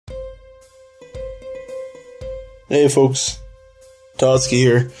Hey folks, Totsky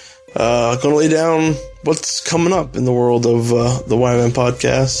here. Gonna lay down what's coming up in the world of the YMN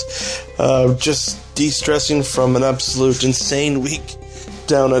podcast. Just de-stressing from an absolute insane week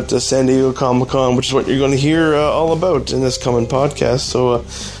down at San Diego Comic-Con, which is what you're going to hear all about in this coming podcast, so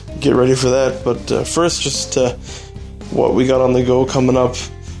get ready for that. But first, just what we got on the go coming up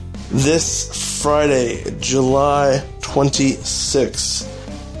this Friday, July 26th,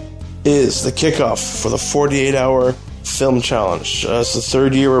 is the kickoff for the 48-hour film challenge. It's the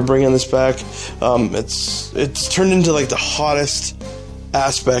third year we're bringing this back. It's turned into like the hottest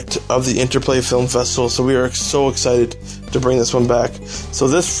aspect of the Interplay Film Festival, so we are so excited to bring this one back. So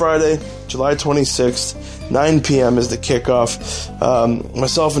this Friday, July 26th, 9 p.m. is the kickoff.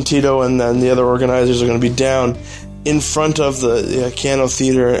 Myself and Tito and then the other organizers are going to be down in front of the Keanu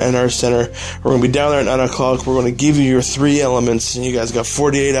Theater and Art Center. We're going to be down there at 9 o'clock. We're going to give you your 3 elements, and you guys got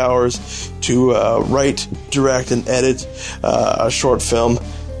 48 hours to write, direct, and edit a short film.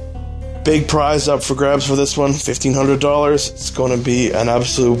 Big prize up for grabs for this one, $1,500. It's going to be an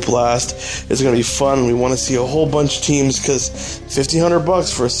absolute blast. It's going to be fun. We want to see a whole bunch of teams because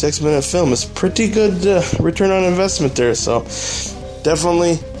 $1,500 for a 6-minute film is pretty good return on investment there. So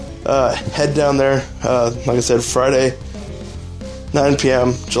definitely head down there. Like I said, Friday, 9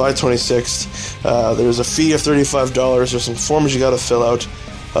 p.m., July 26th. There's a fee of $35. There's some forms you got to fill out.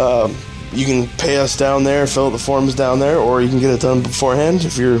 You can pay us down there, fill out the forms down there, or you can get it done beforehand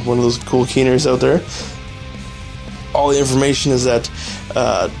if you're one of those cool keeners out there. All the information is at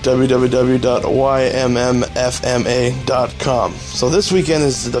www.ymmfma.com. So this weekend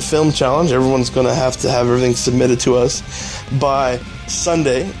is the film challenge. Everyone's going to have everything submitted to us by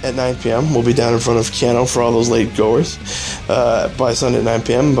Sunday at 9 p.m. We'll be down in front of Keanu for all those late goers by Sunday at 9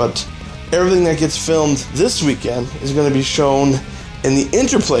 p.m. But everything that gets filmed this weekend is going to be shown in the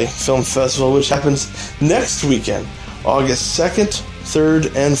Interplay Film Festival, which happens next weekend, August 2nd,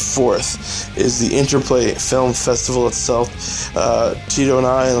 3rd, and 4th, is the Interplay Film Festival itself. Tito and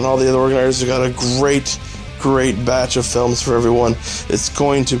I and all the other organizers have got a great batch of films for everyone. It's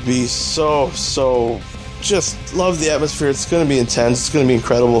going to be so just love the atmosphere. It's going to be intense. It's going to be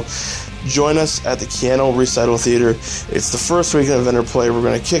incredible. Join us at the Keanu Recital Theater. It's the first weekend of Interplay. We're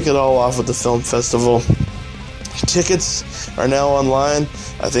going to kick it all off with the film festival. Tickets are now online.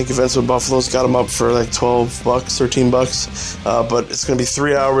 I think Events with Buffalo's got them up for like $12, $13, but it's going to be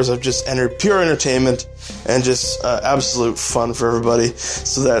 3 hours of just pure entertainment and just absolute fun for everybody.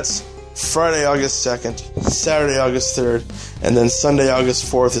 So that's Friday, August 2nd, Saturday, August 3rd, and then Sunday, August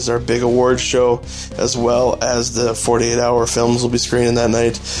 4th is our big award show, as well as the 48-hour films will be screening that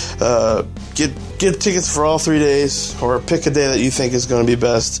night. Get tickets for all 3 days, or pick a day that you think is going to be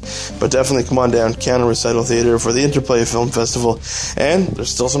best, but definitely come on down, Keanu Recital Theater for the Interplay Film Festival, and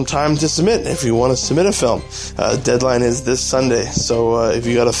there's still some time to submit if you want to submit a film. Deadline is this Sunday, so if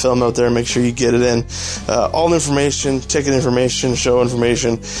you got a film out there, make sure you get it in. All information, ticket information, show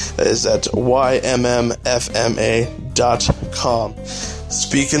information is at ymmfma.com.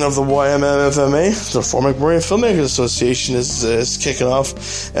 Speaking of the YMMFMA, the Fort McMurray Filmmakers Association is kicking off,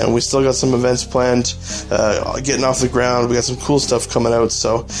 and we still got some events planned, getting off the ground. We got some cool stuff coming out,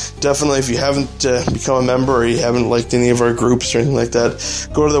 so definitely if you haven't become a member or you haven't liked any of our groups or anything like that,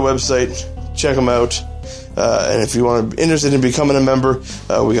 go to the website, check them out. And if you want to be interested in becoming a member,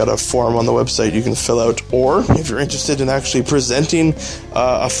 we got a form on the website you can fill out. Or if you're interested in actually presenting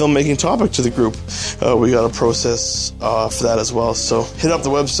a filmmaking topic to the group, we got a process for that as well. So hit up the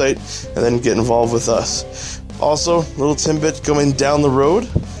website and then get involved with us. Also, little tidbit going down the road.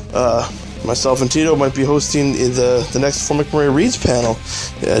 Myself and Tito might be hosting the next Fort McMurray Reads panel.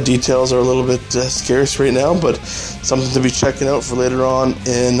 Details are a little bit scarce right now, but something to be checking out for later on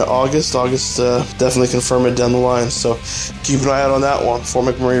in August. Definitely confirm it down the line, so keep an eye out on that one. Fort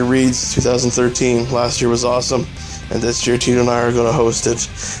McMurray Reads 2013. Last year was awesome, and this year Tito and I are going to host it,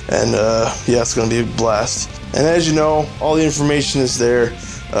 and it's going to be a blast. And as you know, all the information is there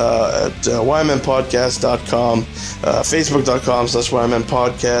at YMNpodcast.com,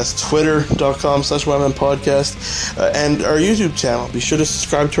 Facebook.com/YMNpodcast, Twitter.com/YMNpodcast, and our YouTube channel. Be sure to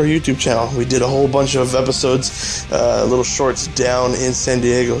subscribe to our YouTube channel. We did a whole bunch of episodes, little shorts down in San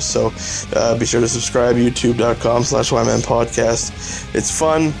Diego, so be sure to subscribe, youtube.com/YMNpodcast. It's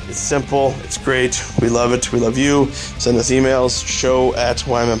fun, it's simple, it's great. We love it. We love you. Send us emails,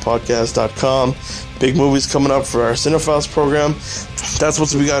 show@YMNpodcast.com. Big movies coming up for our Cinephiles program. That's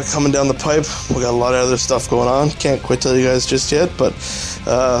what we got coming down the pipe. We got a lot of other stuff going on. Can't quite tell you guys just yet, but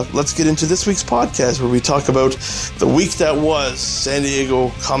let's get into this week's podcast where we talk about the week that was San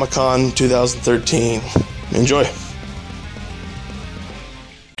Diego Comic-Con 2013. Enjoy.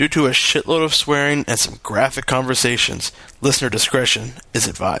 due to a shitload of swearing and some graphic conversations. Listener discretion is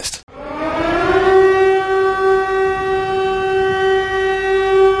advised.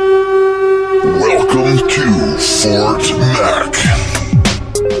 Welcome to Fort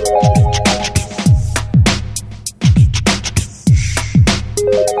Mac.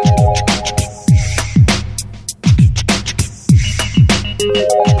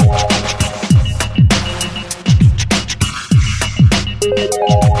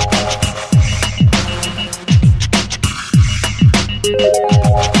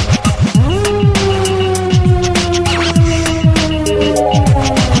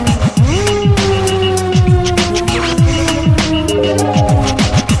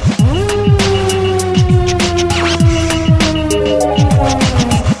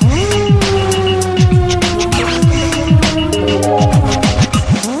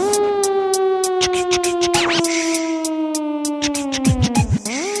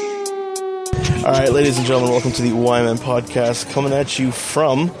 Ladies and gentlemen, welcome to the YMN podcast, coming at you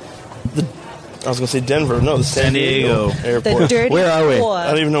from the, I was going to say Denver, no, the San Diego airport. The dirty Where are we? floor. I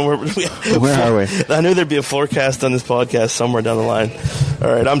don't even know where Where are we? I knew there'd be a forecast on this podcast somewhere down the line.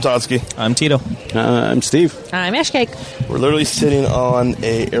 All right, I'm Totsky. I'm Tito. I'm Steve. I'm Ashcake. We're literally sitting on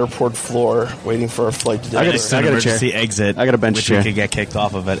a airport floor waiting for our flight to Denver. I got a Emergency exit. I got a bench which chair. we could get kicked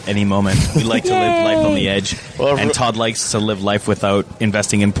off of at any moment. We like to live life on the edge, Well, and Todd likes to live life without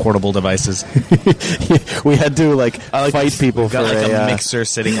investing in portable devices. We had to fight people We've for got like a a mixer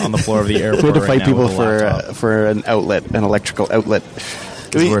sitting on the floor of the airport. we had to right fight now people with a laptop. for an outlet, an electrical outlet.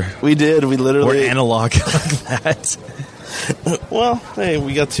 We did. We We're literally. analog like that. Well, hey,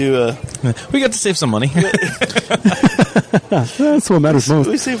 we got to. We got to save some money. That's what matters most.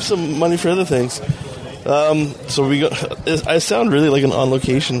 We saved some money for other things. So we got. I sound really like an on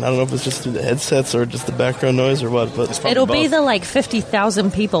location. I don't know if it's just through the headsets or just the background noise or what, but It'll be the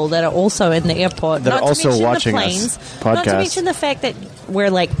 50,000 people that are also in the airport. That are not also to mention watching the us planes, podcast. Not to mention the fact that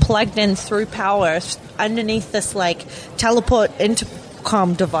we're plugged in through power underneath this teleport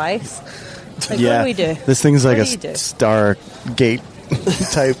intercom device. What do we do? This thing's like What a do you do? Stargate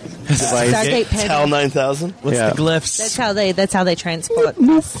type device. Stargate pen. TAL 9000. What's Yeah. the glyphs? That's how they transport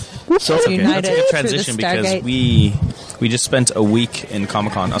us. So Okay, United that's a good through the transition because Stargate. we just spent a week in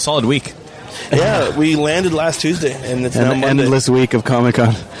Comic-Con, a solid week. yeah, we landed last Tuesday, and it's now An Monday. endless week of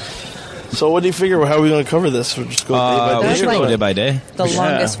Comic-Con. So what do you figure? How are we going to cover this? We'll just go day by We day. That's should or go what? day by day. The Yeah.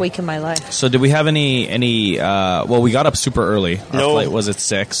 longest week of my life. So did we have any well, we got up super early. Our No. flight was at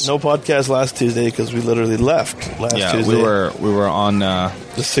 6. No podcast last Tuesday because we literally left last Yeah, Tuesday. we were on the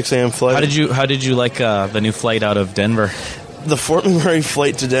 6 a.m. flight. how did you like the new flight out of Denver? The Fort McMurray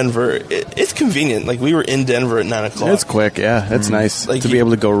flight to Denver? It's convenient. We were in Denver at 9 o'clock. It's quick, yeah. It's nice Like to you- be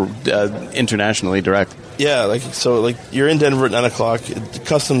able to go internationally direct. Yeah, you're in Denver at 9 o'clock.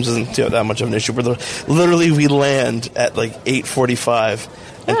 Customs isn't that much of an issue. But literally, we land at 8:45,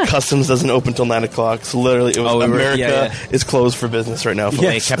 and customs doesn't open till 9 o'clock. So literally, it was America is closed for business right now. Folks.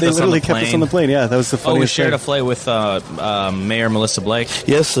 They kept they us on literally the kept us plane. on the plane. Yeah, that was the Oh, we funniest shared a thing. flight with Mayor Melissa Blake.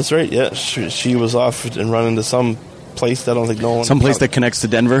 Yes, that's right. Yeah, she was off and running to some place that I don't think no one. Some place that connects to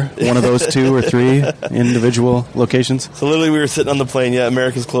Denver. One of those 2 or 3 individual locations. So literally, we were sitting on the plane. Yeah,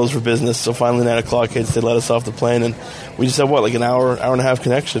 America's closed for business. So finally, 9 o'clock hits. They let us off the plane, and we just had an hour and a half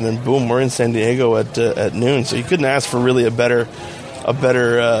connection, and boom, we're in San Diego at noon. So you couldn't ask for really a better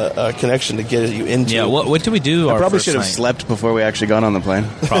connection to get you into. Yeah, what did we do? I our probably first should have night? slept before we actually got on the plane.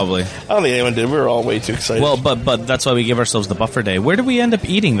 Probably. I don't think anyone did. We were all way too excited. Well, but that's why we give ourselves the buffer day. Where did we end up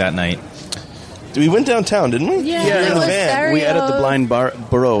eating that night? we went downtown, didn't we? Yeah, We were it in a was van. very- We added the blind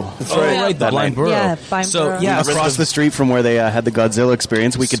burrow. That's Oh, right. Yeah. right, the That Blind night. Burrow. Yeah, Blind so Burrow. yeah, Across the street from where they had the Godzilla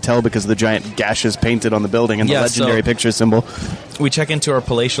experience, we could tell because of the giant gashes painted on the building and the Yeah, legendary so- picture symbol. we check into our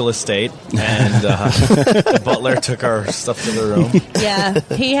palatial estate, and the butler took our stuff to the room. Yeah,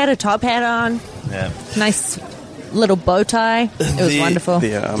 he had a top hat on, Yeah. nice little bow tie. It was wonderful.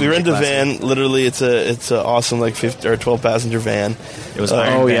 We rent a van. Literally, it's a awesome 50 or 12 passenger van. It was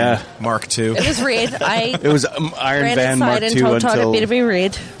Iron oh, Man yeah. Mark II. It was red. I It was Iron ran Van Mark inside and II told Todd it better be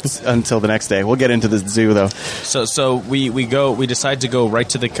red. until the next day. We'll get into the zoo, though. So we decide to go right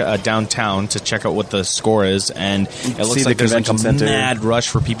to the downtown to check out what the score is, and it looks See like the there's a convention center. mad rush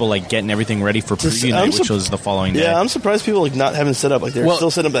for people getting everything ready for preview I'm night, which was the following day. Yeah, I'm surprised people not having set up. They're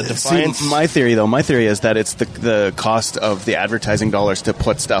still setting up that Defiance. See, my theory is that it's the cost of the advertising dollars to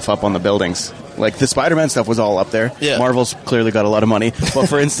put stuff up on the buildings. The Spider-Man stuff was all up there. Yeah. Marvel's clearly got a lot of money. But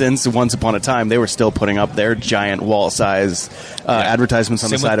for instance, Once Upon a Time, they were still putting up their giant wall-size advertisements on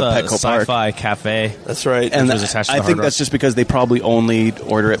Same the side with of Petco Park. Sci-Fi Cafe. That's right. And was attached to I the think Hard that's Rock. just because they probably only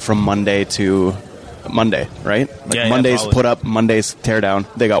order it from Monday to Monday, right? Like Yeah, Mondays probably. put up, Mondays tear down.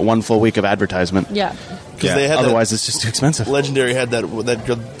 They got 1 full week of advertisement. Yeah. Because they had Otherwise, it's just too expensive. Legendary had that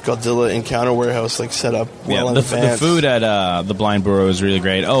Godzilla encounter warehouse like set up well in the advance. food at the Blind Burrow is really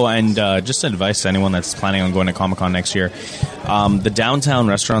great. Oh, and just advice to anyone that's planning on going to Comic-Con next year. The downtown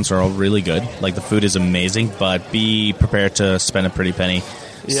restaurants are all really good. Like, the food is amazing, but be prepared to spend a pretty penny.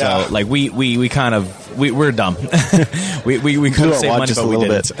 Yeah. So, like, we're dumb. we could Do have it, saved watch money, just but a we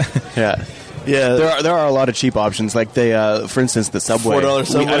little didn't. bit. Yeah. Yeah, There are a lot of cheap options. Like for instance, the Subway. $4 I don't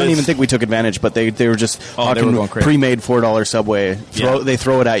Subways. even think we took advantage, but they were just Oh, they were going crazy. pre-made $4 Subway. Yeah. They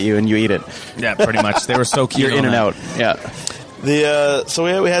throw it at you and you eat it. Yeah, pretty much. They were so cute. You're in and out. Yeah.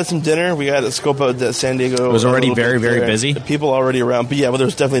 So we had some dinner. We got to scope out the San Diego. It was already a little very, bit very there. busy. The people already around, but there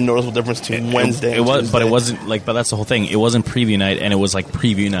was definitely a noticeable difference between Wednesday. It was, and but it Tuesday. wasn't like. But that's the whole thing. It wasn't preview night, and it was like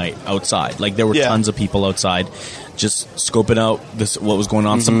preview night outside. Like there were Yeah. tons of people outside, just scoping out what was going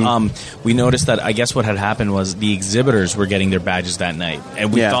on. Mm-hmm. We noticed that I guess what had happened was the exhibitors were getting their badges that night,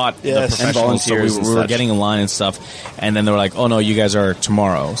 and we Yeah. thought Yes. the And professionals. So volunteers and we were such. getting in line and stuff, and then they were like, "Oh no, you guys are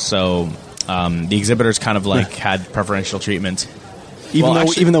tomorrow." So the exhibitors kind of like had preferential treatment.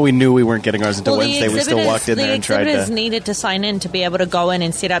 Even though we knew we weren't getting ours until Well, Wednesday, we still walked in there and tried The exhibitors to. needed to sign in to be able to go in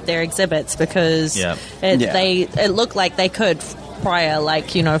and set up their exhibits because Yeah. it looked like they could prior,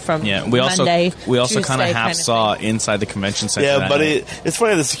 like from Yeah, we also Monday, kind of Tuesday half saw inside the convention center. Yeah, that but night. it's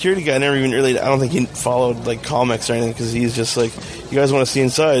funny. The security guy never even really. I don't think he followed like comics or anything because he's just like, "You guys want to see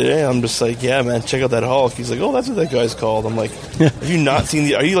inside?" Yeah, I'm just like, "Yeah, man, check out that Hulk." He's like, "Oh, that's what that guy's called." I'm like, "Have you not seen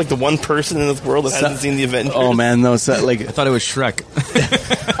the? Are you like the one person in this world that hasn't seen the Avengers?" Oh man, those like I thought it was Shrek.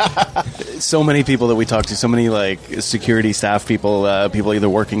 so many people that we talked to, so many like security staff people, people either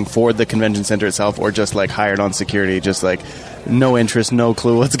working for the convention center itself or just like hired on security, just like no interest, no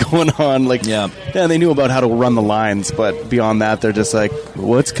clue what's going on. Like, Yeah. they knew about how to run the lines, but beyond that, they're just like,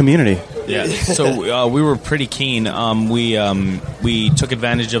 what's community? Yeah. So we were pretty keen. We took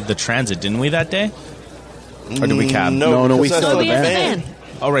advantage of the transit, didn't we, that day? Or did we cab? No, we because I still saw had we the had the van. van.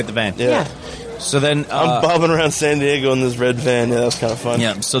 Oh, right, the van. Yeah. So then, I'm bobbing around San Diego in this red van. Yeah, that was kind of fun.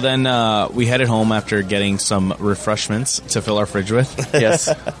 yeah. So then we headed home after getting some refreshments to fill our fridge with, Yes.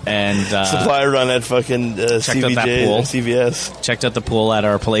 and Supply run at fucking out that CBJ pool. and CVS, checked out the pool at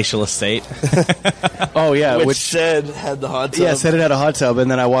our palatial estate. Oh yeah, which which said had the hot tub. yeah, said it had a hot tub, and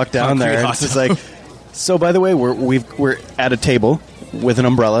then I walked down Concrete there, and hot it's just tub. like, so by the way, we're at a table with an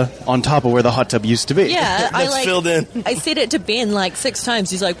umbrella on top of where the hot tub used to be. Yeah, I That's like. filled in. I said it to Ben like 6 times.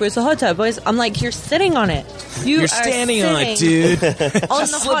 He's like, "Where's the hot tub, boys?" I'm like, "You're sitting on it. You're are standing on it, sitting dude. on the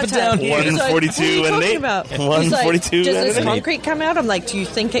slip hot it down tub." here. He's like, 142 what are you and talking eight. about? He's 142 like, and does this eight. concrete come out? I'm like, "Do you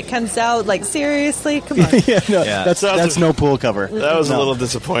think it comes out? Like, seriously? Come on." Yeah, no, Yeah. that's no pool cover. That was a No. little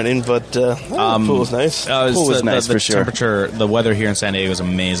disappointing, but the pool was nice. Pool was nice the for sure. temperature, the weather here in San Diego is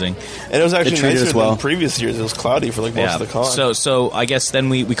amazing. And it was actually treated nicer us well. than previous years. It was cloudy for like most of the con. So I guess then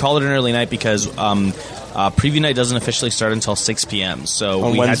we called it an early night because preview night doesn't officially start until 6 p.m. So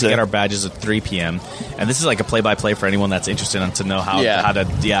On we had to Wednesday. get our badges at 3 p.m. And this is like a play-by-play for anyone that's interested in to know how Yeah.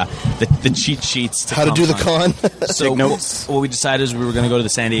 the cheat sheets to how to do the Comic-Con. con. So Take notes. what we decided is we were going to go to the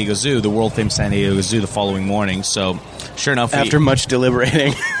San Diego Zoo, the world famous San Diego Zoo, the following morning. So sure enough, After much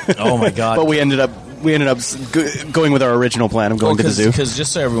deliberating, oh my god, but we ended up going with our original plan of going to the zoo. Because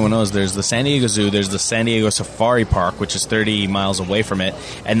just so everyone knows, there's the San Diego Zoo, there's the San Diego Safari Park, which is 30 miles away from it,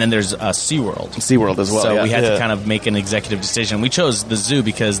 and then there's SeaWorld. SeaWorld as well. So yeah. we had Yeah. to kind of make an executive decision. We chose the zoo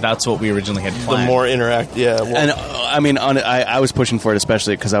because that's what we originally had The planned. more interact, yeah. Well, And I mean, I was pushing for it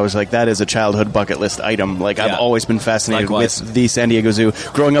especially because I was like, that is a childhood bucket list item. Like, I've Yeah. always been fascinated Likewise. with the San Diego Zoo.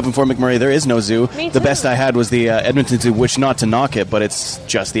 Growing up in Fort McMurray, there is no zoo. Me The too. best I had was the Edmonton Zoo, which, not to knock it, but it's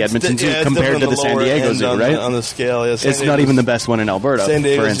just the Edmonton Zoo it's compared definitely to the San lower Diego end Zoo, on right? on the scale, yeah. San It's not Diego's- even the best one in Alberta, San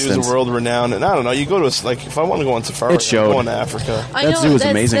Diego for Zoo instance. is a world renowned, and I don't know. You go to like if I want to go on safari, It showed. I'm going to Africa. I That know, zoo is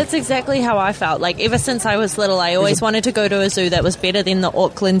that's, amazing. That's exactly how I felt. Like, ever since I was little, I always wanted to go to a zoo that was better than the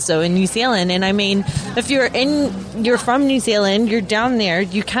Auckland Zoo in New Zealand. And I mean, if you're from New Zealand, you're down there,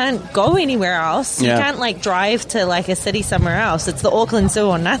 you can't go anywhere else. Yeah. You can't, like, drive to, like, a city somewhere else. It's the Auckland Zoo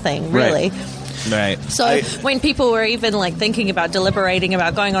or nothing, Right. really. Right. So when people were even, like, thinking about deliberating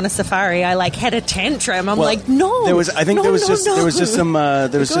about going on a safari, I, like, had a tantrum. I'm like, no. There was, I think no, there was no, just no. there was just some there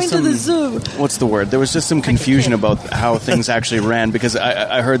was We're just going to some the zoo. what's the word? There was just some confusion kid. about how things actually ran because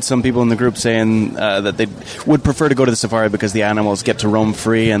I heard some people in the group saying that they would prefer to go to the safari because the animals get to roam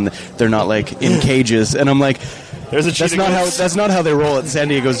free and they're not like in cages. And I'm like, There's a that's cheetah not how goat. that's not how they roll at San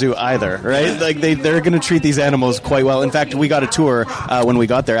Diego Zoo either, right? Like they're going to treat these animals quite well. In fact, we got a tour when we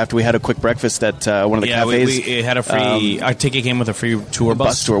got there after we had a quick breakfast at one of the Yeah, cafes. we had a free. Our ticket came with a free tour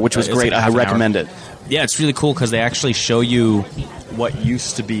bus tour, which was It's great. like I half an hour. recommend it. Yeah, it's really cool because they actually show you what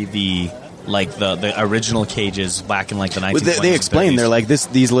used to be the like the original cages back in like the 1920s. They explain and 30s. they're like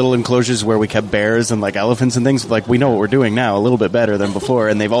these little enclosures where we kept bears and like elephants and things. Like we know what we're doing now a little bit better than before,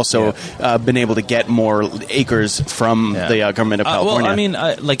 and they've also been able to get more acres from the government of California. Well, I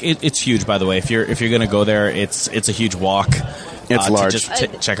mean, like it's huge. By the way, if you're going to go there, it's a huge walk. It's large. To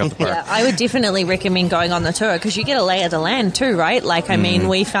just check out the park. Yeah, I would definitely recommend going on the tour because you get a lay of the land too, right? Like, I mean,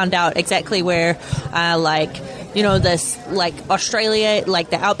 we found out exactly where, this like Australia, like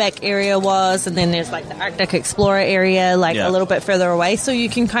the outback area was, and then there's like the Arctic Explorer area, like a little bit further away. So you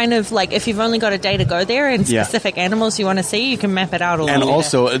can kind of like, if you've only got a day to go there and specific animals you want to see, you can map it out a little bit. And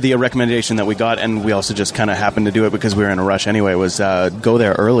also the recommendation that we got, and we also just kind of happened to do it because we were in a rush anyway, was go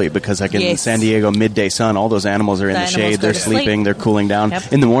there early because like in San Diego midday sun, all those animals are in the shade, they're sleeping, they're cooling down.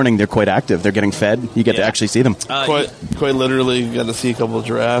 Yep. In the morning, they're quite active. They're getting fed. You get to actually see them. Quite literally, you got to see a couple of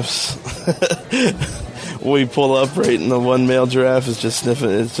giraffes. We pull up right, and the one male giraffe is just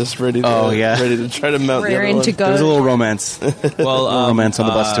sniffing. It's just ready to try to mount the other one. There's a little romance. Well, romance on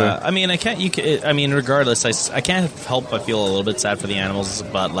the bus tour. I mean, regardless, I can't help but feel a little bit sad for the animals,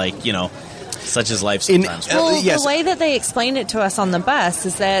 but such is life sometimes. The way that they explained it to us on the bus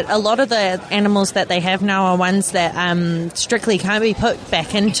is that a lot of the animals that they have now are ones that strictly can't be put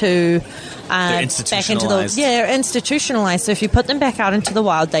back into they're institutionalized. They're institutionalized. So if you put them back out into the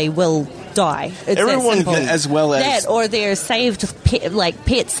wild, they will die. It's Everyone that as well as that, or they're saved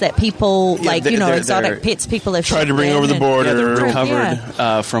pets that people exotic pets people have tried to bring over the border. They're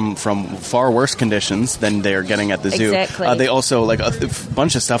recovered from far worse conditions than they're getting at the zoo. Exactly. They also like a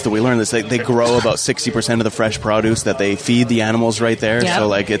bunch of stuff that we learned is they grow about 60% of the fresh produce that they feed the animals right there. Yep. So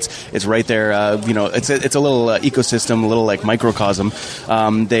like it's right there. It's a little ecosystem, a little like microcosm.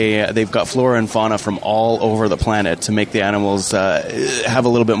 They've got flora and fauna from all over the planet to make the animals have a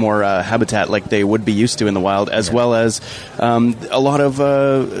little bit more habitat like they would be used to in the wild, as well as a lot of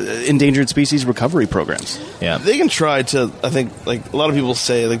endangered species recovery programs. Yeah, they can try to. I think like a lot of people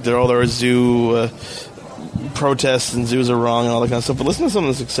say like there are zoo protests and zoos are wrong and all that kind of stuff. But listen to some of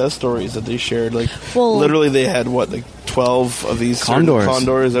the success stories that they shared. Like literally, they had 12 of these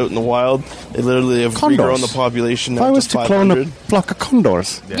condors out in the wild. They literally have regrown the population. If I was to clone a flock of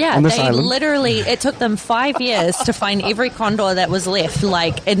condors on this island. Literally, it took them 5 years to find every condor that was left,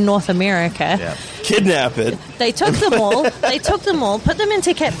 like in North America. Yeah. Kidnap it. They took them all. Put them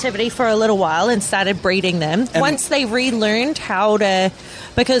into captivity for a little while, and started breeding them. And once they relearned how to,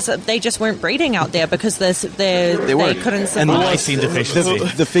 because they just weren't breeding out there because they couldn't survive. And the lysine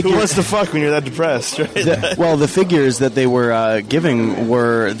deficiency. Who wants to fuck when you're that depressed, right? The figures that they were giving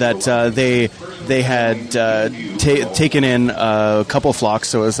were that they had taken in a couple flocks,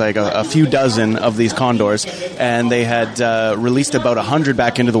 so it was like a few dozen of these condors, and they had released about 100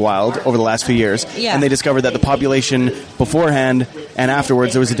 back into the wild over the last few years. Yeah. And they discovered that the population beforehand and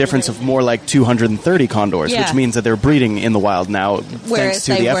afterwards there was a difference of more like 230 condors, which means that they're breeding in the wild now thanks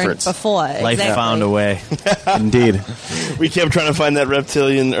to the efforts. Before. Life found a way. Indeed. We kept trying to find that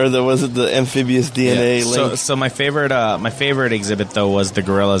reptilian, or the amphibious DNA link. So my favorite exhibit though was the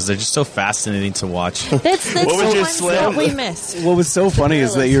gorillas. They're just so fascinating to watch. That's what was your slam? What we missed. What was so funny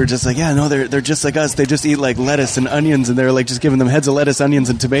is that you were just like, they're just like us. They just eat like lettuce and onions, and they're like just giving them heads of lettuce, onions,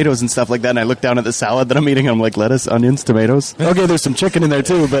 and tomatoes and stuff like that. And I look down at the salad that I'm eating, and I'm like, lettuce, onions, tomatoes. Okay, there's some chicken in there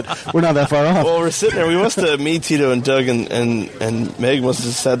too, but we're not that far off. Well, we're sitting there. We must have, me, Tito, and Doug, and Meg must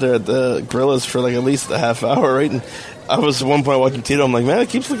have sat there at the gorillas for like at least a half hour, right? And I was at one point watching Tito. I'm like, man, it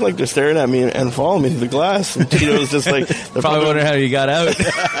keeps looking like they're staring at me and following me through the glass. And Tito was just like, probably wondering how you got out.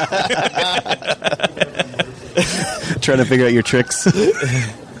 Trying to figure out your tricks.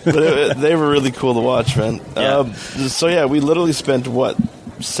 But they were really cool to watch, man. Yeah. We literally spent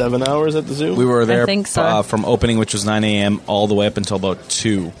 7 hours at the zoo? We were there I think so. From opening, which was 9 a.m., all the way up until about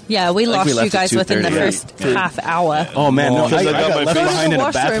 2. Yeah, we lost you guys within the first half hour. Oh, man. No, I got left Go to behind the in a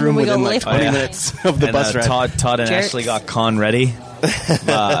washroom bathroom and we within go like lift 20 minutes of the bus ride. Todd and Jerks. Ashley got con ready.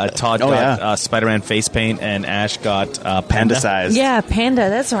 Todd got Spider-Man face paint, and Ash got Panda size. Yeah, Panda.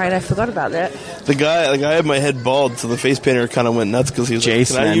 That's right. I forgot about that. The guy had my head bald, so the face painter kind of went nuts because he was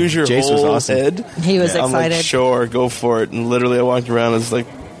Jace, like, "Can I use your Jace was whole awesome. head?" He was I'm excited. like, "Sure, go for it." And literally, I walked around as like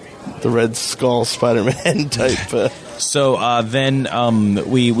the Red Skull Spider-Man type. So then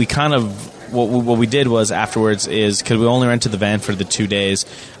we kind of. What we did was afterwards is, because we only rented the van for the 2 days,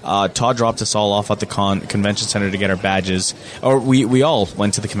 Todd dropped us all off at the convention center to get our badges. Or we all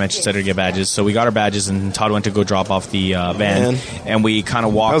went to the convention center to get badges. So we got our badges, and Todd went to go drop off the van. And we kind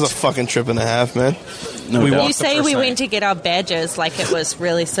of walked. That was a fucking trip and a half, man. You say we went to get our badges like it was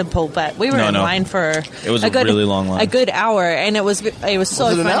really simple, but we were in line for really long line. A good hour, and it was so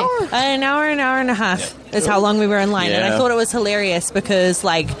Was it funny. An hour and a half is how long we were in line, and I thought it was hilarious because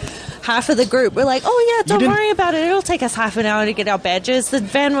like half of the group were like, "Oh yeah, don't didn't- worry about it. It'll take us half an hour to get our badges. The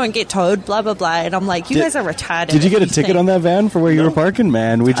van won't get towed. Blah blah blah." And I'm like, "You guys are retarded." Did you get a if ticket think- on that van for where you were parking?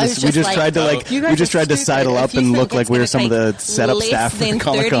 Man, we I was just like, tried to like "You guys we just are tried to stupid. sidle If up you and think look like it's we were gonna some of the take setup less staff for than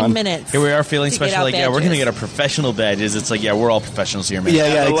Comic 30 Con. minutes Here we are feeling to get special. our Like, yeah, we're going to badges. get our professional badges. It's like, yeah, we're all professionals here, man. Yeah,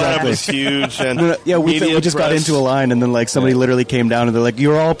 yeah, The lineup exactly. was huge. And Yeah, we media just got press. into a line, and then like somebody literally came down, and they're like,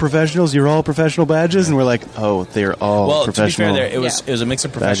 "You're all professionals. You're all professional badges," and we're like, "Oh, they're all Well, to be professional." fair, there it was Yeah. a mix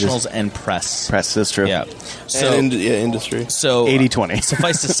of professionals and press. Press, that's true. Yeah. So And industry. So 80-20.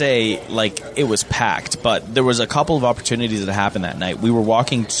 Suffice to say, like, it was packed, but there was a couple of opportunities that happened that night. We were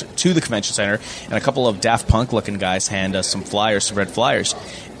walking to the convention center, and a couple of Daft Punk looking guys hand us some flyers, some red flyers.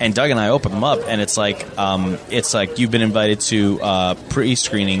 And Doug and I opened them up, and it's like you've been invited to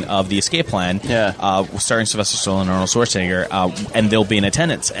pre-screening of the Escape Plan, starring Sylvester Stallone and Arnold Schwarzenegger, and they'll be in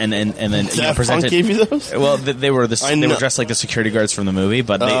attendance. And then Daft presented. Punk gave you those? Well, they were I they were know. dressed like the security guards from the movie,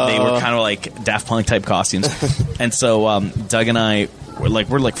 but they were kind of like Daft Punk type costumes. And so Doug and I we're like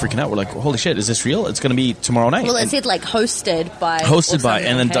freaking out. We're like, holy shit, is this real? It's going to be tomorrow night. Well, it And- said like hosted by, hosted by, or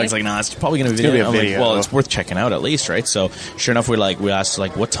and then something, Doug's like, nah, it's probably going to be gonna be video. a I'm like, video. well, it's worth checking out at least, right? So sure enough, we asked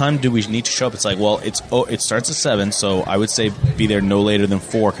like, what time do we need to show up? It's like, well, it starts at 7, so I would say be there no later than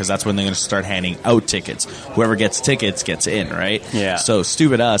 4 because that's when they're going to start handing out tickets. Whoever gets tickets gets in, right? Yeah. So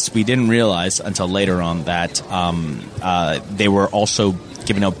stupid us, we didn't realize until later on that they were also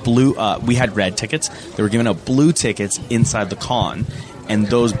giving out blue. We had red tickets. They were giving out blue tickets inside the con. And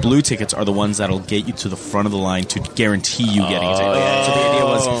those blue tickets are the ones that'll get you to the front of the line to guarantee you getting a ticket. So the idea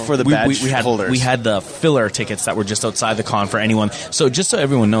was For the badge holders. we had the filler tickets that were just outside the con for anyone. So just so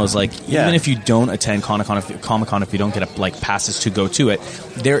everyone knows, like even if you don't attend Comic-Con, if you don't get passes to go to it,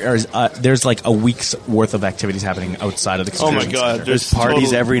 there's like a week's worth of activities happening outside of the Oh my convention god, center. There's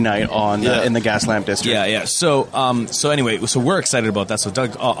parties every night on in the Gaslamp district. Yeah. So anyway, so we're excited about that. So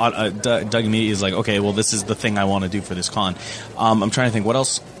Doug immediately is like, okay, well, this is the thing I want to do for this con. I'm trying to think what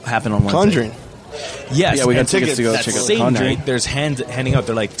else happened on Wednesday. Conjuring. Yes, Yeah, we got and tickets to go that check out the same Conjuring. night, there's handing out.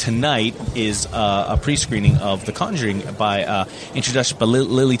 They're like, tonight is a pre-screening of The Conjuring by introduction. But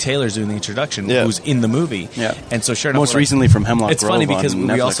Lily Taylor's doing the introduction, who's in the movie. Yeah. And so sure enough, Most we're like- recently from Hemlock It's funny Grove because on we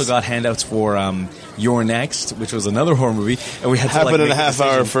Netflix. also got handouts for You're Next, which was another horror movie, and we had to Happened like in make a half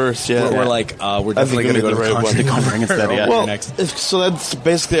hour decision. first, yeah. We're Yeah. like, we're I think definitely going to we go to did the right one. The The Conjuring instead, yeah. Well, Next. so that's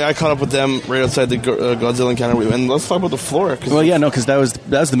basically I caught up with them right outside the Godzilla encounter, and let's talk about the floor. Well, yeah, no, because that was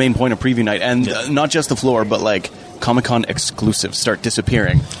the main point of preview night, and not just the floor, but like Comic-Con exclusives start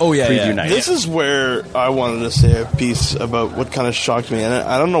disappearing. Oh, yeah, preview yeah. night. This is where I wanted to say a piece about what kind of shocked me, and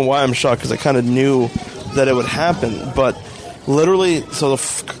I don't know why I'm shocked because I kind of knew that it would happen, but literally, so the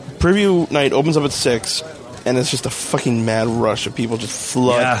preview night opens up at 6. And it's just a fucking mad rush of people just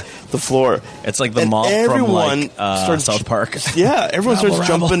flood the floor. It's like the And mob from everyone like starts- South Park. Yeah, everyone Rabble, starts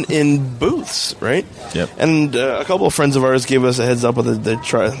rabble. jumping in booths, right? Yep. And a couple of friends of ours gave us a heads up with the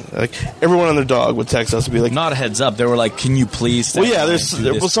try. Like everyone and their dog would text us and be like, Not a heads up. They were like, "Can you please?" "Well, yeah."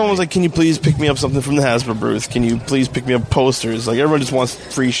 Someone was like, "Can you please pick me up something from the Hasbro booth? Can you please pick me up posters?" Like everyone just wants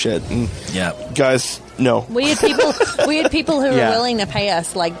free shit. And "Yeah." guys, no. We had people who were Yeah. willing to pay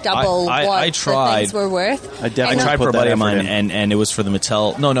us like double I what tried. the things were worth. I definitely And I tried put for a that buddy of effort mine, in. and it was for the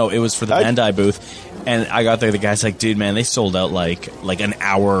Mattel. No, it was for the Bandai booth. And I got there. The guy's like, "Dude, man, they sold out like an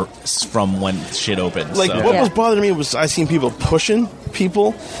hour from when shit opened." Like so. what Yeah. was bothering me was I seen people pushing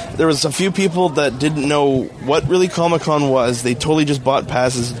people. There was a few people that didn't know what really Comic-Con was. They totally just bought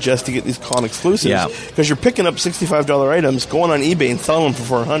passes just to get these con exclusives. Yeah. Because you're picking up $65 items, going on eBay and selling them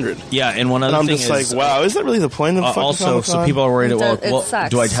for $400. Yeah, and one And other I'm thing just is, like, wow, is that really the point of fucking also, Comic-Con? so people are worried. It Well, does- it well sucks.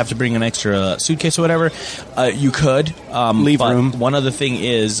 do I have to bring an extra suitcase or whatever? You could Leave but room. One other thing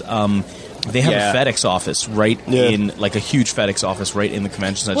is. They have Yeah. a FedEx office right Yeah. in, like a huge FedEx office right in the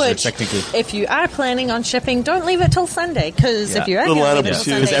convention center. Which, So technically, if you are planning on shipping, don't leave it till Sunday. Because Yeah. if you are The going to lineup leave it is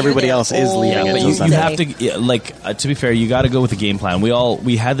till huge. Sunday, 'Cause everybody you're else there is leaving all it but till you Sunday. have to to be fair, you got to go with the game plan.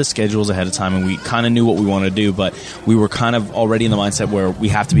 We had the schedules ahead of time, and we kind of knew what we wanted to do, but we were kind of already in the mindset where we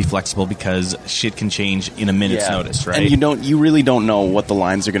have to be flexible because shit can change in a minute's notice, right? And you really don't know what the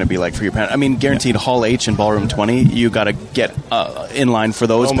lines are going to be like for your panel. I mean, guaranteed Hall H and Ballroom 20, you got to get in line for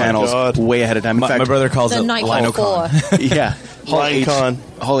those Oh my panels God. way ahead of time. In my fact, brother calls The it night Linocon. before. yeah. Linecon.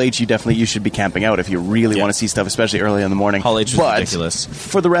 Hall H, you should be camping out if you really want to see stuff, especially early in the morning. Hall H was But ridiculous.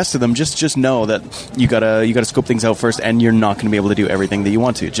 For the rest of them, just know that you gotta scope things out first, and you're not going to be able to do everything that you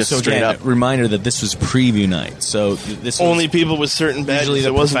want to. Just So straight again, up. reminder that this was preview night. So this was Only people with certain badges. Usually the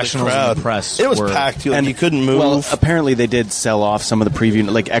it wasn't the professionals and crowd. the press It was were- packed too. Like, you couldn't move. Well, apparently they did sell off some of the preview,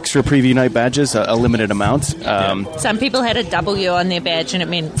 like extra preview night badges, a limited amount. Some people had a W on their badge, and it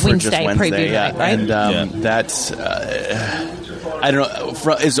meant For just Wednesday preview yeah. night, right? And that's I don't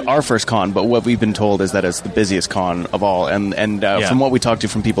know, is our first con, but what we've been told is that it's the busiest con of all. And from what we talked to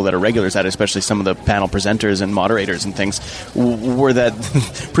from people that are regulars at it, especially some of the panel presenters and moderators and things, were that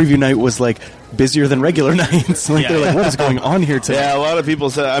preview night was like busier than regular nights. Like, they're like, what is going on here today? Yeah, a lot of people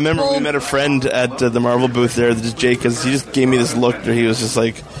said. I remember we met a friend at the Marvel booth there, Jake, because he just gave me this look where he was just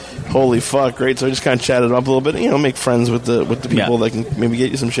like, holy fuck, right? So I just kind of chatted up a little bit, make friends with the people that can maybe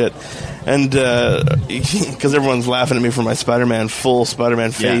get you some shit. And because everyone's laughing at me for my full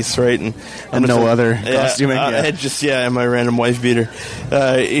Spider-Man face, right? And no other costuming. I had just, and my random wife beater.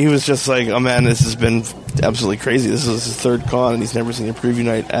 He was just like, oh man, this has been absolutely crazy. This is his third con, and he's never seen a preview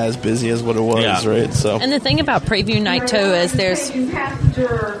night as busy as what it was, right? So, and the thing about preview night too is there's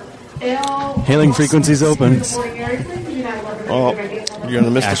hailing frequencies open. Oh, you're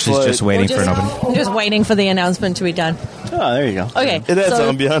gonna miss Ashley's the flight. just waiting for an open. Just waiting for the announcement to be done. Oh, there you go. Okay, It adds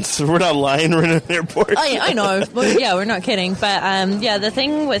ambiance. We're not lying. We're in an airport. I know. But yeah, we're not kidding. But the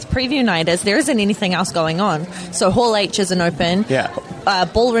thing with preview night is there isn't anything else going on. So Hall H isn't open. Yeah.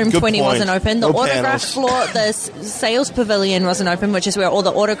 Ballroom Good 20 point. wasn't open. The No autograph panels. floor, the sales pavilion wasn't open, which is where all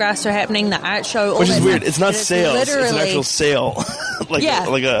the autographs are happening, the art show. Which all is that weird. stuff. It's not It is sales. It's an literally- actual sale. like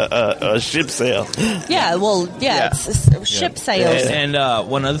a ship sale. Yeah, well, it's ship sales. And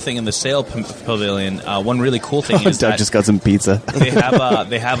one other thing in the sale pavilion, one really cool thing is Doug that just got some pizza. they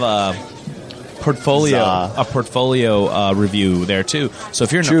have a portfolio review there too. So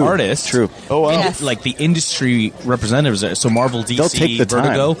if you're an artist, Oh wow. Yes. like the industry representatives there, so Marvel, DC, They'll take the time.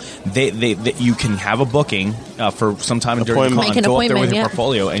 Vertigo, they you can have a booking for some time during the Appointment. con. Make an Go up there with appointment, your yeah.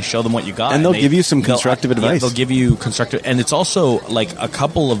 portfolio and show them what you got, And they'll give you some constructive advice. They'll give you constructive, and it's also like a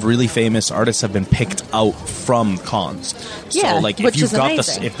couple of really famous artists have been picked out from cons. Yeah, so like which if you've is got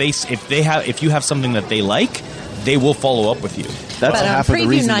amazing. if you have something that they like, they will follow up with you. That's But on half of the preview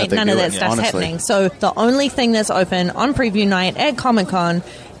reason night, that they none do of that it, stuff's honestly. happening. So the only thing that's open on preview night at Comic-Con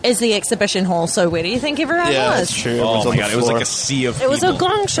is the exhibition hall. So where do you think everyone Yeah, was? that's true. Oh Everyone's on my the god, it was floor. like a sea of It was a people.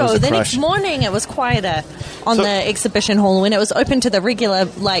 gong show. was a The crush. next morning, it was quieter on So- the exhibition hall when it was open to the regular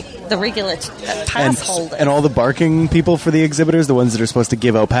pass holders. And all the barking people for the exhibitors, the ones that are supposed to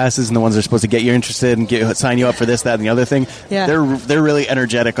give out passes and the ones that are supposed to get you interested and sign you up for this, that, and the other thing, Yeah. they're really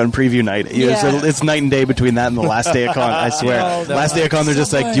energetic on preview night. Yeah. So it's night and day between that and the last day of con, I swear. Oh, that last day of con, they're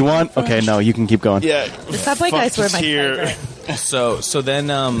just like, do you want? Okay, no, you can keep going. Yeah. The Subway guys were my favorite. So then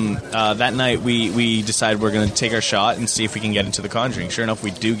that night we decided we're going to take our shot and see if we can get into the Conjuring. Sure enough,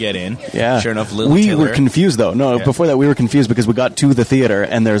 we do get in. Yeah. Sure enough, Lily we Taylor. were confused though. No, Yeah. before that we were confused because we got to the theater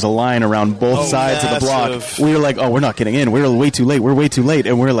and there's a line around both sides of the block. massive. We were like, oh, we're not getting in. We're way too late. We're way too late.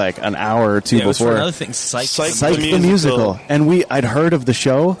 And we're like an hour or two Yeah, it was for before. another thing. Psych. Psych. The musical. And I'd heard of the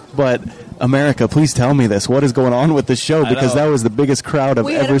show, but America, please tell me this. What is going on with this show? Because know. that was the biggest crowd I've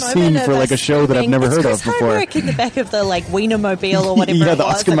We had a ever seen moment for of like a us show that I've screaming, never "It's heard Chris of before. Hardwick in the back of the Wienermobile or whatever Yeah, it the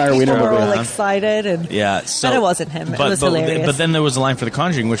was. Oscar and Mayer people were Wienermobile. all excited. And Yeah, so, but it wasn't him. It was hilarious. But then there was a line for the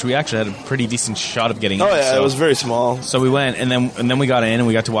Conjuring, which we actually had a pretty decent shot of getting in. Oh yeah, so, it was very small. So we went, and then we got in, and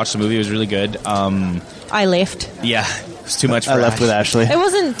we got to watch the movie. It was really good. I left. Yeah, it was too much for I left Ash. with Ashley. It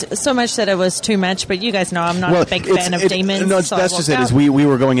wasn't so much that it was too much, but you guys know I'm not a big fan of demons. No, so that's I just walked it. Is out. we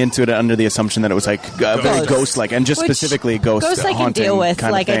were going into it under the assumption that it was like very Ghosts. ghost-like, and just Which specifically ghost ghosts I can haunting deal with.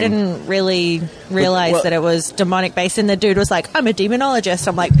 kind Like of I thing. didn't really realize Well- that it was demonic based, and the dude was like, "I'm a demonologist."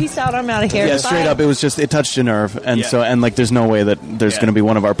 I'm like, "Peace out, I'm out of here." Yeah, Bye. straight up, it touched a nerve, and Yeah. like there's no way that there's Yeah. going to be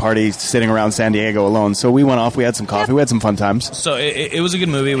one of our parties sitting around San Diego alone. So we went off. We had some coffee. Yep. We had some fun times. So it was a good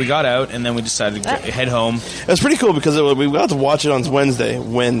movie. We got out, and then we decided to head home. It was pretty cool because we got to watch it on Wednesday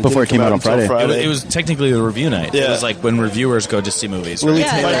when Before it didn't came come out on until Friday. It was technically a review night. It Yeah. was like when reviewers go to see movies. Lily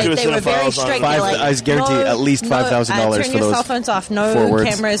right? Yeah, Taylor. Went to they were very Cinephiles on strict. Five- They're like, I guarantee at least $5,000 turn for your those cell phones off. No 4 words.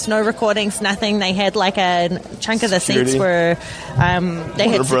 cameras, no recordings, nothing. They had like a chunk of the Security. seats were. They Warner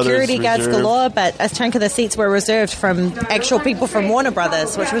had Brothers security guards reserved. galore, but a chunk of the seats were reserved from actual people from Warner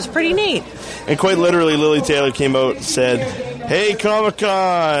Brothers, which was pretty neat. And quite literally, Lily Taylor came out and said, "Hey,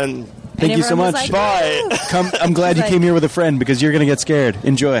 Comic-Con, Thank you so everyone much. was like, bye." I'm glad you Like- came here with a friend because you're going to get scared.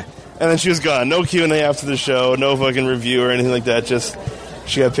 Enjoy. And then she was gone. No Q&A after the show. No fucking review or anything like that. Just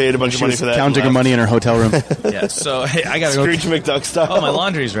she got paid a bunch of She money was for that. counting her and left. money in her hotel room. Yeah. So hey, I gotta go. Scrooge McDuck style. Oh, my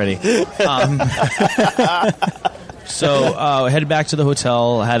laundry's ready. So headed back to the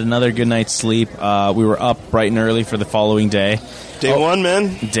hotel. Had another good night's sleep. We were up bright and early for the following day. Day one,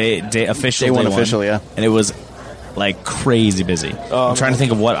 man. Day official. Day one official, yeah. And it was like crazy busy. I'm trying to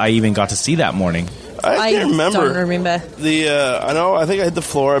think of what I even got to see that morning. I can't remember. Don't remember. I think I hit the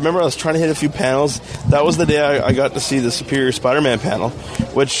floor. I remember I was trying to hit a few panels. That was the day I got to see the Superior Spider-Man panel,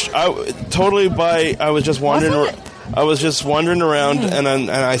 which I was just wandering. Was it? I was just wandering around, and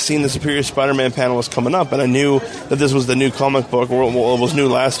I seen the Superior Spider-Man panel was coming up, and I knew that this was the new comic book. Well, it was new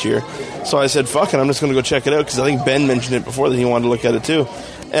last year. So I said, fuck it, I'm just going to go check it out, because I think Ben mentioned it before that he wanted to look at it too.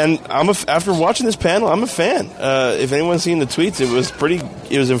 And after watching this panel, I'm a fan. If anyone's seen the tweets,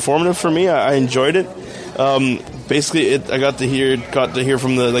 it was informative for me. I enjoyed it. Basically, I got to hear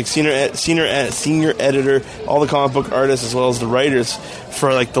from the senior editor, all the comic book artists as well as the writers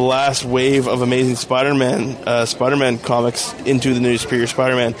for like the last wave of Amazing Spider-Man comics into the new Superior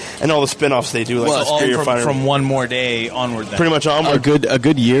Spider-Man and all the spin-offs they do, like the Superior Spider-Man from One More Day onward. Then. Pretty much onward. A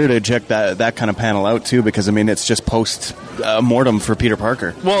good year to check that kind of panel out too, because I mean it's just post mortem for Peter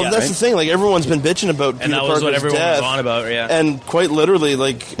Parker. Well, that's the thing. Like everyone's been bitching about Peter Parker's was what everyone death, was on about. Yeah, and quite literally,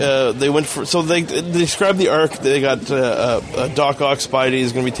 like they went for. So they described the arc. They got Doc Ock Spidey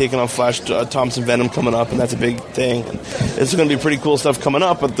is going to be taking on Flash Thompson Venom coming up, and that's a big thing. And it's going to be pretty cool stuff coming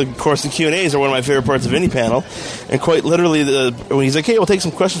up. But of course, the Q&As are one of my favorite parts of any panel. And quite literally, when he's like, "Hey, we'll take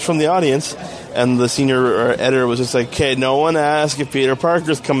some questions from the audience," and the senior editor was just like, "Okay, no one asked if Peter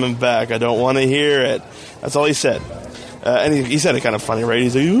Parker's coming back. I don't want to hear it." That's all he said. And he said it kind of funny, right?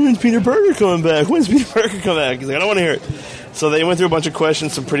 He's like, "When's Peter Parker coming back? When's Peter Parker coming back?" He's like, "I don't want to hear it." So they went through a bunch of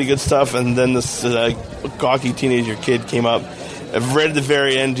questions, some pretty good stuff, and then this gawky teenager kid came up. I've read at the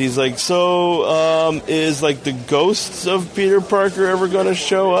very end, he's like, "So, is like the ghosts of Peter Parker ever going to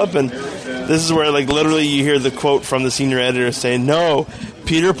show up?" And this is where like literally you hear the quote from the senior editor saying, "No,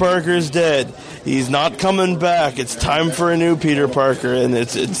 Peter Parker's dead. He's not coming back. It's time for a new Peter Parker." And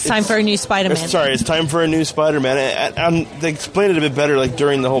it's time for a new Spider-Man. Sorry, it's time for a new Spider-Man. And they explained it a bit better, like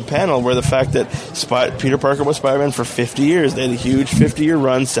during the whole panel, where the fact that Peter Parker was Spider-Man for 50 years. They had a huge 50-year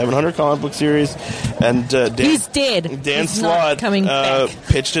run, 700 comic book series, and he's dead. Dan He's Slott not coming back.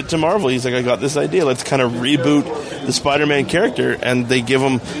 pitched it to Marvel. He's like, "I got this idea. Let's kind of reboot the Spider-Man character," and they give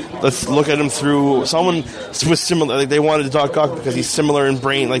him. Let's look at him through someone with similar. Like they wanted Doc Ock because he's similar in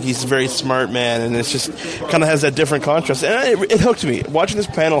brain, like he's a very smart man, and it's just kind of has that different contrast. And it hooked me. Watching this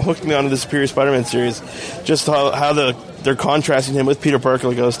panel hooked me onto the Superior Spider-Man series. Just how they're contrasting him with Peter Parker,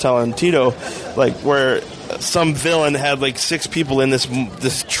 like I was telling Tito, like where some villain had like 6 people in this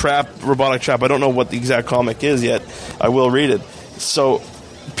robotic trap. I don't know what the exact comic is yet. I will read it. So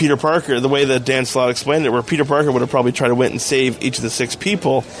Peter Parker, the way that Dan Slott explained it, where Peter Parker would have probably tried to went and save each of the 6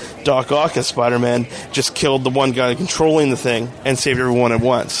 people, Doc Ock as Spider-Man just killed the one guy controlling the thing and saved everyone at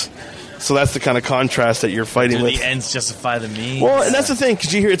once. So that's the kind of contrast that you're fighting with. The ends justify the means. Well, and that's the thing,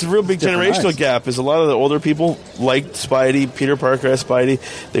 because you hear it's a real big generational gap. Is a lot of the older people liked Spidey, Peter Parker as Spidey.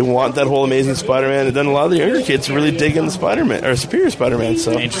 They want that whole Amazing Spider-Man, and then a lot of the younger kids really dig in the Spider-Man or Superior Spider-Man.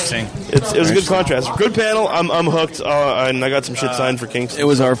 So interesting. It was a good contrast. Good panel. I'm hooked, and I got some shit signed for Kingston. It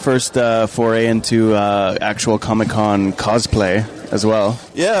was our first foray into actual Comic-Con cosplay as well.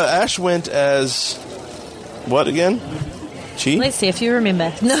 Yeah, Ash went as what again? Chi? Let's see if you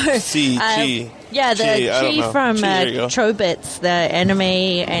remember. No. Chi. Yeah, the Chi from Chi, Chobits, the anime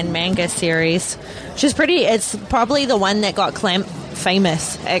and manga series. She's pretty. It's probably the one that got Clamp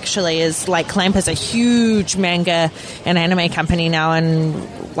famous, actually, is like Clamp is a huge manga and anime company now,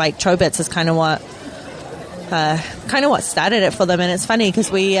 and like Chobits is kind of what started it for them. And it's funny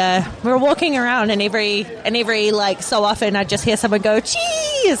because we were walking around, and every like so often I just hear someone go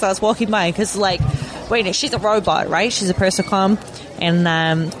 "Chi" as I was walking by, because like, wait, she's a robot, right? She's a Persocom,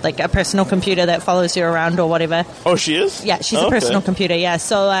 and like a personal computer that follows you around or whatever. Oh, she is? Yeah, she's a personal computer, yeah.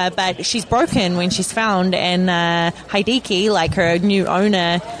 So, but she's broken when she's found, and Hideki, like her new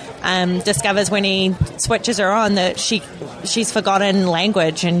owner, discovers when he switches her on that she's forgotten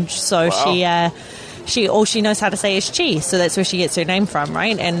language, and so she all she knows how to say is Chi, so that's where she gets her name from,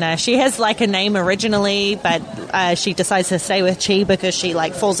 right? And she has like a name originally, but she decides to stay with Chi because she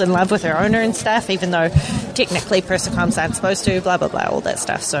like falls in love with her owner and stuff, even though technically Persocoms aren't supposed to, blah blah blah, all that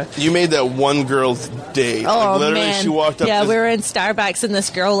stuff. So you made that one girl's day. Oh, like, literally, man. She walked up. Yeah, we were in Starbucks, and this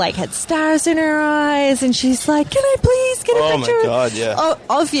girl like had stars in her eyes, and she's like, "Can I please get a picture my God, yeah.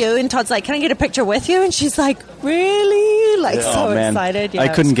 of you?" And Todd's like, "Can I get a picture with you?" And she's like, "Really?" Like so excited. Yeah, I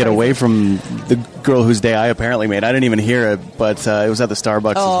couldn't get away from the girl whose day I apparently made. I didn't even hear it, but it was at the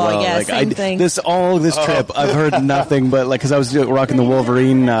Starbucks as well. Yeah, like same thing. This trip, I've heard nothing but like, because I was rocking the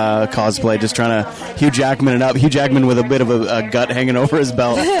Wolverine cosplay, just trying to Hugh Jackman it up. Hugh Jackman with a bit of a gut hanging over his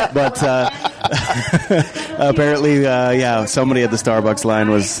belt, but apparently, somebody at the Starbucks line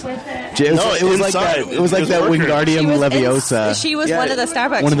was. It was like that. It was like that Wingardium Leviosa. She was one of the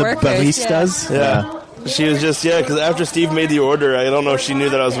Starbucks one of the workers. baristas. Yeah. She was just, because after Steve made the order, I don't know if she knew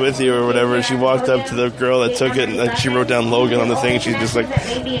that I was with you or whatever, she walked up to the girl that took it, and like, she wrote down Logan on the thing, and she's just like,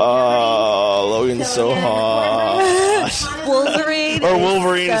 "Oh, Logan's so hot."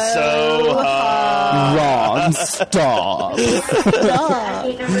 Wolverine is so hot. Wrong. Stop.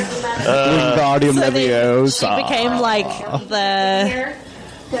 Wingardium So then Leviosa. she became like the.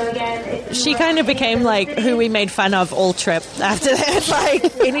 She kind of became like who we made fun of all trip after that. Like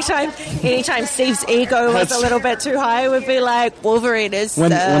anytime Steve's ego was a little bit too high, we'd be like, Wolverine is.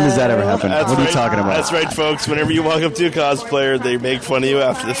 When does that ever happen? That's What are you right. talking about? That's right, folks. Whenever you walk up to a cosplayer, they make fun of you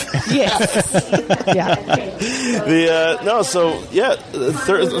after the fact. Yes. Yeah.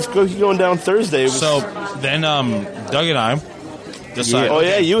 Let's go keep going down Thursday. So then, Doug and I decided. Oh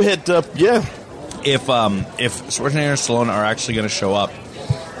yeah, you hit up. Yeah, If Schwarzenegger and Stallone are actually going to show up,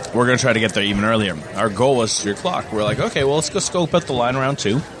 we're going to try to get there even earlier. Our goal was 3 o'clock. We're like, okay, well, let's go scope out the line around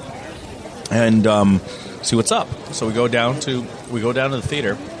 2 and see what's up. So we go down to the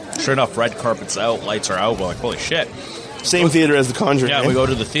theater. Sure enough, red carpet's out, lights are out. We're like, holy shit. same theater as The Conjuring. Yeah, eh? we go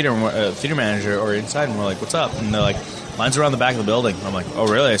to the theater, and theater manager or inside, and we're like, what's up? And they're like, lines around the back of the building. I'm like, oh,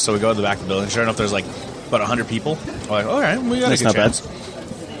 really? So we go to the back of the building. Sure enough, there's like about 100 people. We're like, all right, we got a That's good not bad.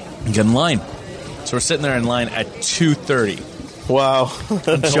 chance. Get in line. So we're sitting there in line at 2:30. Wow.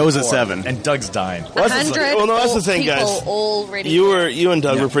 Show's at 7. And Doug's dying. Well, that's the- 100 well, no, that's the thing, people guys. already. You and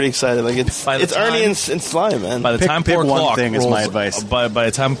Doug were pretty excited. Like it's By the Ernie time- and Sly, man. By the Pick- time pick 4 one o'clock thing is rolls, my advice. By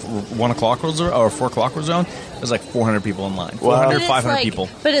the time 1 o'clock rolls around, or 4 o'clock rolls around, there's like 400 people in line. 400, But 500 it's people.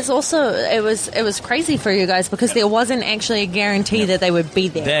 But it's also it was crazy for you guys because there wasn't actually a guarantee that they would be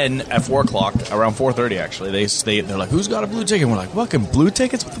there. Then at 4 o'clock, around 4:30 actually, they're like, "Who's got a blue ticket?" And we're like, "Fucking blue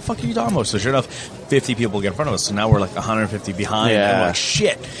tickets? What the fuck are you talking about?" So sure enough, 50 people get in front of us. So now we're like 150 behind. Yeah. And we're like,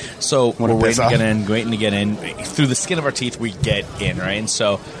 shit. So Wanna we're piss waiting to get in. Through the skin of our teeth, we get in, right? And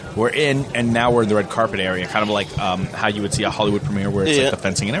so we're in, and now we're in the red carpet area, kind of like how you would see a Hollywood premiere where it's Yeah. like the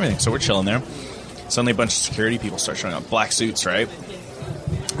fencing and everything. So we're chilling there. Suddenly, a bunch of security people start showing up, black suits, right?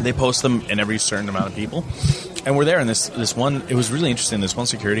 They post them in every certain amount of people, and we're there. And this one, it was really interesting. This one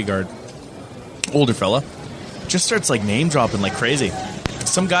security guard, older fella, just starts like name dropping like crazy.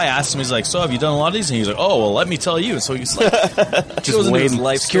 Some guy asked him, he's like, "So have you done a lot of these?" And he's like, "Oh, well, let me tell you." So he's like, Just waiting.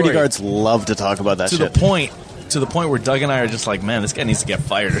 Security story. guards love to talk about that to shit. the point where Doug and I are just like, man, this guy needs to get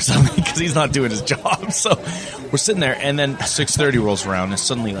fired or something because he's not doing his job. So we're sitting there, and then 6:30 rolls around, and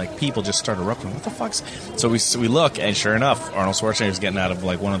suddenly like people just start erupting. What the fuck's? So we look, and sure enough, Arnold Schwarzenegger's getting out of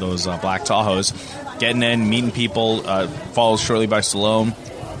like one of those black Tahoes, getting in, meeting people, followed shortly by Stallone.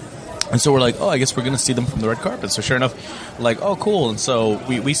 And so we're like, oh, I guess we're going to see them from the red carpet. So sure enough, we're like, oh, cool. And so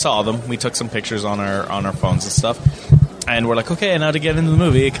we saw them. We took some pictures on our phones and stuff. And we're like, okay, now to get into the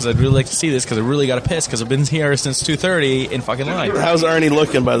movie, because I'd really like to see this, because I really got to piss, because I've been here since 2:30 in fucking line. How's Ernie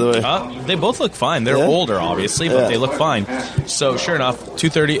looking, by the way? They both look fine. They're Yeah? older, obviously, but Yeah. they look fine. So sure enough,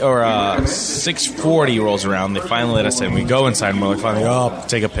 2:30 or 6:40 rolls around. They finally let us in. We go inside, and we're like, finally,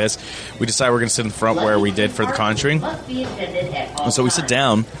 take a piss. We decide we're going to sit in front where we did for The Conjuring. And so we sit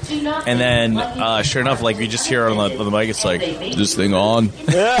down, and then sure enough, like we just hear on the mic, it's like, this thing on.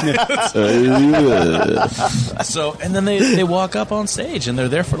 So, and then they walk up on stage, and they're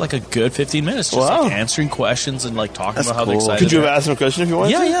there for like a good 15 minutes, just Wow. like answering questions and like talking That's about how cool. they're excited. Could you they have are. asked him a question if you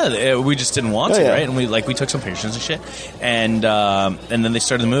wanted to? Yeah. We just didn't want Oh, to, yeah. right? And we took some pictures and shit, and then they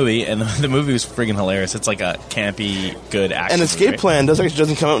started the movie, and the movie was friggin' hilarious. It's like a campy, good action. And Escape movie. Plan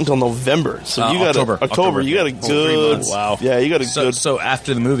doesn't come out until November, so you got October. You got a Oh, 3 good months. Wow. Yeah, you got a good. So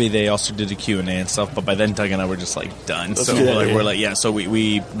after the movie, they also did a Q&A and stuff. But by then, Doug and I were just like done. So good. we're like, yeah. So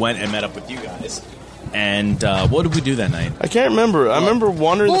we went and met up with you guys. And what did we do that night? I can't remember. I remember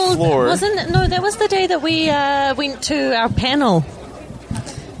wandering the floor. That was the day that we went to our panel.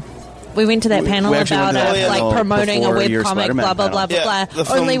 We went to that panel we actually about went to that panel promoting a before your webcomic, Spider-Man blah, blah, blah, panel. blah, Yeah, blah. the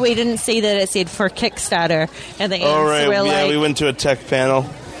film- Only we didn't see that it said for Kickstarter at the end. All right, So we're yeah, like, we went to a tech panel.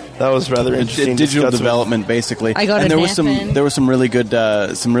 That was rather interesting. Digital Discuss- development, basically. I got and a there was napkin. there was some really good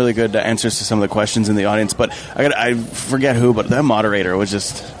answers to some of the questions in the audience. But I forget who, but that moderator was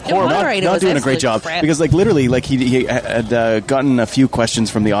just moderator not was doing a great absolute job crap. because like literally like he had gotten a few questions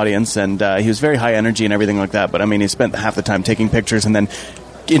from the audience and he was very high energy and everything like that. But I mean, he spent half the time taking pictures and then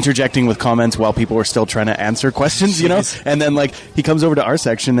interjecting with comments while people were still trying to answer questions, you know? And then, like, he comes over to our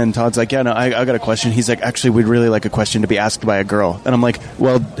section and Todd's like, yeah, no, I got a question. He's like, actually, we'd really like a question to be asked by a girl. And I'm like,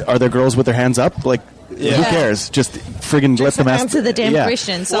 well, are there girls with their hands up? Like, who cares? Just friggin' let just them ask. answer the damn Yeah.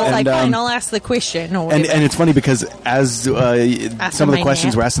 question. So I was And, like, fine, I'll ask the question. Or and whatever. it's funny because as some of the my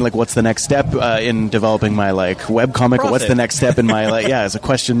questions nap. were asking, like, what's the next step in developing my like web comic? Or what's Profit. the next step in my like? Yeah, it's a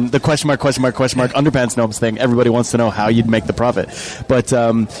question. The question mark underpants gnomes thing. Everybody wants to know how you'd make the profit. But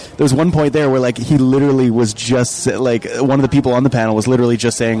there was one point there where like he literally was just like one of the people on the panel was literally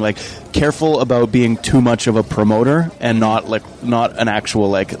just saying like, careful about being too much of a promoter and not an actual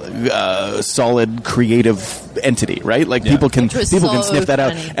like solid creator creative entity, right? Like people can Which was can so sniff that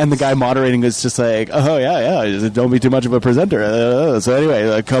funny. out, and the guy moderating is just like, oh yeah, don't be too much of a presenter. So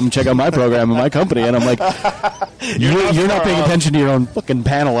anyway, come check out my program and my company, and I'm like, you're not paying attention to your own fucking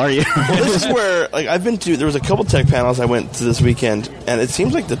panel, are you? Well, this is where, like, there was a couple tech panels I went to this weekend, and it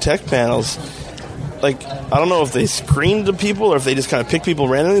seems like the tech panels, like, I don't know if they screened the people or if they just kind of picked people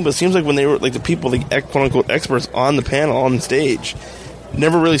randomly, but it seems like when they were, like, the people, the quote-unquote experts on the panel, on stage,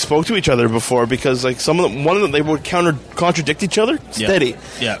 never really spoke to each other before because, like, one of them, they would contradict each other steady.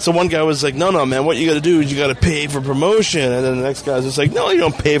 Yeah. So one guy was like, no, man, what you got to do is you got to pay for promotion. And then the next guy's just like, no, you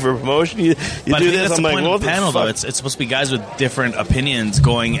don't pay for promotion. You But do I think this. that's I'm the like, point what of the the panel, fuck? though. It's supposed to be guys with different opinions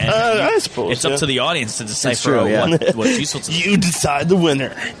going, and I suppose, it's up yeah. to the audience to decipher true, yeah. what's useful to them. You decide the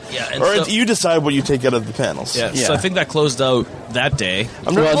winner. Yeah, and Or so- you decide what you take out of the panels. Yeah, Yeah. so I think that closed out that day.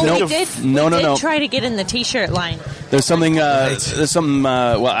 I'm not Well, really no. a- We did try to get in the T-shirt line. There's something.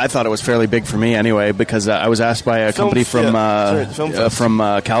 Well, I thought it was fairly big for me anyway because I was asked by a Film- company from yeah, sorry, Film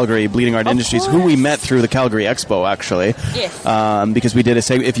Fest. Calgary, Bleeding Art Industries, who we met through the Calgary Expo actually. Yes. Because we did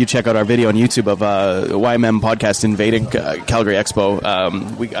a if you check out our video on YouTube of YMM podcast invading Calgary Expo,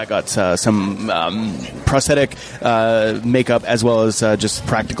 I got some prosthetic makeup as well as just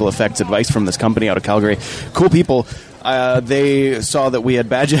practical effects advice from this company out of Calgary. Cool people. They saw that we had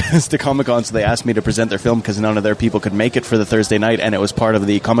badges to Comic-Con, so they asked me to present their film because none of their people could make it for the Thursday night, and it was part of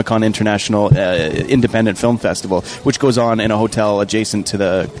the Comic-Con International Independent Film Festival, which goes on in a hotel adjacent to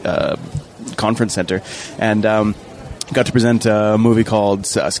the conference center. And got to present a movie called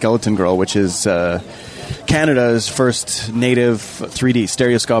Skeleton Girl, which is Canada's first native 3D,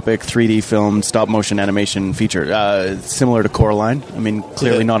 stereoscopic 3D film stop-motion animation feature. Similar to Coraline. I mean,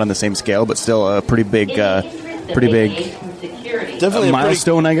 clearly not on the same scale, but still a pretty big definitely a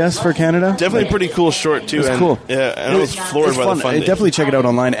milestone, I guess, for Canada. Definitely a pretty cool short too. It was and, cool. Yeah, and I was floored It's by fun. the funding. Definitely check it out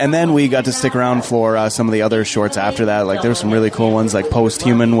online. And then we got to stick around for some of the other shorts after that. Like there were some really cool ones. Like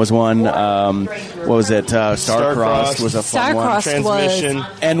Post-Human was one. What was it? Star-Crossed was a fun one. Star-Crossed Transmission.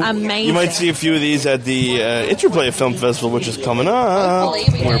 was And amazing. You might see a few of these at the Interplay Film Festival, which is coming up.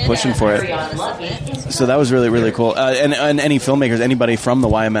 We're pushing for it. So that was really, really cool. And any filmmakers, anybody from the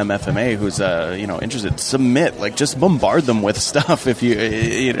YMM FMA who's interested, submit. Like just bombard them with stuff. If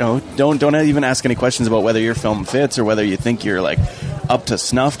you don't even ask any questions about whether your film fits or whether you think you're like up to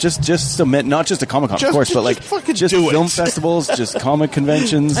snuff. Just submit, not just to Comic-Con, of course, but like just fucking just do it. film festivals, just comic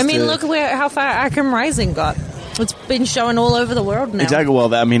conventions. I mean, look how far Arkham Rising got. It's been shown all over the world now. Exactly.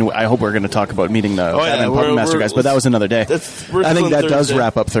 Well, I hope we're going to talk about meeting the Batman Puppet Master guys, but that was another day. we're I think doing that does Thursday.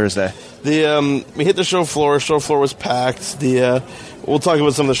 wrap up Thursday. We hit the show floor. Show floor was packed. We'll talk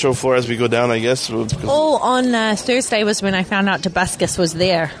about some of the show floor as we go down, I guess. On Thursday was when I found out Tobuscus was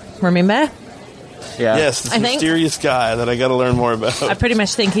there. Remember? Yeah. Yes, this I think- mysterious guy that I got to learn more about. I pretty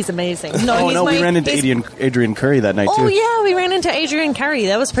much think he's amazing. We ran into Adrian Curry that night too. Oh yeah, we ran into Adrian Curry.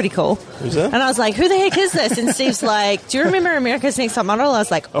 That was pretty cool. Who's that? And I was like, "Who the heck is this?" And Steve's like, "Do you remember America's Next Top Model?" I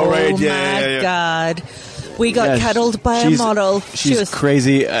was like, "Oh, right, my yeah. God." We got Yeah, cuddled by a she's- model. She's She was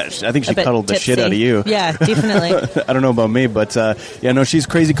crazy. I think she a bit cuddled the shit tipsy. out of you. Yeah, definitely. I don't know about me, but she's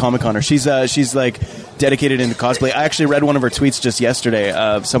crazy Comic-Coner. She's like dedicated into cosplay. I actually read one of her tweets just yesterday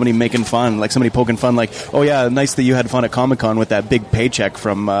of somebody making fun, like somebody poking fun, like, "Oh yeah, nice that you had fun at Comic-Con with that big paycheck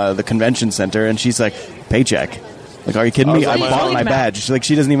from the convention center." And she's like, "Paycheck? Like, are you kidding me? I What are you bought talking my about? badge." She's like,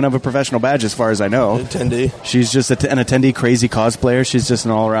 she doesn't even have a professional badge as far as I know. Attendee. She's just an attendee, crazy cosplayer. She's just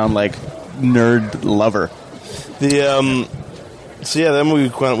an all-around like nerd lover. Then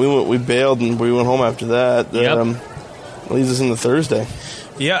we bailed and we went home after that. Yep. Leads us into Thursday.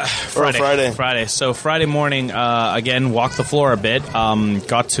 Yeah, Friday. Friday. So Friday morning, again, walked the floor a bit.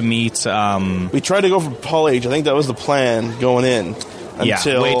 Got to meet. We tried to go for Hall H. I think that was the plan going in. Yeah,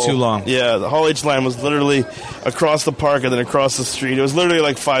 Until, way too long. Yeah, the Hall H line was literally across the park and then across the street. It was literally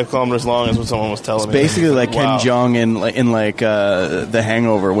like 5 kilometers long, is what someone was telling me. Basically, like Wow. Ken Jeong in The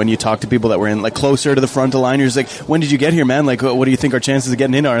Hangover, when you talk to people that were in like closer to the front of the line, you're just like, "When did you get here, man? Like, what do you think our chances of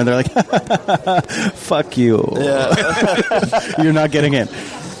getting in are?" And they're like, "Fuck you, Yeah. you're not getting in."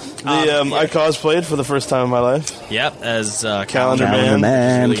 I cosplayed for the first time in my life. Yep, as Calendar Man. Calendar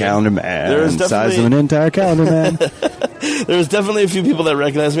man, Really good. calendar man, There's size definitely- of an entire calendar man. There was definitely a few people that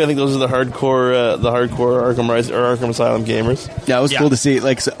recognized me. I think those are the hardcore Arkham Rise or Arkham Asylum gamers. Yeah, it was Yeah. cool to see.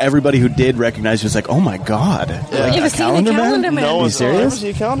 Like, so everybody who did recognize you was like, "Oh my god, like, You ever seen the Calendar Man? No Are you one's ever serious?" see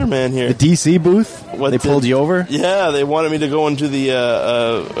a Calendar Man here. The DC booth, What they did- pulled you over. Yeah, they wanted me to go into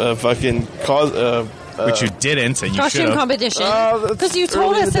the fucking which you didn't, and you should Costume have. competition. that's Because you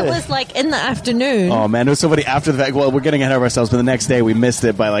told early in us the it day. was like in the afternoon. Oh man, it was so funny after the fact. Well, we're getting ahead of ourselves, but the next day we missed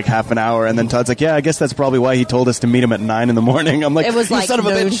it by like half an hour, and then Todd's like, "Yeah, I guess that's probably why he told us to meet him at 9 in the morning." I'm like, It was "You like son of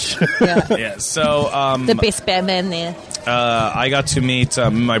a noon. bitch." Yeah. Yeah, so The best Batman there. I got to meet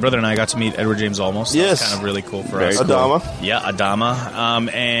my brother and I got to meet Edward James Olmos. So Yes. that was kind of really cool for Very us. cool. Adama. Yeah,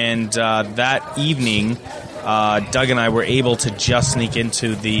 Adama. And that evening, Doug and I were able to just sneak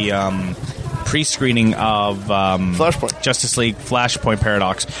into the pre-screening of Flashpoint. Justice League Flashpoint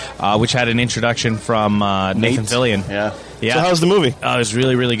Paradox, which had an introduction from Nathan Fillion. Yeah. Yeah. So how's the movie? It was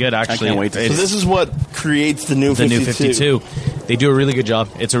really, really good, actually. can't wait to see So It's this is what creates the new the 52. new 52. They do a really good job.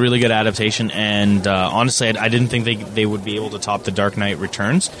 It's a really good adaptation, and honestly, I didn't think they would be able to top the Dark Knight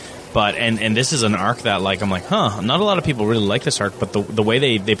Returns. But and this is an arc that like I'm like, not a lot of people really like this arc, but the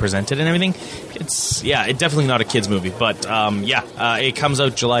way they present it and everything, it's definitely not a kids movie. But it comes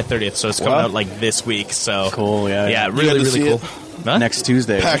out July 30th, so it's coming Wow. out like this week. So Cool, yeah. yeah, You really got to really see cool. it? Huh? Next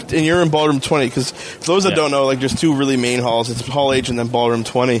Tuesday. Packed, and you're in Ballroom 20 because for those that Yeah. don't know, like there's two really main halls. It's Hall H and then Ballroom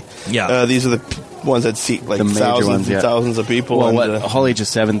 20. Yeah. These are the ones that seat like The major thousands ones, and yeah. thousands of people. Well, and, what Hall H is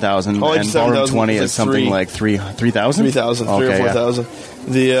 7,000, Hall H and is Ballroom 7,000 20 is is something like like 3,000? 3,000, 3 Okay, or yeah. 4,000.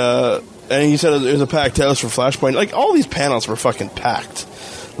 The and you said it was a packed house for Flashpoint. Like all these panels were fucking packed.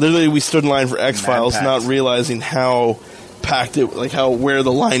 Literally, we stood in line for X Files, packed. not realizing how packed it, like how where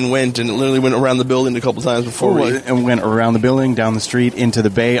the line went, and it literally went around the building a couple times before we. And we went around the building, down the street, into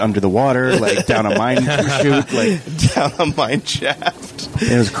the bay, under the water, like down a mine chute. Like, Down a mine shaft.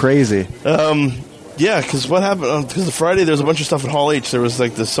 it was crazy. Yeah, because what happened? Because the Friday there was a bunch of stuff at Hall H. There was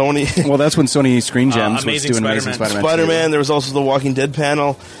like the Sony Well, that's when Sony Screen Gems was Amazing doing Amazing Spider-Man. Spider-Man. Spider-Man. There was also the Walking Dead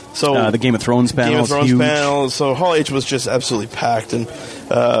panel. So The Game of Thrones panel. Game of is Thrones huge. panel. So Hall H was just absolutely packed, and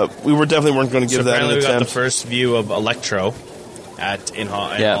we were definitely weren't going to So give that an apparently we got the attempt. first view of Electro in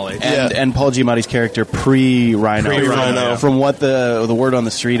Hall H. And Paul Giamatti's character pre-Rhino. Pre-Rhino, yeah. From what the word on the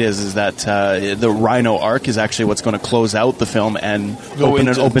street is that the Rhino arc is actually what's going to close out the film and open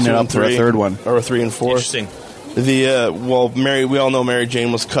it up 2 and for a 3, third one. or a 3 and 4. Interesting. We all know Mary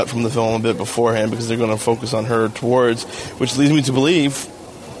Jane was cut from the film a bit beforehand because they're going to focus on her towards, which leads me to believe,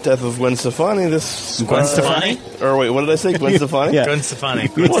 death of Gwen Stefani. Gwen Stefani? Or wait, what did I say? Gwen Stefani? Yeah. Gwen Stefani.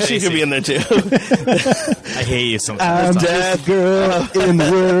 Well, she could be in there too. I hate you sometimes. Death girl in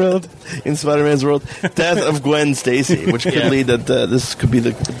the world. in Spider-Man's world. Death of Gwen Stacy, which could Yeah. lead that this could be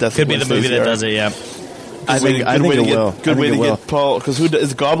the death. Could of be Gwen the movie Stacy that arc. does it. Yeah. I think it will. Good way to will. get Paul, because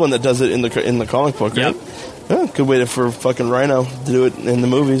it's Goblin that does it in the comic book, right? Yep. Yeah, good way for fucking Rhino to do it in the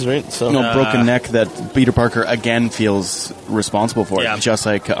movies, right? So Broken neck that Peter Parker again feels responsible for, Yeah. just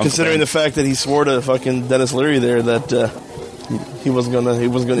like Uncle considering Ben. the fact that he swore to fucking Dennis Leary there that he wasn't gonna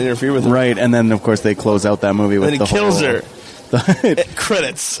interfere with him, Right, and then of course they close out that movie with and he the kills whole, her.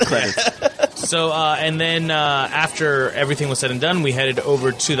 Credits. So, and then after everything was said and done, we headed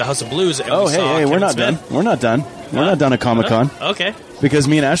over to the House of Blues. And Oh, we saw hey, we're Kevin not Smith. done. We're not done. We're not done at Comic Con Okay. because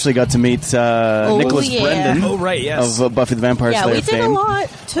me and Ashley got to meet Nicholas yeah. Brendan Oh, right, yes. of Buffy the Vampire Yeah, Slayer we did fame, a lot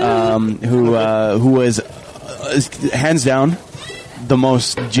too. who was hands down the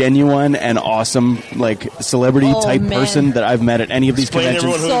most genuine and awesome like celebrity Oh, type man. person that I've met at any of these Explain to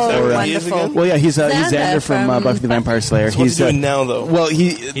conventions. everyone who So he is wonderful. again. Well, yeah, he's Xander Xander from from Buffy the Vampire Slayer. So what's he doing now, though? Well,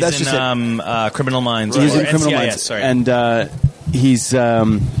 He's that's in just it. Criminal Minds. He's or in Criminal NCIS, Minds, sorry. and he's.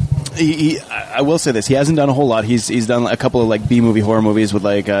 I will say this: he hasn't done a whole lot. He's done a couple of like B movie horror movies with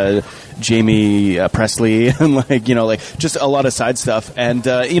like Jamie Presley and like just a lot of side stuff. And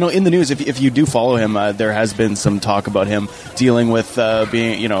in the news, if you do follow him, there has been some talk about him dealing with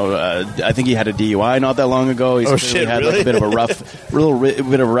being I think he had a DUI not that long ago. He's clearly shit, had really? like a bit of a rough,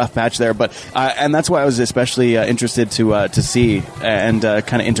 bit of a rough patch there. But and that's why I was especially interested to see and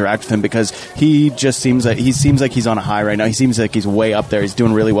kind of interact with him because he seems like he's on a high right now. He seems like he's way up there. He's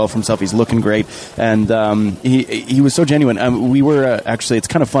doing really well for himself. He's looking great, and he was so genuine. We were actually, it's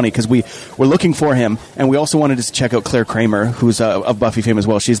kind of funny because we were looking for him, and we also wanted to check out Claire Kramer, who's of Buffy fame as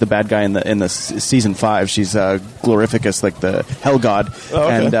well. She's the bad guy in the season 5. She's Glorificus, like the Hell God,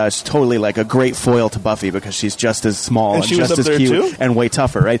 okay. and she's totally like a great foil to Buffy because she's just as small And and she was just up as there cute too? and way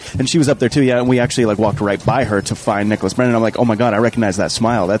tougher, right? And she was up there too, yeah. And we actually like walked right by her to find Nicholas Brennan. I'm like, oh my god, I recognize that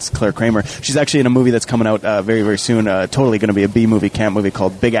smile. That's Claire Kramer. She's actually in a movie that's coming out very, very soon. Totally going to be a B movie, camp movie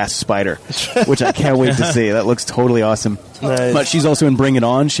called Big Ass Spider, which I can't wait to see. That looks totally awesome. Nice. But she's also in Bring It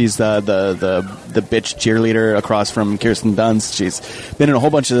On. She's the the bitch cheerleader across from Kirsten Dunst. She's been in a whole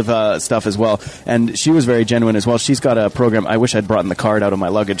bunch of stuff as well, and she was very genuine as well. She's got a program. I wish I'd brought in the card out of my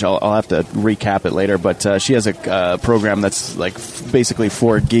luggage. I'll have to recap it later, but she has a program that's like basically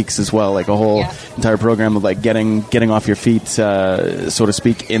for geeks as well, like a whole entire program of like getting off your feet, so to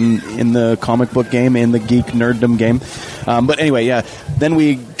speak, in the comic book game, in the geek nerddom game. But anyway, then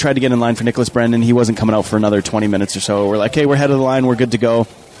we tried to get in line for Nicholas Brendan. He wasn't coming out for another 20 minutes or so. We're like, hey, we're head of the line, we're good to go.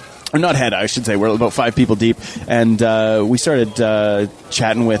 Or not head, I should say. We're about 5 people deep, and we started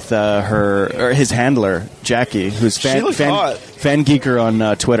chatting with his handler, Jackie, who's fan geeker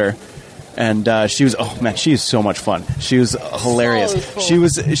on Twitter. And she was, she is so much fun. She was hilarious. So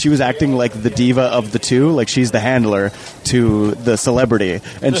cool. She was acting like the diva of the two, like she's the handler to the celebrity.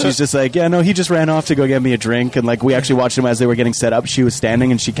 And she's just like, he just ran off to go get me a drink. And like we actually watched him as they were getting set up. She was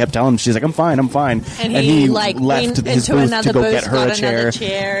standing and she kept telling him, she's like, I'm fine. And he like left his booth to go get her a chair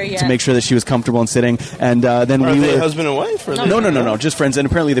to make sure that she was comfortable and sitting. And then Are they husband and wife? Or no, just friends. And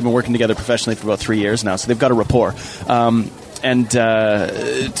apparently they've been working together professionally for about 3 years now, so they've got a rapport. And to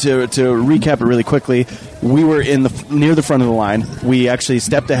recap it really quickly, we were near the front of the line. We actually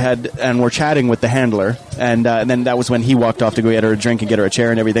stepped ahead and were chatting with the handler, and then that was when he walked off to go get her a drink and get her a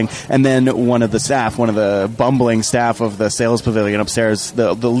chair and everything. And then one of the bumbling staff of the sales pavilion upstairs,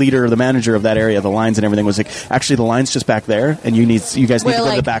 the leader, the manager of that area, the lines and everything, was like, actually the line's just back there, and you guys need to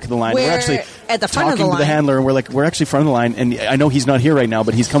go to the back of the line. We're actually at the front talking of the line. to the handler, and we're actually front of the line, and I know he's not here right now,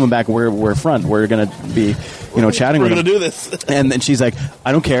 but he's coming back. We're front. We're going to be chatting with him. We're going to do this. And then she's like,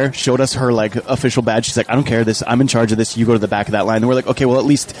 I don't care. Showed us her like official badge. She's like, I don't care. I'm in charge of this. You go to the back of that line. And we're like, okay, well, at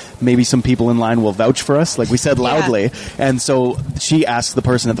least maybe some people in line will vouch for us. Like we said loudly. Yeah. And so she asked the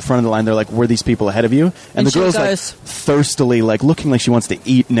person at the front of the line, they're like, were these people ahead of you? And the girl's like thirstily, like looking like she wants to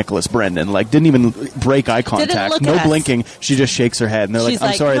eat Nicholas Brendan. Like didn't even break eye contact. No blinking. She just shakes her head. And they're like,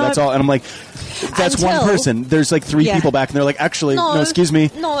 I'm sorry, that's all. And I'm like, that's one person. There's like 3 people back. And they're like, actually, no, excuse me.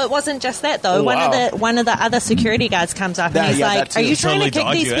 No, it wasn't just that though. One of the other security guards comes up and he's like, are you trying to kick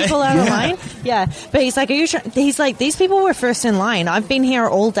these people out of line? Yeah. But he's like, he's like, these people were first in line. I've been here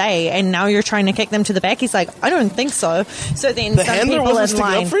all day and now you're trying to kick them to the back. He's like, I don't think so. So then the some people in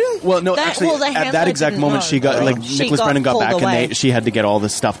line. Up for you? Well, no, actually, at that exact moment, she got Nicholas Brendan got back and she had to get all the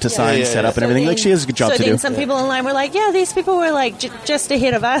stuff to sign, set up, and everything. Like she has a good job to do. So then some people in line were like, these people were like just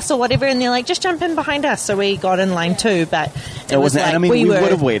ahead of us or whatever, and they're like, just jump in behind us. So we got in line too, but it wasn't. Like, I mean, we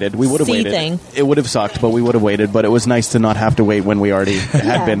would have waited. We would have waited. It would have sucked, but we would have waited. But it was nice to not have to wait when we already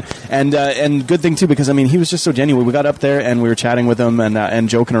had been. And good thing too, because I mean, he was just so genuine. We got up there and we were chatting with him and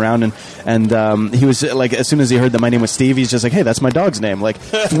joking around, and he was like, as soon as he heard that my name was Steve, he's just like, hey, that's my dog's name. Like,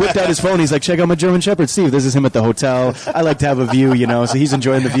 whipped out his phone. He's like, check out my German Shepherd, Steve. This is him at the hotel. I like to have a view, so he's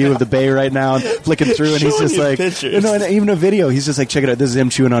enjoying the view of the bay right now, and flicking through, and he's just like, and even a video. He's just like, check it out. This is him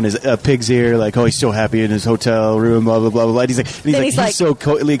chewing on his pig's ear. Like, oh, he's so happy in his hotel room. Blah blah blah blah. And he's so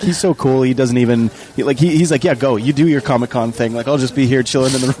cool. He doesn't even he's like, yeah, go. You do your Comic-Con thing. Like, I'll just be here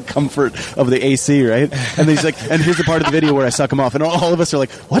chilling in the comfort of the AC, right? And he's like, and here's the part of the video where I suck him off, and all of us are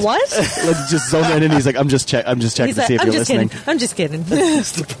like, what? Like, just zone right in. He's like, I'm just checking to see if you're listening. I'm just kidding.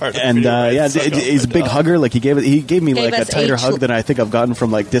 That's the part. And he's a big hugger. Like he gave me like a tighter hug than I think I've gotten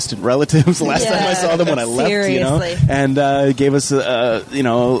from like distant relatives the last time I saw them when I left. And gave us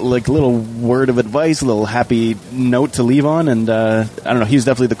like a little word of advice, a little happy note to leave on. And I don't know, he's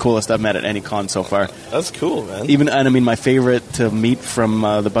definitely the coolest I've met at any con so far. That's cool, man. And I mean, my favorite to meet from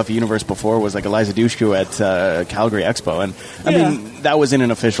the Buffy universe before was like Eliza Dushku at Calgary Expo, and I mean that was in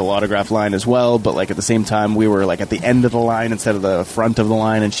an official autograph line as well. But like at the same time, we were like at the end of the line instead of the front of the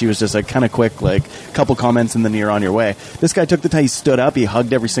line, and she was just like kind of quick, like a couple comments, and then you're on your way. This guy took the time. He stood up. He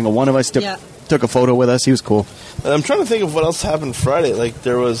hugged every single one of us. Took a photo with us. He was cool. And I'm trying to think of what else happened Friday. Like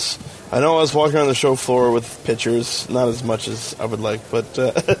I know I was walking around the show floor with pictures, not as much as I would like, but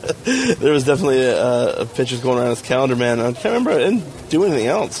there was definitely pictures going around his calendar, man. I can't remember. I didn't do anything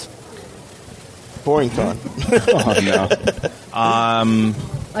else. Boring con. Oh, no.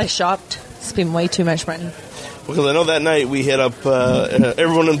 I shopped. Spent way too much money. Because I know that night we hit up,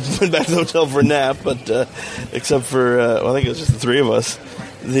 everyone went back to the hotel for a nap, but except for, I think it was just the 3 of us.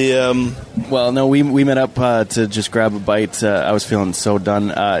 Well, no, we met up to just grab a bite. I was feeling so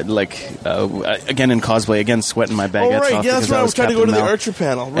done. Again in cosplay, again sweating my baguettes off. Yeah, that's right. I was trying to go to the Archer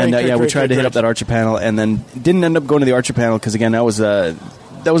panel. We tried to hit up that Archer panel, and then didn't end up going to the Archer panel because again that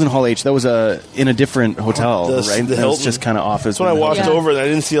wasn't Hall H. That was in a different hotel, right? The Hilton. It was just kind of off. That's when I walked over and I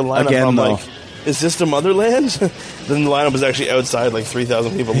didn't see a lineup. Again, I'm though, like, is this the motherland? Then the lineup was actually outside, like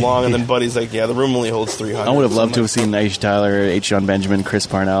 3,000 people long, and then Buddy's like, yeah, the room only holds 300. I would have loved to have seen Aisha Tyler, H. John Benjamin, Chris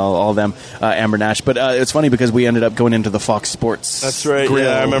Parnell, all of them, Amber Nash. But it's funny because we ended up going into the Fox Sports. That's right. Grill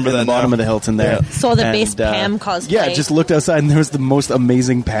Yeah, I remember in that the bottom now. of the Hilton there. Yeah. Saw the best Pam cosplay. Yeah, just looked outside and there was the most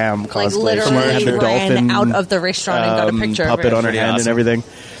amazing Pam cosplay. Like She literally had the ran dolphin out of the restaurant and got a picture puppet of it. on her Pretty hand awesome. and everything.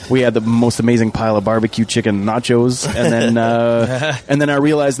 We had the most amazing pile of barbecue chicken nachos, and then and then I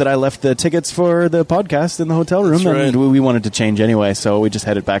realized that I left the tickets for the podcast in the hotel room, That's right. and we wanted to change anyway, so we just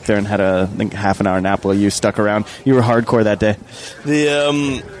headed back there and had I think half an hour nap while you stuck around. You were hardcore that day.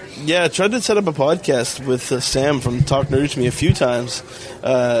 I tried to set up a podcast with Sam from Talk Nerdy to Me a few times.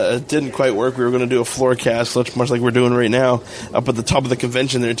 It didn't quite work. We were going to do a floor cast, much like we're doing right now, up at the top of the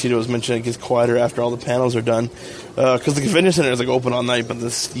convention there. Tito was mentioning it gets quieter after all the panels are done. Because the convention center is like open all night, but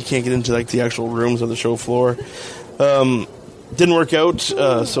you can't get into like the actual rooms or the show floor. Didn't work out,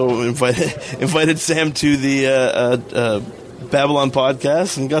 so invited Sam to the Babylon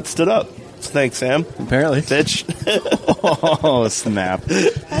podcast and got stood up. Thanks, Sam. Apparently. Bitch. Oh, snap.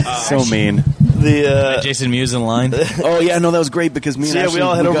 So mean. Jason Mewes in line. Oh, yeah, no, that was great because me and So, yeah, we Ashley,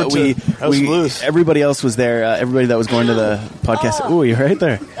 all head over to House of Blues. everybody else was there. Everybody that was going to the podcast. Ooh, you're right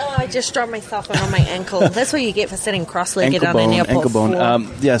there. Oh, I just dropped myself on my ankle. That's what you get for sitting cross-legged on an airport ankle bone.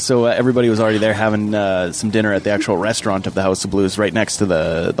 floor. So everybody was already there having some dinner at the actual restaurant of the House of Blues, right next to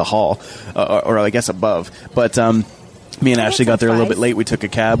the hall, or I guess above. But me and Ashley got there a little bit late. We took a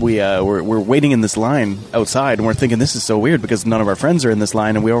cab. We're waiting in this line outside, and we're thinking this is so weird because none of our friends are in this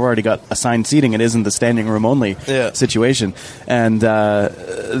line, and we've already got assigned seating. It isn't the standing room only situation. And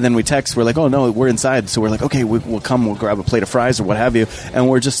then we text. We're like, oh no, we're inside. So we're like, okay, we'll come. We'll grab a plate of fries or what have you. And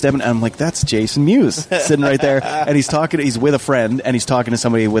we're just stepping. And I'm like, that's Jason Mewes sitting right there, and he's talking. He's with a friend, and he's talking to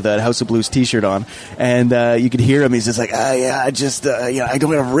somebody with a House of Blues T-shirt on, and you could hear him. He's just like, I just, I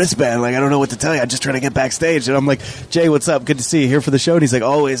don't have a wristband. Like, I don't know what to tell you. I'm just trying to get backstage. And I'm like, Jay, what's up? Good to see you here for the show. And he's like,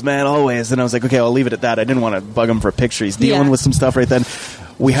 always, man, always. And I was like, okay, I'll leave it at that. I didn't want to bug him for a picture. He's dealing with some stuff right then.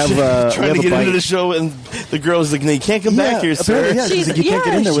 We have trying to get into the show, and the girl's like, "No, you can't come back here, sir." Yeah, she's like, you can't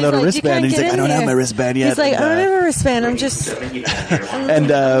get in there without a wristband. And he's like, I don't have my wristband yet. He's like, I don't have a wristband. I'm just,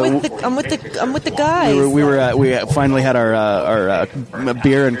 and I'm with the guys. We finally had our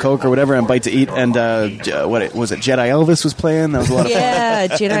beer and Coke or whatever and bite to eat. And what was it? Jedi Elvis was playing. That was a lot of fun. Yeah,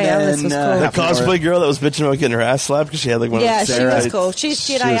 Jedi Elvis was cool. The cosplay girl that was bitching about getting her ass slapped because she had like one. Yeah, of the she was cool. She's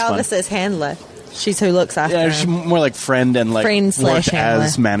Jedi Elvis's handler. She's who looks after him. She's more like friend and like Friend slash worked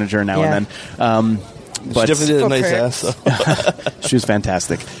as handler. manager now and then. But she definitely did a nice ass. So. She was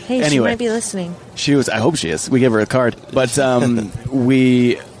fantastic. Hey, anyway, she might be listening. She was. I hope she is. We gave her a card, but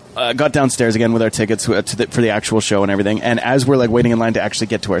we got downstairs again with our tickets for the actual show and everything. And as we're like waiting in line to actually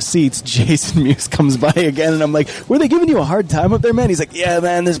get to our seats, Jason Mewes comes by again, and I'm like, "Were they giving you a hard time up there, man?" He's like, "Yeah,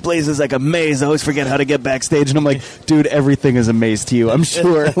 man, this place is like a maze. I always forget how to get backstage." And I'm like, "Dude, everything is a maze to you. I'm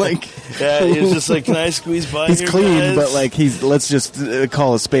sure." Like, yeah, he was just like, "Can I squeeze by?" He's here, clean, guys? but like let's just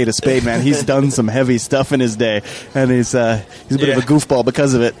call a spade, man. He's done some heavy stuff in his day, and he's a bit of a goofball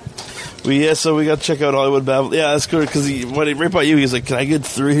because of it. So we got to check out Hollywood Babylon. Yeah, that's good because right by you, he's like, "Can I get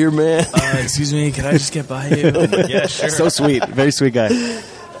through here, man?" Excuse me, can I just get by you? I'm like, yeah, sure. So sweet, very sweet guy.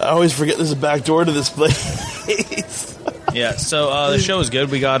 I always forget there's a back door to this place. Yeah, so the show was good.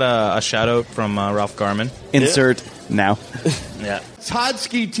 We got a shout out from Ralph Garman. Insert now. Yeah.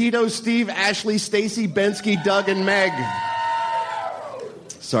 Todsky, Tito, Steve, Ashley, Stacy, Bensky, Doug, and Meg.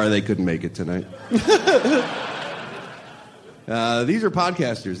 Sorry they couldn't make it tonight. These are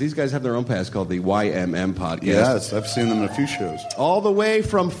podcasters. These guys have their own pass called the YMM Podcast. Yes, I've seen them in a few shows. All the way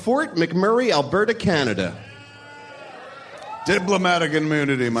from Fort McMurray, Alberta, Canada. Diplomatic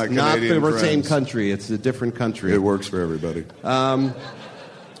immunity, my Canadian Not the friends. same country. It's a different country. It works for everybody.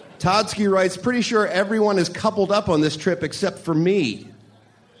 Todsky writes, pretty sure everyone is coupled up on this trip except for me.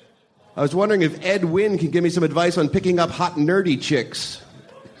 I was wondering if Ed Wynn can give me some advice on picking up hot nerdy chicks.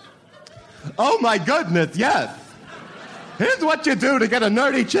 Oh my goodness, yes. Here's what you do to get a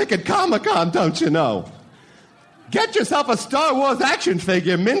nerdy chick at Comic-Con, don't you know? Get yourself a Star Wars action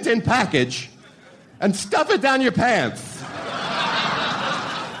figure, mint in package, and stuff it down your pants.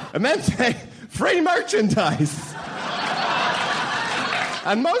 And then say, free merchandise.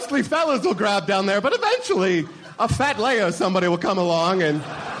 And mostly fellas will grab down there, but eventually a fat Leia or somebody will come along and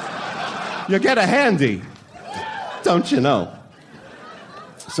you'll get a handy. Don't you know?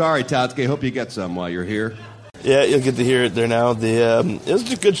 Sorry, Totsky, hope you get some while you're here. Yeah, you'll get to hear it there now. It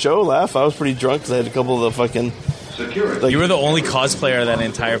was a good show, laugh. I was pretty drunk because I had a couple of the fucking You were the only cosplayer of that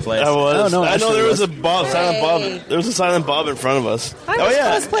entire place. I was. Oh, no, I know actually there was was. a Bob, silent Bob. There was a silent Bob in front of us. I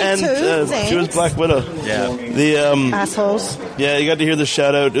was cosplayed and too, she was thanks. Black Widow. Yeah. The Assholes. yeah, you got to hear the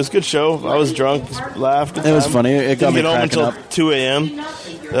shout out. It was a good show. I was drunk, laughed. It was funny. It got Didn't me get home cracking until up. 2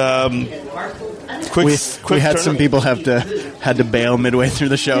 a.m. Quick, We had some people had to bail midway through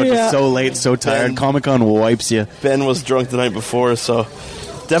the show. Yeah. Just so late, so tired. Ben- Comic-Con wipes you. Ben was drunk the night before, so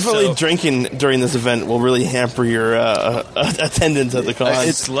definitely So- drinking during this event will really hamper your attendance at the con.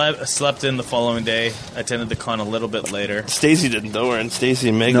 I slept in the following day. Attended the con a little bit later. Stacy didn't though, and Stacy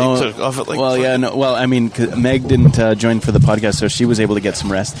and Meg they took off at like. well, yeah, no. Well, I mean, 'cause Meg didn't join for the podcast, so she was able to get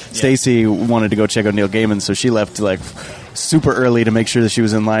some rest. Stacy wanted to go check out Neil Gaiman, so she left like super early to make sure that she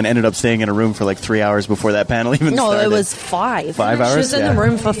was in line. Ended up staying in a room for like 3 hours before that panel even No, started. it was 5. 5 hours? She was in Yeah. the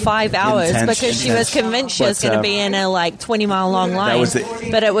room for 5 hours Intense, because she was intense. convinced she was But, going to be in a like 20-mile long line. was it.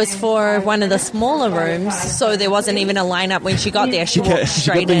 But it was for one of the smaller rooms, so there wasn't even a lineup when she got there. She walked She kept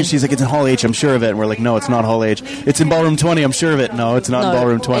straight thinking, in. she's like, it's in Hall H, I'm sure of it. And we're like, no, it's not Hall H. It's in Ballroom 20, I'm sure of it. No, it's not in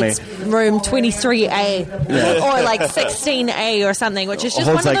Ballroom 20. It's room 23A or like 16A or something, which is just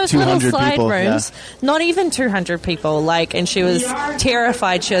one Holds of like those little 200 slide people, rooms. Not even 200 people. Like, and she was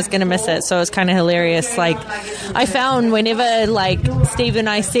terrified she was going to miss it. So it was kind of hilarious. Like, I found whenever like Steve and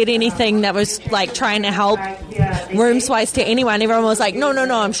I said anything that was like trying to help room wise to anyone, everyone was like, no,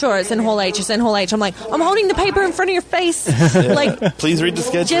 I'm sure it's in Hall H. It's in Hall H. I'm like, I'm holding the paper in front of your face. Like, Please read the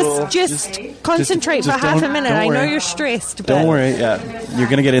schedule. just concentrate just for half a don't- minute. don't I know worry. you're stressed. But Don't worry, yeah, you're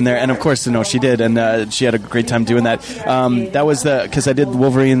gonna get in there, and of course, she did, and she had a great time doing that. That was because I did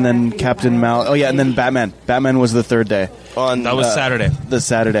Wolverine, then Captain Mal. Oh yeah, and then Batman. Batman was the third day, on That was Saturday, the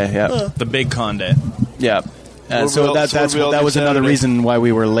Saturday. Yeah, the big con day. yeah. So that was another Saturday? reason why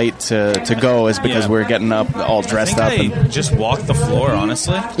we were late to go, is because Yeah. we were getting up all dressed up. I think And I just walked the floor,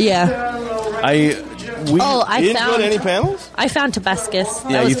 honestly. yeah. I You didn't go to any panels? I found Tobuscus.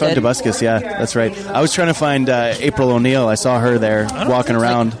 Yeah, That was you found good. Tobuscus. Yeah, that's right. I was trying to find April O'Neil. I saw her there walking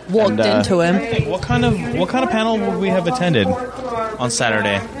around. Walked and, into him. Hey, what kind of panel would we have attended on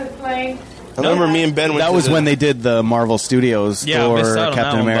Saturday? I remember me and Ben went That to was the- when they did the Marvel Studios Yeah, I missed for out on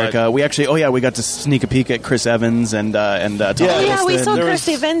Captain that one, America. We actually, we got to sneak a peek at Chris Evans and Tom Oh yeah, we Hiddleston. saw There Chris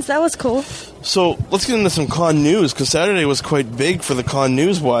was- Evans. That was cool. So let's get into some con news, because Saturday was quite big for the con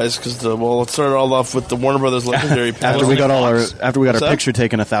news wise. Because it started all off with the Warner Brothers Legendary panel. After we got Fox. our that? picture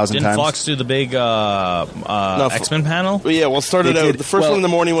taken 1,000 Didn't times. Fox do the big X-Men panel? But yeah, well, it started They out. did- The first well, one in the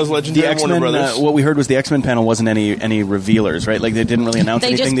morning was The Legendary Warner X-Men. Brothers. What we heard was the X-Men panel wasn't any revealers, right? Like they didn't really announce They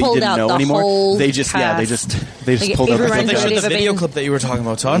anything just that you pulled didn't out know the anymore. whole They just Like, pulled out the everyone clip. They Had showed the ever video been- clip that you were talking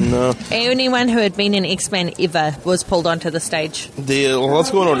about, Todd. No. Anyone who had been in X-Men ever was pulled onto the stage.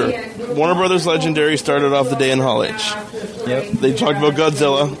 Let's go in order. Warner Brothers Legendary started off the day in Hall H. Yep. They talked about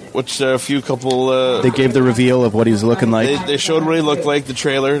Godzilla, which a few couple. They gave the reveal of what he was looking like. They showed what he looked like, the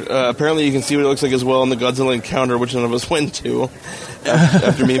trailer. Apparently, you can see what he looks like as well in the Godzilla encounter, which none of us went to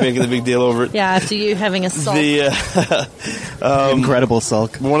after me making the big deal over it. Yeah, after you having a sulk. Incredible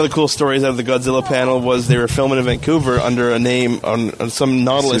Sulk. One of the cool stories out of the Godzilla panel was they were filming in Vancouver under a name on some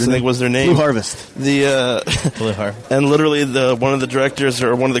Nautilus, I think was their name. Blue Harvest. And literally one of the directors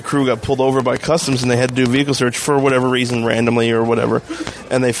or one of the crew got pulled over by customs, and they had to do vehicle search for whatever reason, randomly or whatever,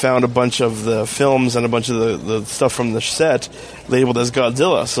 and they found a bunch of the films and a bunch of the stuff from the set labeled as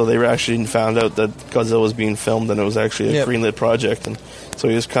Godzilla. So they actually found out that Godzilla was being filmed, and it was actually a greenlit project. And so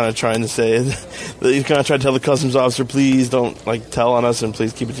he was kind of trying to say, he kind of tried to tell the customs officer, please don't tell on us, and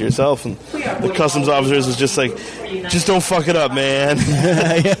please keep it to yourself. And the customs officers was just like, just don't fuck it up, man.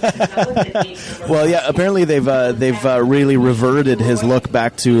 Well, yeah. Apparently, they've really reverted his look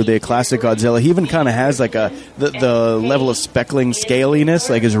back to the classic Godzilla. He even kind of has like the level of speckling scaliness.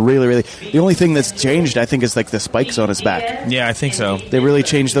 Like, is really, really the only thing that's changed. I think is like the spikes on his back. Yeah, I think so. They really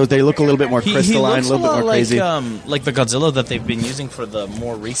changed those. They look a little bit more crystalline, looks a little bit more crazy. like the Godzilla that they've been using for the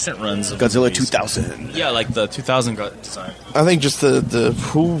more recent runs of Godzilla movies. 2000. Yeah, like the 2000 design. I think just the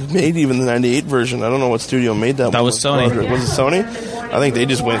who made even the 98 version. I don't know what studio made that. That one. was Sony. Was it Sony? I think they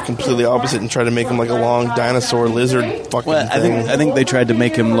just went completely opposite and tried to make him like a long dinosaur lizard fucking Well, thing. I think they tried to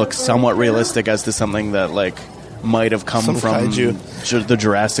make him look somewhat realistic as to something that like might have come Some from kaiju. the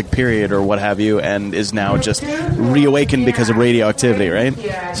Jurassic period or what have you, and is now just reawakened because of radioactivity, right?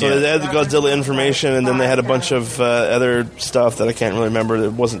 So they had the Godzilla information, and then they had a bunch of other stuff that I can't really remember.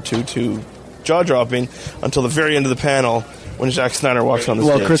 That wasn't too jaw dropping until the very end of the panel when Zack Snyder walks on the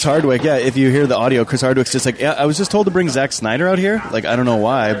Well, stage. Chris Hardwick, yeah, if you hear the audio, Chris Hardwick's just like, yeah, I was just told to bring Zack Snyder out here. Like, I don't know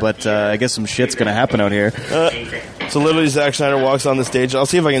why, but I guess some shit's going to happen out here. So literally, Zack Snyder walks on the stage. I'll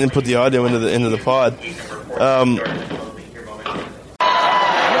see if I can input the audio into the pod.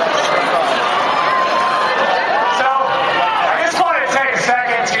 So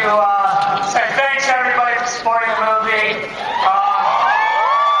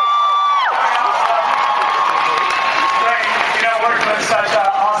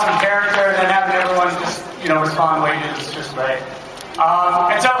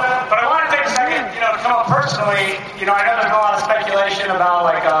personally, I know there's been a lot of speculation about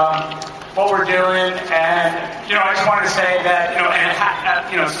what we're doing, and I just wanted to say that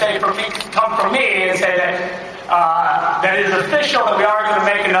come from me and say that that it is official that we are going to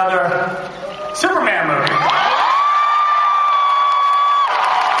make another Superman movie.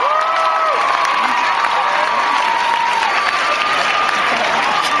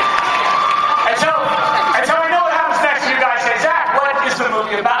 And so I know what happens next. You guys say, Zach, what is the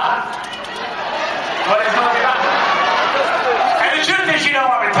movie about? What is the movie about? And the truth is, you know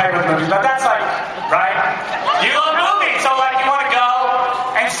I'm in type of movies, but that's right? You love movies, so you want to go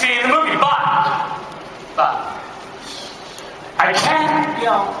and see the movie, but I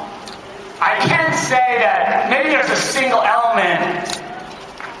can say that maybe there's a single element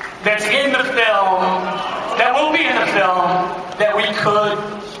that's in the film, that will be in the film, that we could,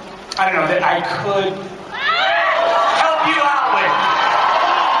 that I could help you out with.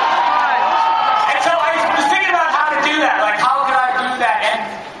 And so I was thinking about how to do that, how could I do that? And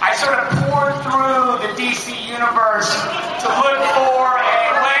I sort of poured through the DC universe to look for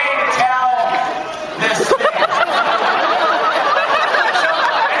a way to tell this thing.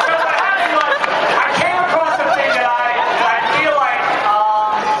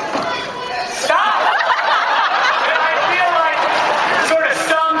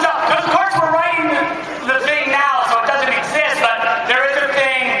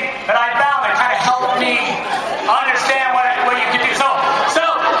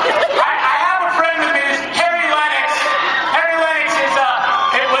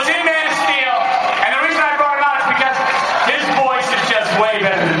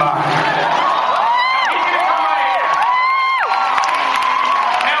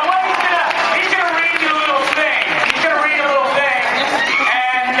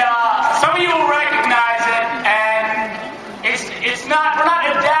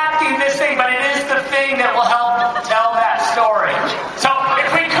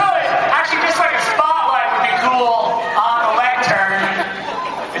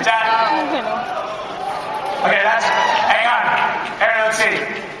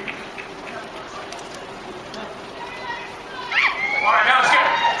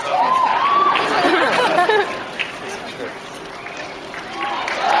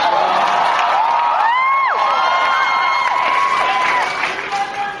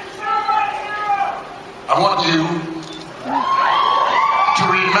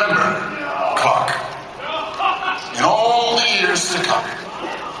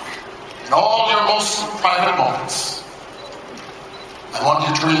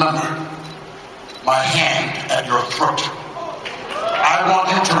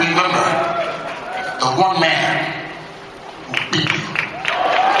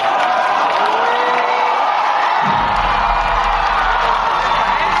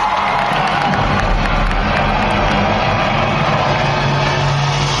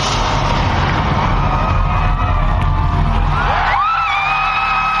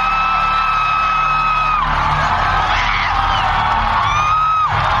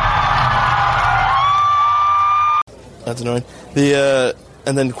 That's annoying.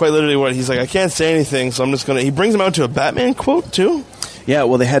 And then quite literally he's like, I can't say anything, so I'm just going to... He brings him out to a Batman quote, too? Yeah,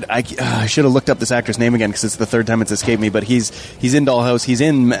 well, they had... I should have looked up this actor's name again, because it's the third time it's escaped me, but he's in Dollhouse. He's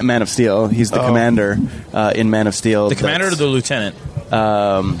in Man of Steel. He's the commander in Man of Steel. The commander or the lieutenant?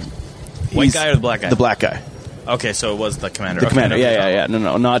 White guy or the black guy? The black guy. Okay, so it was the commander. The commander, yeah.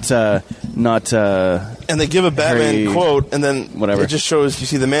 No, not... and they give a Batman quote, and then whatever. It just shows, you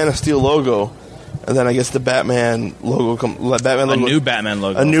see the Man of Steel logo, and then I guess the Batman logo A new Batman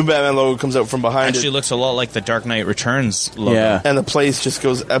logo. A new Batman logo comes out from behind Actually looks a lot like the Dark Knight Returns logo. Yeah. And the place just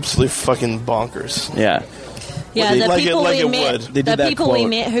goes absolutely fucking bonkers. Yeah. Yeah, the people we quote.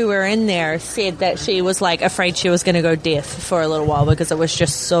 met who were in there said that she was afraid she was going to go deaf for a little while because it was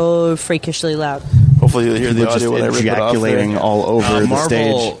just so freakishly loud. Hopefully you'll hear the audio when I rip it off. Ejaculating all over the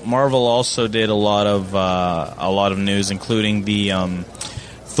stage. Marvel also did a lot of news, including the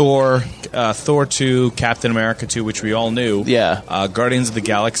Thor 2, Captain America 2, which we all knew. Yeah. Guardians of the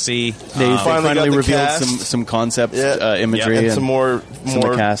Galaxy. They finally revealed some concept imagery and some more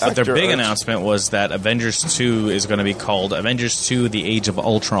cast. But their big announcement was that Avengers 2 is going to be called Avengers 2: The Age of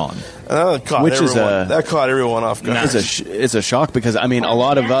Ultron. That caught everyone off guard. It's a shock because, I mean, a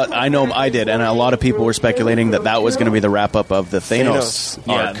lot of I know I did, and a lot of people were speculating that was going to be the wrap-up of the Thanos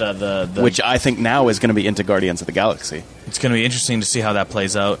arc, which I think now is going to be into Guardians of the Galaxy. It's going to be interesting to see how that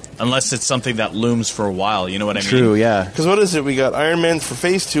plays out, unless it's something that looms for a while. You know what I mean? True, yeah. Because what is it? We got Iron Man for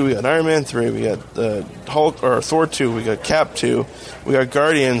Phase 2, we got Iron Man 3, we got Hulk or Thor 2, we got Cap 2, we got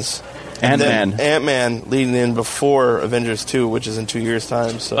Guardians, Ant-Man leading in before Avengers 2, which is in 2 years'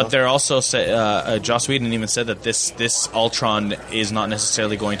 time. So. But they're also Joss Whedon even said that this Ultron is not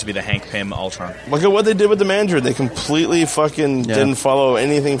necessarily going to be the Hank Pym Ultron. Look at what they did with the Mandarin. They completely fucking didn't follow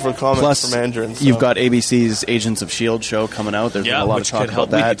anything for comics for Mandarin. So. You've got ABC's Agents of S.H.I.E.L.D. show coming out. There's been a lot of talk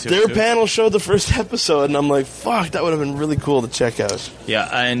about that. Their panel showed the first episode, and I'm like, fuck, that would have been really cool to check out. Yeah,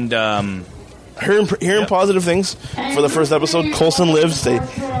 and... Hearing positive things for the first episode. Coulson lives.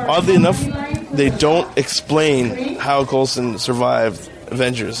 Oddly enough, they don't explain how Coulson survived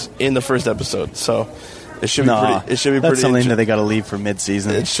Avengers in the first episode. So it should be pretty. It should be that's pretty something that they got to leave for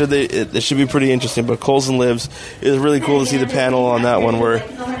mid-season. It should be pretty interesting. But Coulson lives. It was really cool to see the panel on that one where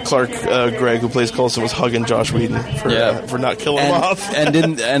Clark Gregg, who plays Coulson, was hugging Josh Whedon for not killing him off.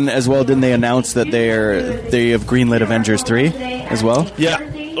 and as well, didn't they announce that they have greenlit Avengers 3 as well? Yeah.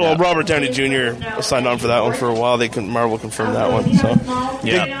 Well, Robert Downey Jr. signed on for that one for a while. Marvel confirmed that one. So,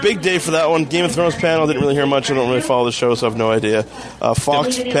 big day for that one. Game of Thrones panel, didn't really hear much. I don't really follow the show, so I have no idea.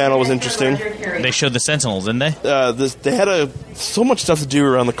 Fox panel was interesting. They showed the Sentinels, didn't they? They had so much stuff to do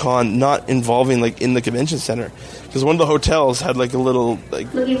around the con, not involving in the convention center, because one of the hotels had a little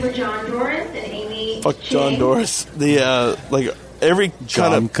looking for John Doris and Amy. Fuck John Doris. Every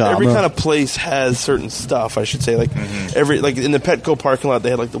kind of place has certain stuff. I should say, every in the Petco parking lot, they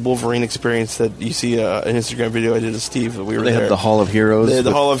had the Wolverine experience that you see an Instagram video I did of Steve. That we were they there. had the Hall of Heroes. They had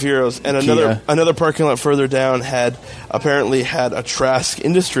the Hall of Heroes, and another parking lot further down apparently had a Trask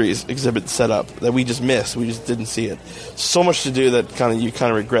Industries exhibit set up that we just missed. We just didn't see it. So much to do that you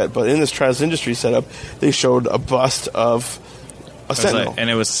kind of regret. But in this Trask Industries setup, they showed a bust of a Sentinel. And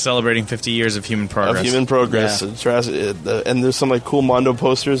it was celebrating 50 years of human progress. Yeah. And there's some cool Mondo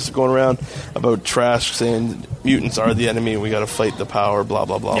posters going around about Trask saying mutants are the enemy and we got to fight the power, blah,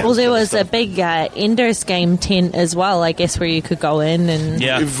 blah, blah. Well, there was a big Ender's Game tent as well, I guess, where you could go in and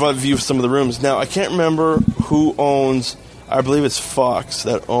view some of the rooms. Now, I can't remember who owns, I believe it's Fox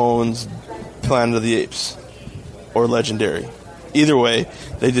that owns Planet of the Apes or Legendary. Either way,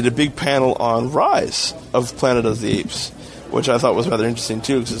 they did a big panel on Rise of Planet of the Apes, which I thought was rather interesting,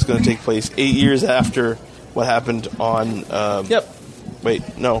 too, because it's going to take place 8 years after what happened on...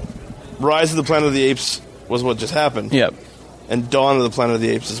 Wait, no. Rise of the Planet of the Apes was what just happened. Yep. And Dawn of the Planet of the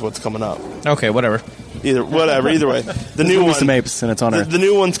Apes is what's coming up. Okay, whatever. Either way. The new one... some apes, and it's on Earth. The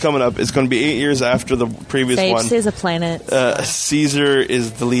new one's coming up. It's going to be 8 years after the previous one. Apes is a planet. Caesar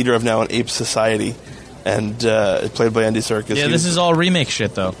is the leader of now an ape society, and played by Andy Serkis. Yeah, this is all remake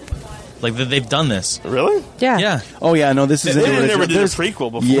shit, though. They've done this. Really? Yeah. Yeah. Oh, yeah, no, this is... They never did a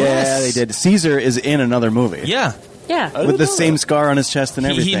prequel before. Yeah, they did. Caesar is in another movie. Yeah. Yeah. With the same scar on his chest and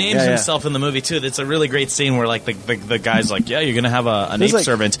everything. He names himself in the movie, too. It's a really great scene where, the guy's like, yeah, you're going to have an ape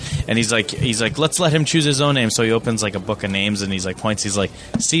servant. And he's like, let's let him choose his own name. So he opens, a book of names, and he's points, he's like,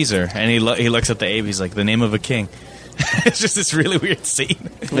 Caesar. And he looks at the ape, he's like, the name of a king. It's just this really weird scene.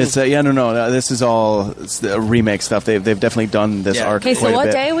 It's this is all remake stuff. They've definitely done this arc. Okay, so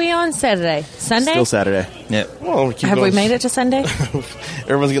what day are we on? Saturday, Sunday? Still Saturday. Yeah. Well, have we made it to Sunday?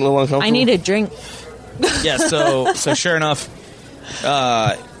 Everyone's getting a little uncomfortable. I need a drink. Yeah. So sure enough,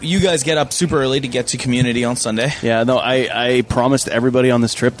 you guys get up super early to get to Community on Sunday. Yeah. No, I promised everybody on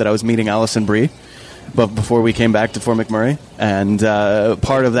this trip that I was meeting Alison Brie, but before we came back to Fort McMurray. And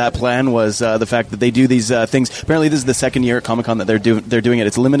part of that plan was the fact that they do these things. Apparently, this is the second year at Comic-Con that they're doing it.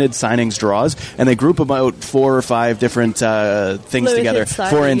 It's limited signings draws, and they group about 4 or 5 different things together.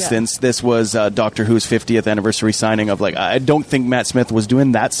 For instance, this was Doctor Who's 50th anniversary signing of I don't think Matt Smith was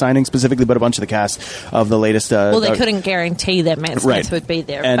doing that signing specifically, but a bunch of the cast of the latest. Well, they couldn't guarantee that Matt Smith would be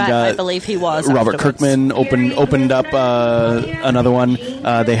there, but I believe he was. Robert Kirkman opened up another one.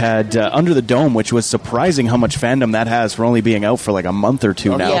 They had Under the Dome, which was surprising how much fandom that has for only being out for a month or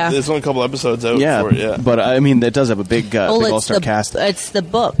two now. Yeah. There's only a couple episodes out for it, yeah. But I mean, it does have a big all-star cast. It's the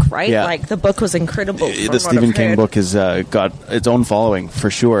book, right? Yeah. The book was incredible. The Stephen King book has got its own following for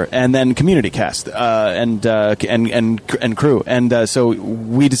sure. And then Community cast and crew. And so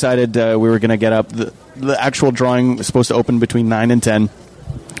we decided we were going to get up. The actual drawing was supposed to open between 9 and 10.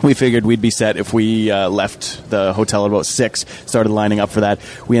 We figured we'd be set if we left the hotel at about 6, started lining up for that.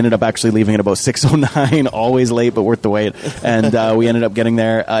 We ended up actually leaving at about 6:09, always late, but worth the wait. And we ended up getting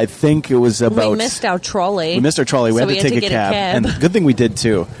there. I think it was about... We missed our trolley. We had to take a cab. And the good thing we did,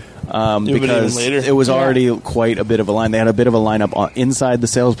 too. Because it was already quite a bit of a line. They had a bit of a lineup inside the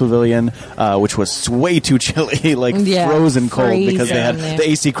sales pavilion, which was way too chilly, frozen cold, because they had the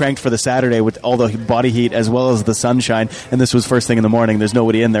AC cranked for the Saturday with all the body heat as well as the sunshine. And this was first thing in the morning. There's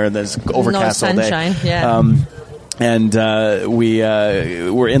nobody in there, and there's overcast all day. No sunshine, And we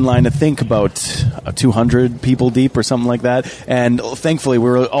were in line, I think, about 200 people deep or something like that. And thankfully, we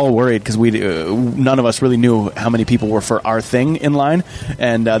were all worried because none of us really knew how many people were for our thing in line.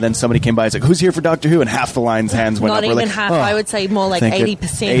 And then somebody came by and said, "Who's here for Doctor Who?" And half the line's hands went up. Not even half. I would say more like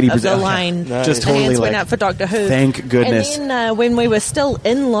 80% of the line. Just totally hands went up for Doctor Who. Thank goodness. And then when we were still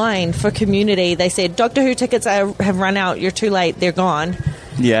in line for Community, they said, "Doctor Who tickets have run out. You're too late. They're gone."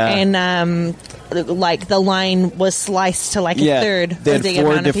 Yeah. And like the line was sliced to like a third they of had the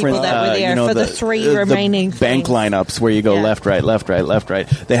four amount of people different, that were there for the three remaining bank things. lineups where you go left, right, left, right, left, right.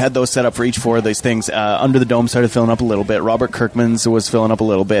 They had those set up for each four of these things. Under the Dome started filling up a little bit. Robert Kirkman's was filling up a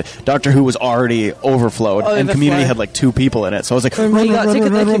little bit. Doctor Who was already overflowed, and Community had like 2 people in it. So I was like, when we got to the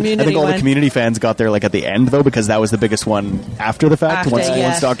Community I think all one. the Community fans got there like at the end though, because that was the biggest one after the fact.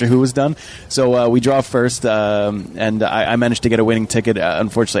 Once Doctor Who was done. So we draw first, and I managed to get a winning ticket.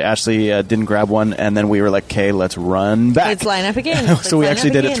 Unfortunately, Ashley didn't grab one, and then we were like, okay, let's run back. Let's line up again. So we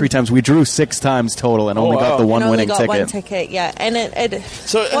actually did it 3 times. We drew 6 times total and only got the one winning ticket. One ticket, yeah. And it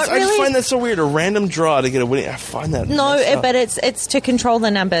So I just find that so weird. A random draw to get a winning. I find that but it's to control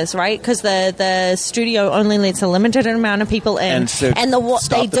the numbers, right? Because the studio only lets a limited amount of people in, and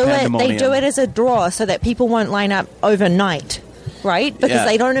they do it as a draw so that people won't line up overnight. Right? Because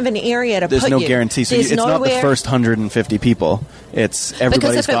they don't have an area to put you. There's no guarantee. So it's not the first 150 people. It's everybody's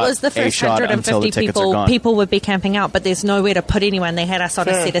because if it was the first 150 people would be camping out, but there's nowhere to put anyone. They had us on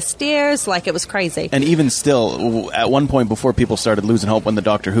a set of stairs, like it was crazy. And even still, at one point before people started losing hope when the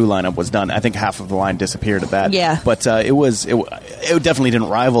Doctor Who lineup was done, I think half of the line disappeared at that. Yeah. But it definitely didn't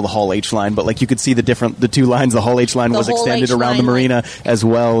rival the Hall H line, but like you could see the 2 lines. The Hall H line was extended around the marina as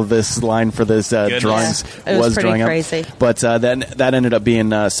well. This line for this drawings was drawing crazy. Up. But then that ended up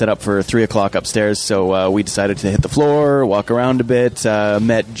being set up for 3 o'clock upstairs, so we decided to hit the floor, walk around a bit,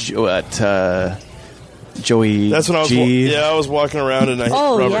 met Joey. That's when I was. I was walking around and I hit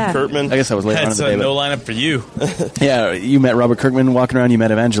Robert Kirkman. I guess I was late on the day. No lineup for you. Yeah, you met Robert Kirkman walking around. You met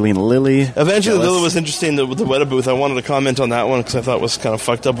Evangeline Lilly. Evangeline Lilly was interesting with the Weta booth. I wanted to comment on that one because I thought it was kind of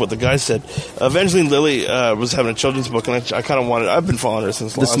fucked up what the guy said. Evangeline Lilly was having a children's book, and I kind of wanted. I've been following her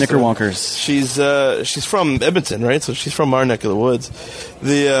since the Snickerwonkers. She's from Edmonton, right? So she's from our neck of the woods.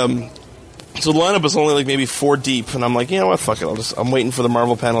 So the lineup was only like maybe 4 deep, and I'm like, you know what, fuck it. I'm waiting for the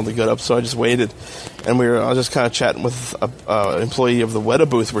Marvel panel to get up, so I just waited, and I was just kind of chatting with an employee of the Weta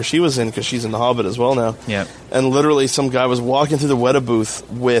booth where she was in because she's in the Hobbit as well now. Yeah. And literally, some guy was walking through the Weta booth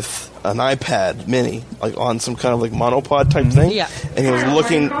with an iPad Mini, like on some kind of like monopod type thing. Yeah. And he was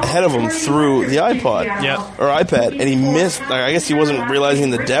looking ahead of him through the iPod or iPad, and he missed. I guess he wasn't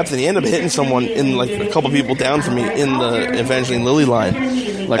realizing the depth, and he ended up hitting someone in like a couple people down from me in the Evangeline Lilly line,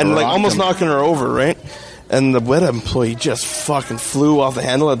 and like almost knocking her over, right? And the Weta employee just fucking flew off the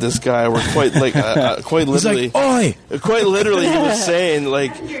handle at this guy. We're quite like, quite literally, He's like, "Oi!" Quite literally, he was saying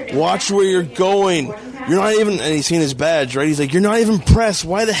like, "Watch where you're going. You're not even," and he's seen his badge, right? He's like, "You're not even pressed.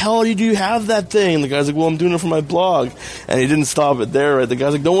 Why the hell do you have that thing?" And the guy's like, "Well, I'm doing it for my blog." And he didn't stop it there, right? The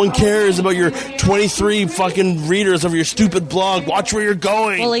guy's like, "No one cares about your 23 fucking readers of your stupid blog. Watch where you're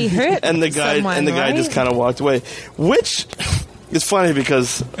going." Well, he hurt and the guy right? just kind of walked away, which. It's funny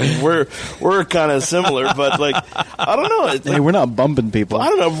because we're kind of similar, but like I don't know. Hey, we're not bumping people. I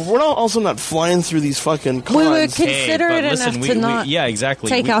don't know. We're also not flying through these fucking cons. We were considerate enough to not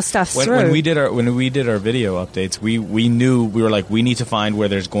take our stuff through. When we did our video updates, we knew we were like, we need to find where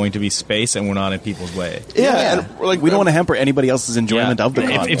there's going to be space and we're not in people's way. Yeah. And like we don't want to hamper anybody else's enjoyment of the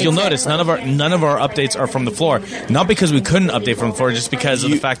con. If you'll notice, none of our updates are from the floor. Not because we couldn't update from the floor, just because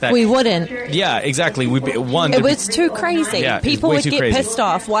of the fact that we wouldn't. Yeah, exactly. It was too crazy. Yeah, people would get pissed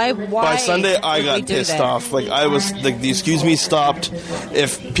off. Why? By Sunday, I got pissed off. Like I was, like the excuse me stopped.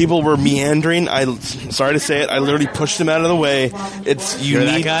 If people were meandering, sorry to say it, I literally pushed them out of the way. You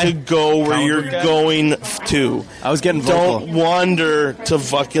need to go where you're going to. I was getting vocal. Don't wander to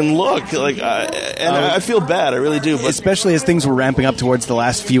fucking look. Like, I feel bad. I really do. But especially as things were ramping up towards the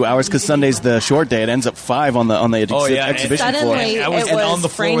last few hours, because Sunday's the short day. It ends at 5 on the exhibition floor. I was on the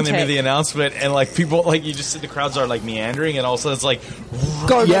floor when they made the announcement, and like people, like you just see the crowds are like meandering, and all of a sudden it's like.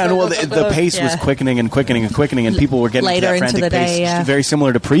 The pace was quickening, and people were getting later to that frantic pace. Very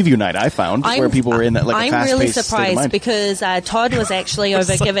similar to preview night, I found, where people were in that like a fast-paced I'm really surprised because Todd was actually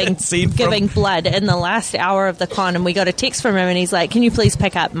over giving blood in the last hour of the con, and we got a text from him, and he's like, "Can you please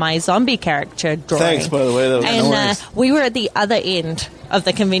pick up my zombie character drawing?" Thanks, by the way. And we were at the other end of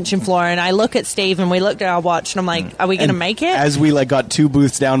the convention floor, and I look at Steve, and we looked at our watch, and I'm like, are we going to make it? As we got 2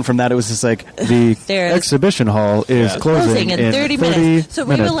 booths down from that, it was just like, the exhibition hall is closing in 30 minutes. So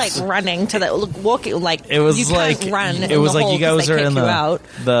we were like running to the walking, like it was you like can't run. It was like you guys are in out.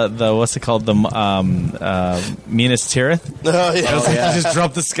 the what's it called, the Minas Tirith. Oh yeah, You just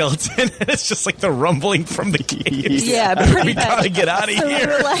drop the skeleton, and it's just like the rumbling from the caves. Yeah, pretty we much. gotta get out of So we here.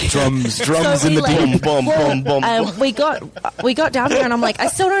 were like- drums So in we the like- boom, boom, boom, boom. we got down there, and I'm like, I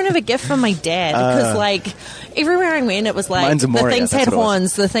still don't have a gift from my dad because like everywhere I went, it was like Mine's a the Moria, things that's had what it was.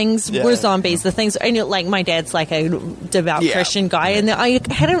 horns, the things were zombies, the things, and like my dad's like a devout Christian guy, and I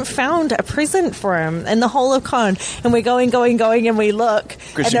hadn't found a present for him in the whole of con, and we're going, and we look,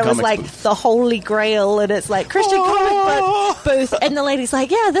 Christian and there was comics like booth. the Holy Grail, and it's like Christian comic book booth, and the lady's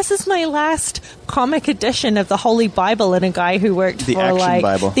like, yeah, this is my last comic edition of the Holy Bible, and a guy who worked The for Action like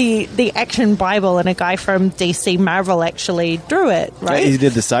Bible. the Action Bible, and a guy from DC Marvel actually drew it, right? He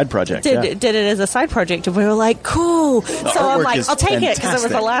did the side project. Did it as a side project, and we were like, cool. So I'm artwork like, is I'll take it because it was the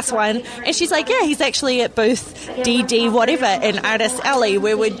fantastic. last one. And she's like, yeah, he's actually at booth DD whatever in Artist Alley,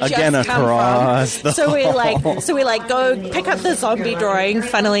 where we'd just Again, come across from. So we like go pick up the zombie drawing.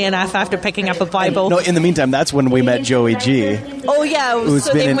 Funnily enough, after picking up a Bible. No, in the meantime, that's when we met Joey G. Oh yeah, Who's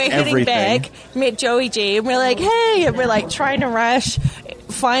so been then in we're heading everything. back, met Joey G, and we're like, hey, and we're like trying to rush,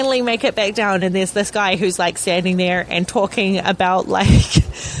 finally make it back down, and there's this guy who's like standing there and talking about like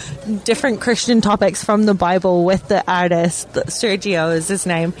different Christian topics from the Bible with the artist, Sergio is his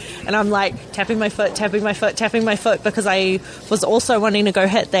name, and I'm like tapping my foot because I was also wanting to go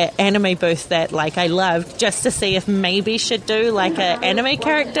hit that anime booth that like I loved, just to see if maybe should do like an anime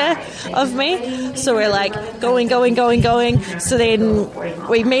character of me. So we're like going. So then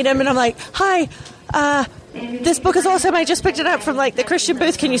we meet him, and I'm like, hi, this book is awesome. I just picked it up from like the Christian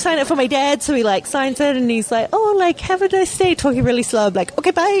booth. Can you sign it for my dad? So he like signs it, and he's like, oh, like have a nice day. Talking really slow. I'm like,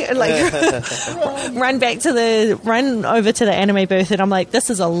 okay, bye, and like run over to the anime booth, and I'm like, this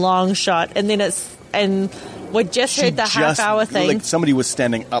is a long shot. And then we just heard the half-hour thing. Like somebody was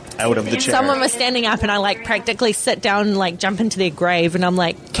standing up out of the chair. Someone was standing up, and I like practically sit down and like jump into their grave, and I'm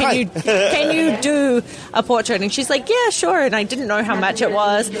like, can you do a portrait? And she's like, yeah, sure. And I didn't know how much it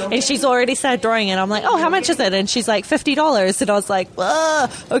was, and she's already started drawing it. I'm like, oh, how much is it? And she's like, $50. And I was like,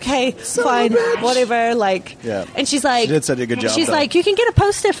 okay, fine, whatever. Like, Yeah. And she's like, She did such a good job, She's though. like, you can get a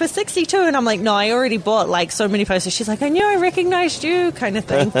poster for $62. And I'm like, no, I already bought like so many posters. She's like, I knew I recognized you, kind of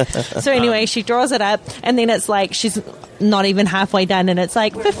thing. So anyway, she draws it up, and then it's like she's not even halfway done, and it's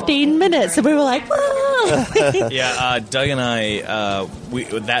like 15 minutes, and we were like, whoa. Yeah, Doug and I, we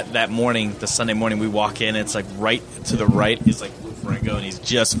that morning, the Sunday morning, we walk in. It's like right to the right is like Lou Ferrigno, and he's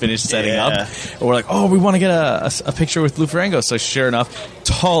just finished setting up. And we're like, oh, we want to get a picture with Lou Ferrigno. So sure enough,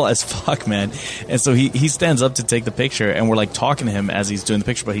 tall as fuck, man. And so he stands up to take the picture, and we're like talking to him as he's doing the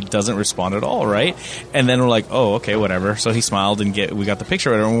picture, but he doesn't respond at all, right? And then we're like, oh, okay, whatever. So he smiled, and we got the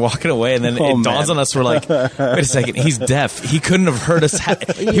picture, and we're walking away, and then it dawns on us. We're like, wait a second, he's deaf. He couldn't have heard us.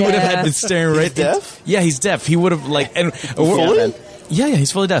 He would have had been staring right. deaf? Yeah, he's deaf. He would have like and Fully? Yeah,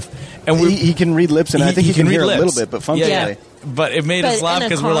 he's fully deaf, and he can read lips, and I think he can hear read a little lips. bit, but functionally. Yeah. But it made But us laugh in a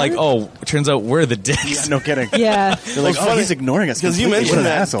because we're like, con? oh, it turns out we're the dicks. Yeah, no kidding. Yeah. You're like, Well, oh, funny, he's ignoring us because you completely. mentioned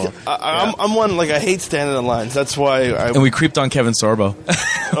What an that. asshole. I'm one, like, I hate standing in lines. That's why I. And we creeped on Kevin Sorbo.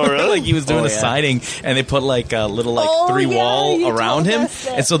 Oh, really? Like he was doing Oh, a yeah. signing, and they put like a little like Oh, three yeah, wall you around told him, us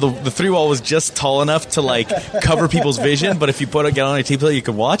that. and so the three wall was just tall enough to like cover people's vision. But if you get on a tape, you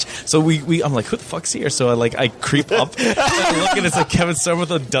could watch. So I'm like, who the fuck's here? So I creep up, and I look, and it's like Kevin Sorbo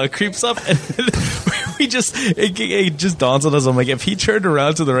with a Doug creeps up, and we just it just dawns on us. I'm like, if he turned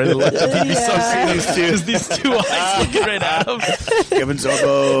around to the right and left, he'd be so serious. Just these two eyes looking right at him. Kevin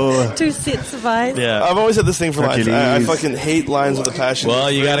Sorbo. 2 sets of eyes. Yeah. I've always had this thing for lines. I Hercules. fucking hate lines with a passion.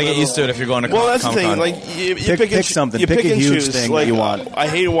 Well, you got to get used to it if you're going to. Well, that's the thing. Comic-Con. Like, you Pick and something. You Pick a and huge choose. thing like, that you want. I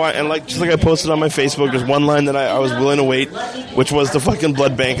hate wine, and like just like I posted on my Facebook, there's one line that I was willing to wait, which was the fucking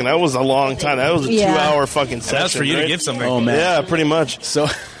blood bank, and that was a long time. That was a Yeah. 2-hour fucking session. And that's for you right? to give something. Oh, man. Yeah, pretty much. So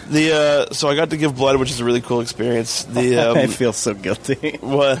So I got to give blood, which is a really cool experience. I feel so guilty.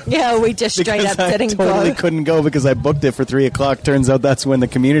 What? Yeah, we just straight Because up I didn't totally go. couldn't go because I booked it for 3 o'clock. Turns out that's when the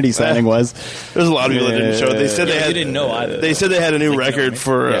community signing was. There's a lot of people that didn't show. They said Yeah, they you had. didn't know either. They said they had a new record me.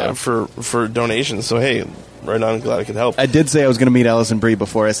 for donations. So hey, right on. Glad I could help. I did say I was going to meet Alison Brie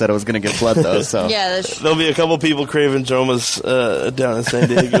before I said I was going to give blood, though. So Yeah. There'll be a couple people craving Jomas down in San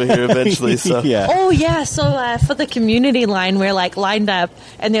Diego here eventually. So yeah. Oh yeah, so for the community line, we're like lined up,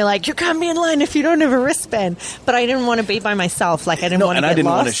 and they're like, "You can't be in line if you don't have a wristband." But I didn't want to be by myself. Like I didn't want to and get I didn't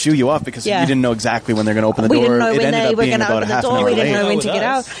lost. want to shoo you off because Yeah. you didn't know exactly when they're going to open the We door. didn't know it when ended they up were being going to about open the half an door. hour We didn't late. know when to with get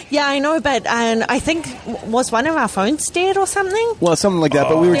us. out. Yeah, I know, but I think was one of our phones dead or something. Well, something like that,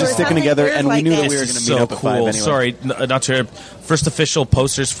 but we were There just was sticking something together, weird and we like knew that this. we were going to meet So up at 5 cool. anyway. Sorry, not to first official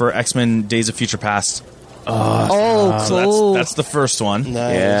posters for X-Men Days of Future Past. Oh, So cool. that's the first one.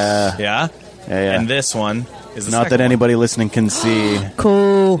 nice. Yeah. Yeah? Yeah. And this one is the Not second that anybody listening can see.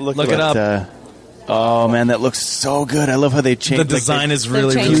 cool. Look at it that. up. Oh man, that looks so good. I love how they The changed. design is They've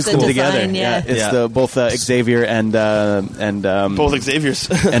really, changed really the cool. design, together. yeah. It's Yeah. the both Xavier and Both Xavier's.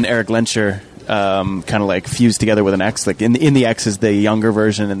 and Eric Lenscher kind of like fused together with an X. Like in the X is the younger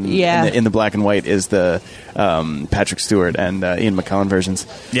version, and Yeah. in the black and white is the Patrick Stewart and Ian McKellen versions.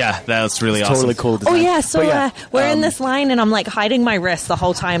 Yeah, that's really It's awesome. totally cool design. Oh yeah, so But yeah, we're in this line, and I'm like hiding my wrist the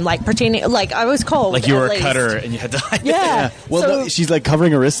whole time, like pretending like I was cold. Like you were at a least. cutter and you had to hide. Yeah. Well, so, no, she's like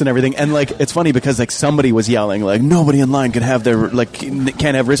covering her wrists and everything, and like it's funny because like somebody was yelling like nobody in line can have their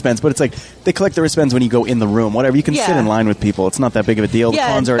can't have wristbands, but it's like they collect the wristbands when you go in the room. Whatever, you can sit Yeah. in line with people. It's not that big of a deal. The yeah,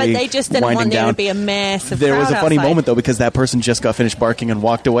 con's but already they just didn't winding want there down. to be a massive. There was a crowd funny outside. moment though because that person just got finished barking and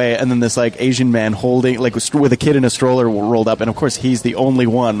walked away, and then this like Asian man holding like with a kid in a stroller rolled up, and of course he's the only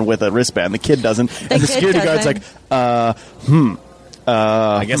one with a wristband. The kid doesn't, and the kid security guard's doesn't. like,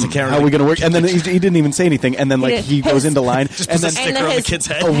 I guess I can't how are we going to work? And then he didn't even say anything, and then like didn't. he goes His- into line, Just and puts a then sticker on the his- kid's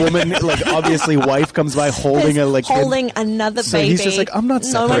head. a woman, like obviously wife, comes by holding a like kid. holding another So baby. he's just like, I'm not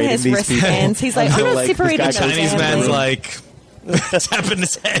No one separating has these people. wristbands. He's like, Until, I'm not like, this separating guy the comes Chinese in. man's family. like tapping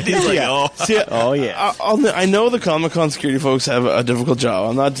his head. He's like, oh. See, Oh yeah. I know the Comic-Con security folks have a difficult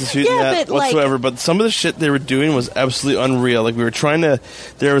job. I'm not disputing Yeah, that but, like- whatsoever, but some of the shit they were doing was absolutely unreal. Like, we were trying to...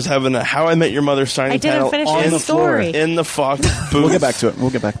 There was having a How I Met Your Mother signing I didn't panel finish on the the floor. story. In the Fox booth. We'll get back to it.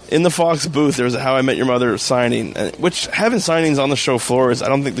 We'll get back. In the Fox booth, there was a How I Met Your Mother signing, which having signings on the show floor is, I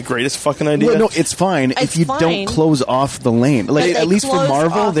don't think, the greatest fucking idea. Well, no, it's fine It's if you fine. don't close off the lane. Like But they at least for closed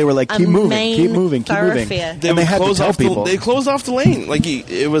Marvel, off they were like, a keep moving, main keep moving, keep moving. thoroughfare. They And they would had to close tell off people. They closed off the lane. Like,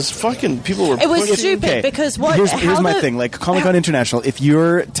 it was fucking... People were It was pushing- stupid because what? Here's how my the- thing. Like Comic Con International, if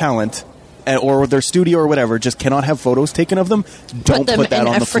your talent or their studio or whatever just cannot have photos taken of them, don't them put that in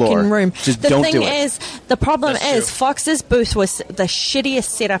on a the floor. freaking room. Just the don't thing do it. is, the problem That's is true. Fox's booth was the shittiest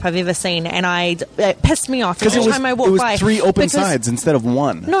setup I've ever seen, and it pissed me off Because every it was, time I it walked was by. 3 open Because- sides instead of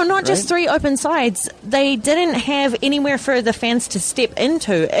 1. No, not just right? 3 open sides. They didn't have anywhere for the fans to step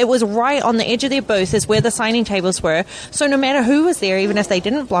into. It was right on the edge of their booth is where the signing tables were. So no matter who was there, even if they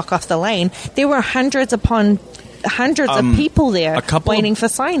didn't block off the lane, there were hundreds upon hundreds of people there waiting for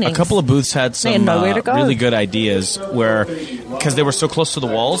signings. A couple of booths had They had some nowhere to go. really good ideas where, because they were so close to the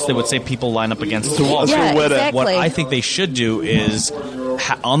walls, they would say people line up against the walls. Yeah, exactly. What I think they should do is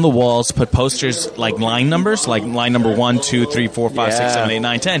on the walls put posters like line numbers, like line number 1, 2, 3, 4, 5, 6, 7, 8,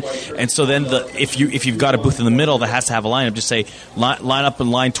 9, 10. And so then if you've got a booth in the middle that has to have a lineup, just say line up in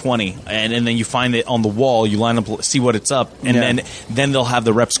line 20, and then you find it on the wall. You line up, see what it's up, and then they'll have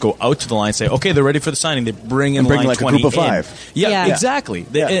the reps go out to the line, and say, okay, they're ready for the signing. They bring in line like 20 a group of in. 5. Yeah, Yeah. exactly.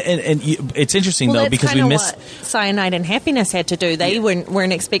 Yeah. And it's interesting Well, though that's because we kinda miss. what Cyanide and Happiness had to do. They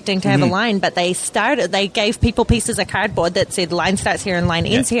weren't expecting to have a line, but they gave people pieces of cardboard that said line starts here and line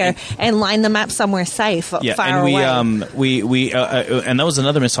ends here, and lined them up somewhere safe, Yeah, far and away. we and that was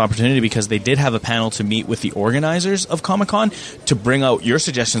another missed opportunity because they did have a panel to meet with the organizers of Comic-Con to bring out your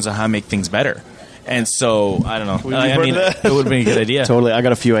suggestions on how to make things better. And so I don't know. I mean, it would have been a good idea. Totally, I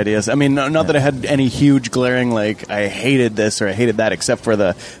got a few ideas. I mean, not that I had any huge glaring like I hated this or I hated that, except for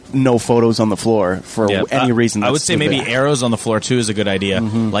the no photos on the floor for Yeah, any reason. I that's would say stupid. maybe arrows on the floor too is a good idea.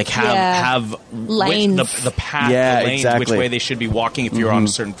 Like have Lanes. the path, Yeah, the lanes, exactly. which way they should be walking if you're on a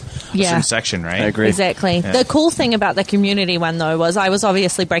certain section, right? I agree. Exactly. Yeah. The cool thing about the community one, though, was I was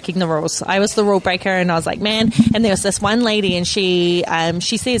obviously breaking the rules. I was the rule breaker, and I was like, man. And there was this one lady, and she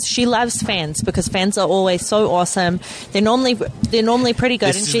says she loves fans because fans are always so awesome. They're normally pretty good.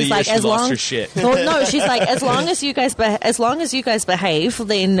 This And is she's the like, year she as lost long her shit. Well, no, she's like, as long as you guys behave,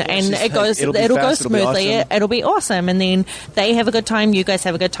 then and it goes, it'll be it'll go fast, it'll be smoothly. awesome. It'll be awesome. And then they have a good time, you guys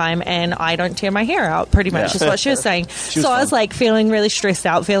have a good time, and I don't tear my hair out. Pretty much is what she was saying. was So I was fun. like feeling really stressed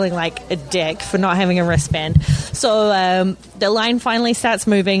out, feeling like a dick for not having a wristband. So the line finally starts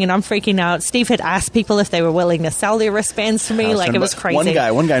moving, and I'm freaking out. Steve had asked people if they were willing to sell their wristbands to me. Like, it was crazy.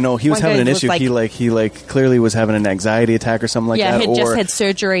 One guy, no, he was One having guy an was issue. like- He clearly was having an anxiety attack or something like yeah, that. he'd just or had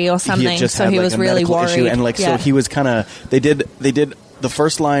surgery or he something, had just so had, he like, was a really medical worried. issue, and yeah. so he was kind of. They did the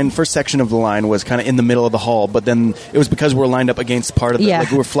first section of the line was kind of in the middle of the hall, but then it was because we were lined up against part of the,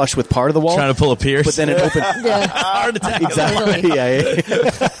 like we were flush with part of the wall. Trying to pull a Pierce. But then it opened. Heart attack. Exactly.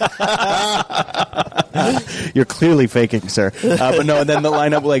 You're clearly faking, sir. But no, and then the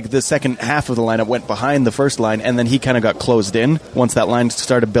lineup, like the second half of the lineup went behind the first line, and then he kind of got closed in once that line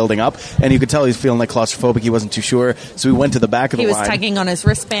started building up, and you could tell he was feeling like claustrophobic. He wasn't too sure, so we went to the back of the line. He was tugging on his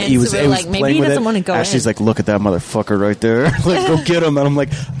wristband. He was, so we were like, maybe he doesn't want to go Ashley's in. like, look at that motherfucker right there. Like, go get him. And I'm like,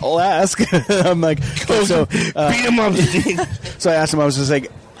 I'll ask. I'm like, so beat him up. So I asked him, I was just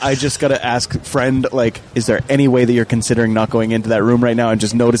like, I just got to ask friend, like, is there any way that you're considering not going into that room right now and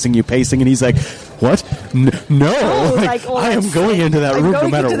just noticing you pacing? And he's like, what? No. I am going into that room no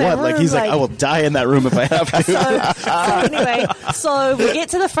matter what. Like, he's like, I will die in that room if I have to. So we get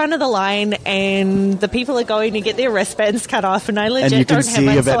to the front of the line and the people are going to get their wristbands cut off, and I legit and you can don't see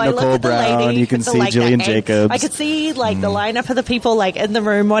have it. Yvette So I look Nicole at the Brown, lady, you can see Jillian Jacobs. I could see like the lineup of the people like in the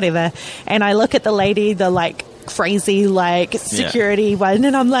room, whatever. And I look at the lady, the like crazy like security one,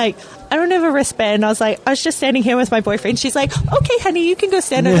 and I'm like, I don't have a wristband. I was just standing here with my boyfriend. She's like, okay, honey, you can go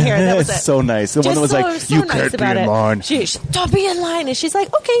stand over here. And that was it. So nice. The one that was like, you nice can't be in line. Don't be in line. And she's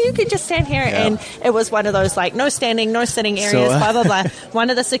like, okay, you can just stand here. Yeah. And it was one of those like, no standing, no sitting areas, blah, blah, blah. One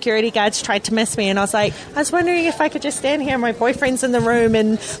of the security guards tried to miss me, and I was wondering if I could just stand here. My boyfriend's in the room,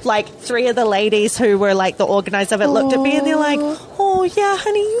 and like three of the ladies who were like the organizer of it looked at me, and they're like, oh yeah,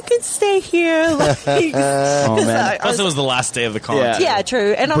 honey, you can stay here. Like, man. Plus, it was the last day of the con. Yeah,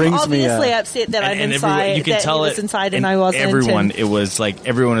 true. And I'm obviously upset that I'm inside. You can tell it was inside and I wasn't. Everyone, it was like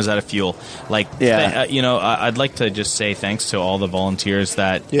everyone was out of fuel. Like, I'd like to just say thanks to all the volunteers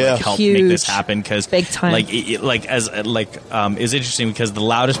that helped make this happen, because big time. It was interesting because the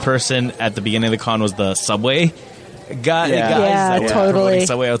loudest person at the beginning of the con was the subway guys that were promoting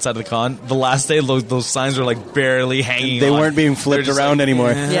Subway outside of the con. The last day, those signs were like barely hanging. They weren't being flipped around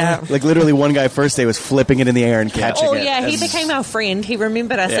anymore. Yeah, like literally one guy first day was flipping it in the air and catching it. Oh yeah, he became our friend. He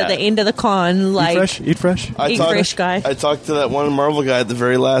remembered us at the end of the con. Like eat fresh guy. I talked to that one Marvel guy at the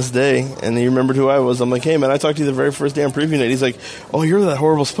very last day, and he remembered who I was. I'm like, hey man, I talked to you the very first day on preview night. He's like, oh, you're that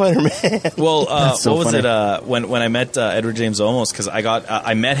horrible Spider-Man. Well, what was it? When I met Edward James Olmos, because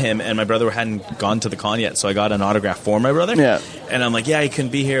I met him and my brother hadn't gone to the con yet, so I got an autograph for my brother. Yeah. And I'm like, he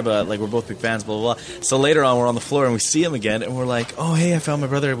couldn't be here, but like we're both big fans, blah, blah, blah. So later on, we're on the floor and we see him again, and we're like, oh, hey, I found my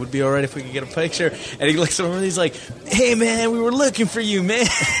brother. It would be all right if we could get a picture. And he looks over and he's like, hey, man, we were looking for you, man.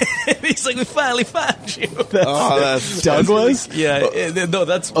 And he's like, we finally found you. That's Doug was? Yeah. No,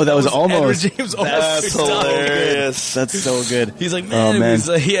 that was almost. Edward James Olmos. That's hilarious. That's so good. He's like, man,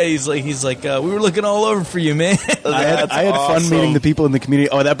 he's like, we were looking all over for you, man. I had fun meeting the people in the community.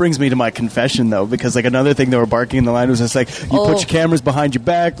 Oh, that brings me to my confession, though, because like another thing they were barking in the line was just like, you put your cameras behind your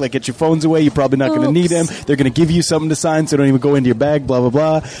back, like get your phones away. You're probably not going to need them. They're going to give you something to sign, so don't even go into your bag. Blah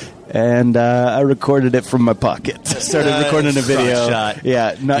blah blah. And I recorded it from my pocket. Started recording a video. Shot.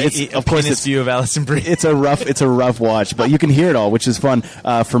 Yeah, no, of course it's view of Alison Brie. It's a rough watch, but you can hear it all, which is fun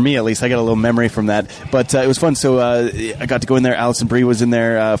for me at least. I got a little memory from that, but it was fun. So I got to go in there. Alison Brie was in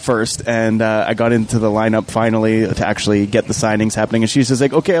there first, and I got into the lineup finally to actually get the signings happening. And she's just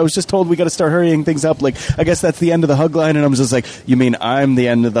like, "Okay, I was just told we got to start hurrying things up. Like, I guess that's the end of the hug line." And I'm just like, "You mean I'm the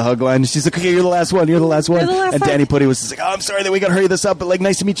end of the hug line?" And she's like, "Okay, you're the last one. You're the last one." And Danny Putty was just like, "Oh, I'm sorry that we got to hurry this up, but like,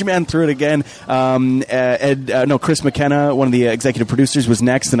 nice to meet you, man." Through it again. Chris McKenna, one of the executive producers, was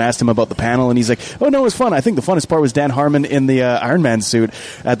next and asked him about the panel, and he's like, "Oh no, it was fun. I think the funnest part was Dan Harmon in the Iron Man suit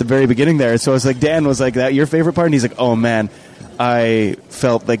at the very beginning there." So I was like, "Dan, was like that your favorite part?" And he's like, "Oh man, I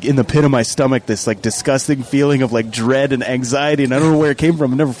felt like in the pit of my stomach this like disgusting feeling of like dread and anxiety, and I don't know where it came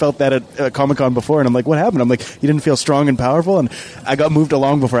from. I've never felt that at Comic-Con before." And I'm like, "What happened?" I'm like, "You didn't feel strong and powerful?" And I got moved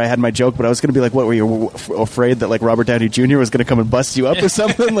along before I had my joke, but I was going to be like, "What, were you afraid that like Robert Downey Jr. was going to come and bust you up or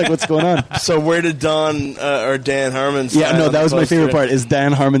something? Like, what's going on?" So where did Dan Harmon sign? Yeah, no, that was my favorite part, is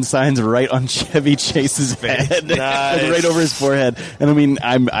Dan Harmon signs right on Chevy Chase's head. Nice. Like right over his forehead. And I mean,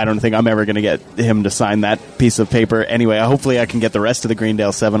 I don't think I'm ever going to get him to sign that piece of paper anyway. Hopefully I can get the rest of the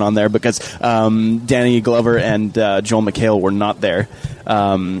Greendale 7 on there, because Danny Glover and Joel McHale were not there,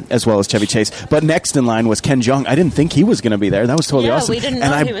 as well as Chevy Chase. But next in line was Ken Jeong. I didn't think he was going to be there. That was totally awesome. We didn't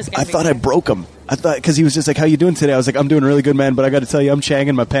know he was going to be I thought there. I broke him. I thought, because he was just like, "How you doing today?" I was like, "I'm doing really good, man, but I got to tell you, I'm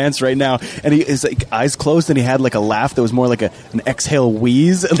changing my pants right now." And he is like eyes closed, and he had like a laugh that was more like an exhale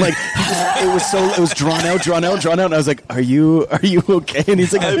wheeze, and like it was drawn out. And I was like, "Are you okay?" And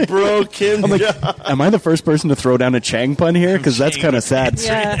he's like, "I broke him." I'm like, "Am I the first person to throw down a Chang pun here? Because that's kind of sad."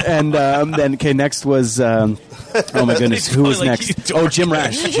 Yeah. And then next was. Oh my goodness, who was next? Oh, Jim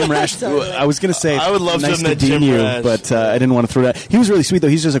Rash. I was going to say, I would love nice to have met dean Jim you, Rash. but I didn't want to throw that. He was really sweet though.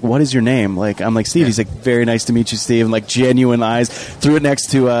 He's just like, "What is your name?" Like, I'm like, like, Steve. He's like, very nice to meet you, Steve. And like, genuine eyes. Threw it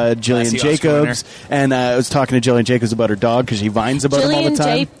next to Jillian Classy Oscar Jacobs. And I was talking to Jillian Jacobs about her dog because she vines about him all the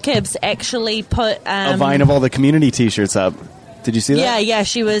time. Jillian Jacobs actually put A vine of all the community T-shirts up. Did you see that? Yeah,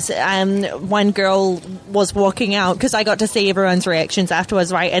 she was. One girl was walking out because I got to see everyone's reactions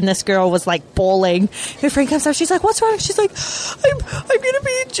afterwards, right? And this girl was like bawling. Her friend comes up. She's like, "What's wrong?" She's like, "I'm gonna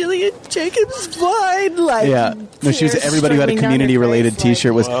be in Jillian Jacobs' vine." Like, yeah. No, she was. Everybody who had a community-related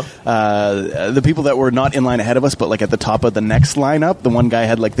T-shirt was the people that were not in line ahead of us, but like at the top of the next lineup. The one guy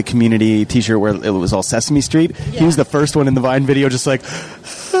had like the community T-shirt where it was all Sesame Street. Yeah. He was the first one in the Vine video, just like.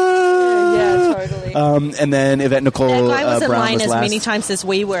 Yeah, totally. And then Yvette Nicole that guy was in Brown line was as last. many times as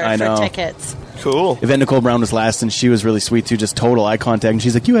we were for tickets. Cool. Yvette Nicole Brown was last, and she was really sweet too, just total eye contact. And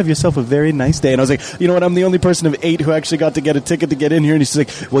she's like, "You have yourself a very nice day." And I was like, "You know what? I'm the only person of 8 who actually got to get a ticket to get in here." And she's like,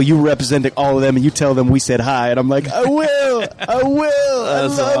 "Well, you representing all of them, and you tell them we said hi." And I'm like, "I will. I will. I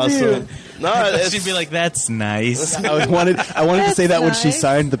love you." No, she'd be like, "That's nice." I wanted to say that when she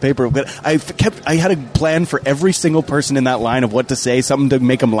signed the paper, but I had a plan for every single person in that line of what to say, something to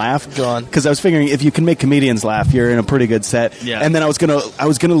make them laugh. Gone. Because I was figuring if you can make comedians laugh, you're in a pretty good set. Yeah. And then I was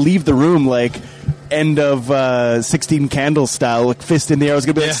gonna leave the room like end of 16 Candles style, like fist in the air. I was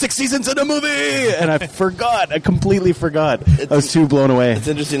gonna be like 6 seasons in a movie, and I forgot. I completely forgot. I was too blown away. It's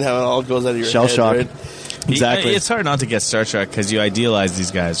interesting how it all goes out of your Shell head, shock. right? Exactly. It's hard not to get Star Trek because you idealize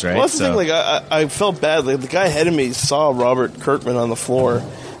these guys, right? Well, that's the thing. Like, I felt bad. Like, the guy ahead of me saw Robert Kirkman on the floor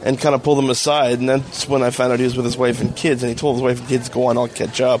and kind of pulled him aside, and that's when I found out he was with his wife and kids, and he told his wife and kids, "Go on, I'll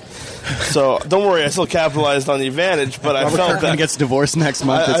catch up." So don't worry, I still capitalized on the advantage, but I Robert felt Kirkman that gets divorced next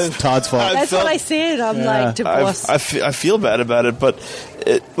month. It's Todd's fault. That's what I said. I'm like, divorce. I feel bad about it, but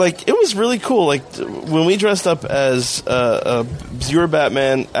it was really cool. Like, when we dressed up as you were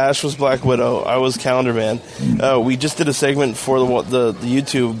Batman, Ash was Black Widow, I was Calendar Man. We just did a segment for the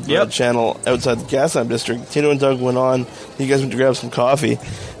YouTube channel outside the Gaslamp District. Tino and Doug went on. You guys went to grab some coffee.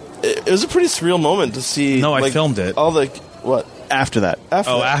 It was a pretty surreal moment to see. No, I filmed it. All the what? After that.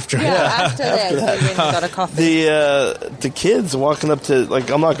 After that, you went and got a coffee. The kids walking up to, like,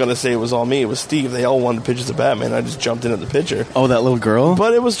 I'm not going to say it was all me, it was Steve. They all wanted pictures of Batman. I just jumped in at the picture. Oh, that little girl?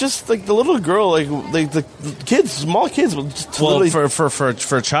 But it was just, like, the little girl, like the kids, small kids. Well, for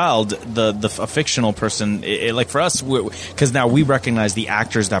a child, a fictional person, like for us, because now we recognize the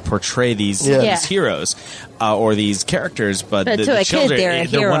actors that portray these heroes or these characters, but to the a children, kid,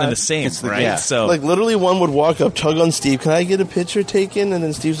 they're one and the same, right? Yeah. So, like, literally one would walk up, tug on Steve, "Can I get a picture taken?" And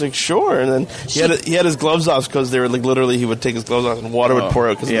then Steve's like, "Sure." And then he had his gloves off because they were like, literally he would take his gloves off and water would pour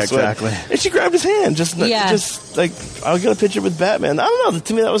out because of the sweat. Exactly. And she grabbed his hand, just like, "I'll get a picture with Batman." I don't know.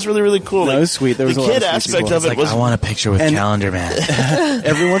 To me, that was really, really cool. That was sweet. There was the a lot kid of sweet aspect people. of it like, was. I want a picture with Calendar Man.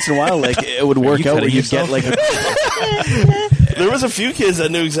 Every once in a while, like, it would work out where you'd get like There was a few kids that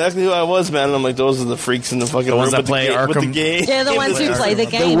knew exactly who I was, man. And I'm like, those are the freaks in the fucking room that play with the Arkham. game. They're the ones who play the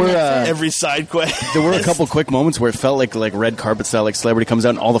game. were, that's it. Every side quest. there were a couple quick moments where it felt like red carpet style, like Celebrity comes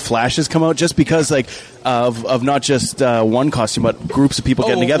out and all the flashes come out, just because like of not just one costume, but groups of people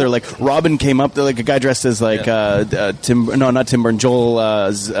getting together. Like Robin came up, like a guy dressed as like not Tim Burton,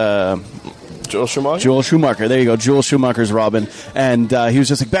 Joel Schumacher? Joel Schumacher. There you go. Joel Schumacher's Robin. And he was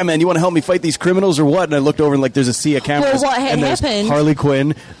just like, "Batman, you want to help me fight these criminals or what?" And I looked over and like, there's a sea of cameras. Well, what had and there's happened- Harley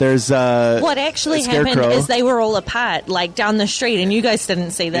Quinn. There's what actually happened Scarecrow. is they were all apart, like down the street, and you guys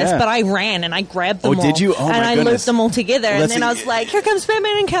didn't see this, Yeah. but I ran and I grabbed them all. Oh, did you? Oh, and my I goodness. looped them all together, Well, and that's then the- I was like, "Here comes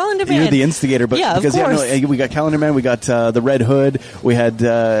Batman and Calendar Man." You're the instigator, but yeah, because of course. we got Calendar Man, we got the Red Hood, we had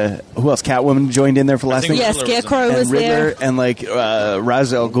who else? Catwoman joined in there for the last think thing. Yeah, Riddler Scarecrow And was Riddler there. and like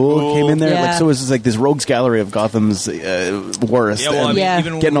Ra's al Ghul came in there. Yeah. Like, so it was just like this rogues gallery of Gotham's worst. Yeah, well, I And mean, Yeah.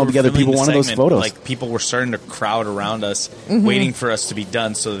 even when getting we all were together, filming people the wanted those segment, photos. Like people were starting to crowd around us, Mm-hmm. waiting for us to be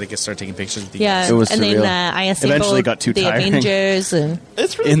done so that they could start taking pictures with you Yeah, guys. It was and surreal. then I assembled Eventually got too the tiring. Avengers, and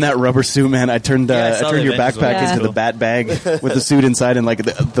It's really in that rubber suit, man, I turned Yeah, I I saw turned the your Avengers backpack one. into Yeah. the bat bag with the suit inside, and like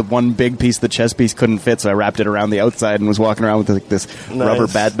the one big piece, the chest piece couldn't fit, so I wrapped it around the outside and was walking around with like this rubber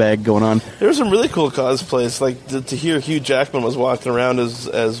bat bag going on. There were some really cool cosplays, like to hear Hugh Jackman was walking around as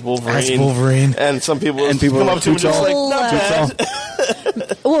Wolverine. As Wolverine. And some people And people come were up to him too just like, tall. "Not Too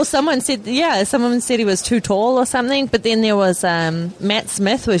bad." well, someone said he was too tall or something. But then there was Matt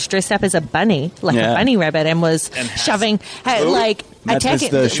Smith was dressed up as a bunny, like Yeah. a bunny rabbit, and was shoving like Matt Smith's attacking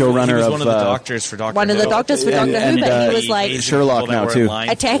the showrunner He was of one of the doctors for Doctor one of the Who. doctors for And- Doctor and, Who. But he uh, was like Hazing Sherlock people that now, were too. in line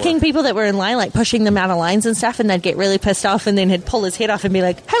for attacking it. people that were in line, like pushing them out of lines and stuff, and they'd get really pissed off, and then he'd pull his head off and be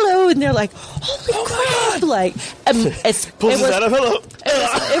like, "Hello," and they're like, "Holy crap!" Like, Pulls his head up, "Hello."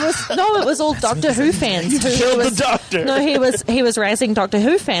 it was all Doctor Who fans. Who killed was, the Doctor. No, he was razzing Doctor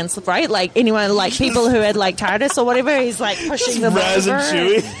Who fans, right? Like anyone, like people who had like TARDIS or whatever. He's like pushing them Raz over.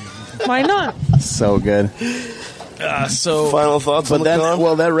 and Chewie. Why not? So good. So Final thoughts But on the then, con?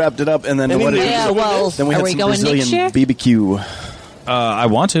 well, that wrapped it up, and then Any what? news? Yeah, well, Then we are had we some going Brazilian next year? BBQ. I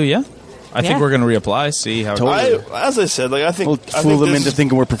want to, yeah. I think Yeah. we're going to reapply, see how Totally. As I said, like I think We'll I fool think them this- into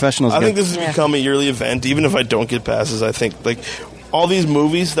thinking we're professionals. I again. think this has Yeah. become a yearly event, even if I don't get passes. I think like all these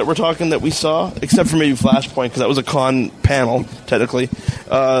movies that we're talking that we saw, except for maybe Flashpoint because that was a con panel technically.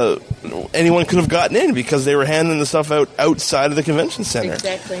 Anyone could have gotten in because they were handing the stuff out outside of the convention center.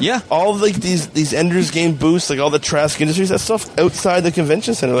 Exactly. Yeah. All like these Ender's Game booths, like all the Trask Industries, that stuff outside the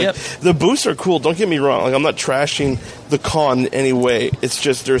convention center. Like Yep. the booths are cool. Don't get me wrong. Like I'm not trashing the con in any way. It's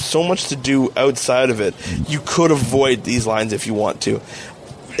just there's so much to do outside of it. You could avoid these lines if you want to.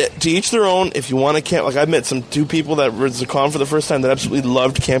 To each their own. If you want to camp, like I met two people that were at the con for the first time that absolutely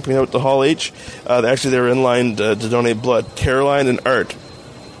loved camping out at the Hall H. Actually, they were in line to donate blood. Caroline and Art.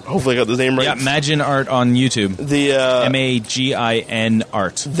 Hopefully, I got the name right. Yeah, Magin Art on YouTube. The Magin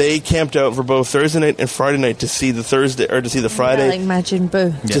Art. they camped out for both Thursday night and Friday night to see the Friday. Like Imagine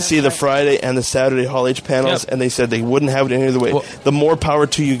Boo. To see the Friday and the Saturday Hall H panels, Yep. and they said they wouldn't have it any other way. Well- The more power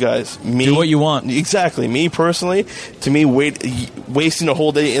to you guys. Me, Do what you want. Exactly. Me personally, to me, wasting a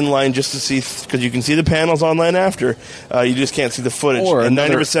whole day in line just to see, because you can see the panels online after, you just can't see the footage. Or and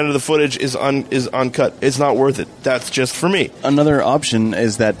another- 90% of the footage is uncut. It's not worth it. That's just for me. Another option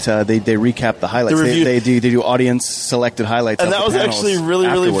is that they recap the highlights. The review- They do audience selected highlights. And of that the was panels actually really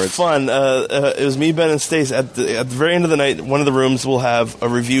afterwards. fun. It was me, Ben, and Stace. At the very end of the night, one of the rooms will have a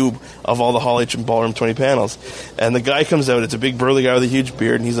review of all the Hall H and Ballroom 20 panels. And the guy comes out. It's a big burly guy with a huge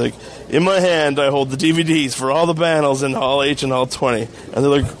beard, and he's like, "In my hand, I hold the DVDs for all the panels in Hall H and Hall 20." And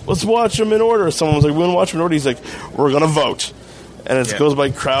they're like, "Let's watch them in order." Someone was like, "We want to watch them in order." He's like, "We're gonna vote." And it goes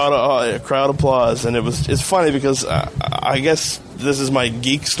by crowd applause, and it's funny because I guess this is my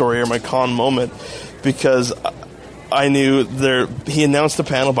geek story or my con moment, because I knew he announced the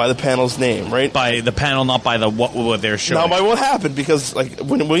panel by the panel's name, right? By the panel, not by the what they're showing. Not by what happened, because like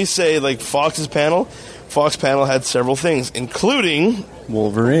when we say like Fox's panel, Fox panel had several things, including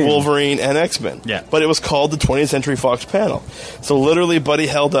Wolverine and X-Men. Yeah. But it was called the 20th Century Fox panel. So literally, Buddy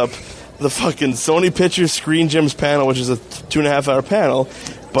held up the fucking Sony Pictures Screen Gems panel, which is a 2.5-hour panel.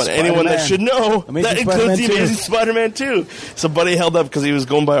 But anyone that should know, that includes the Amazing Spider-Man 2. So Buddy held up because he was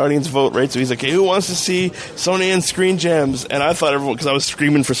going by audience vote, right? So he's like, "Hey, who wants to see Sony and Screen Gems?" And I thought everyone, because I was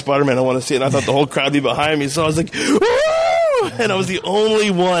screaming for Spider-Man, I want to see it. And I thought the whole crowd would be behind me. So I was like, "Woo!" And I was the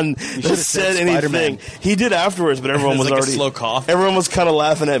only one that said anything. He did afterwards, but everyone was like already a slow cough. Everyone was kind of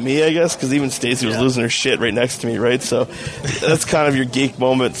laughing at me, I guess, because even Stacey was losing her shit right next to me, right? So that's kind of your geek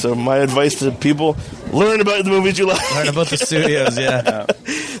moment. So my advice to people: learn about the movies you like. Learn about the studios, yeah.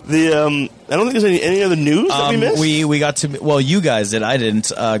 I don't think there's any other news that we missed. We got to, well, you guys did. I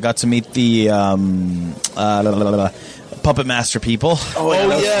didn't. Got to meet the Puppet Master people. Oh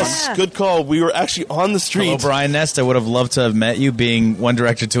yes, good call. We were actually on the street. Hello, Brian Nest. I would have loved to have met you, being one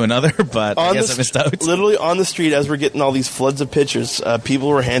director to another, but I guess I missed out. Literally on the street, as we're getting all these floods of pictures, people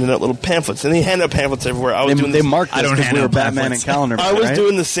were handing out little pamphlets, and they hand out pamphlets everywhere. They marked us because we were Batman and calendar. I was right?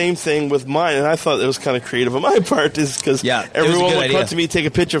 doing the same thing with mine, and I thought it was kind of creative on my part, is because everyone would come to me, take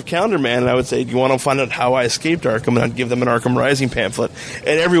a picture of Calendar Man, and I would say, "Do you want to find out how I escaped Arkham?" And I'd give them an Arkham Rising pamphlet,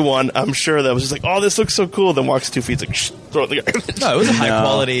 and everyone, I'm sure, that was just like, "Oh, this looks so cool." Then walks 2 feet, like, "Shh, throw it in the garbage." No, it was a high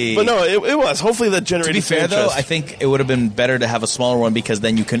quality. But no, it was. Hopefully that generated. To be fair, some though, interest. I think it would have been better to have a smaller one, because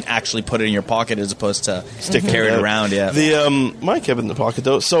then you can actually put it in your pocket as opposed to carry it around. Yeah, the Mike kept it in the pocket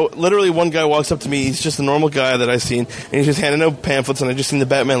though. So literally, one guy walks up to me. He's just a normal guy that I've seen, and he's just handing out pamphlets. And I just seen the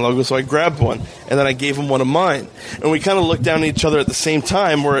Batman logo, so I grabbed one, and then I gave him one of mine. And we kind of looked down at each other at the same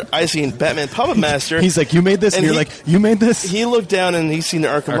time. Where I seen Batman Puppet Master. He's like, "You made this," and you're like, "You made this." He looked down and he's seen the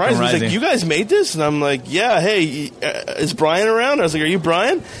Arkham Rising. He's like, "You guys made this?" And I'm like, "Yeah. Hey, is Brian around?" I was like, "Are you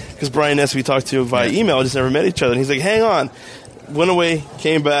Brian?" Because Brian Ness we talked to via email, just never met each other. And he's like, "Hang on." Went away,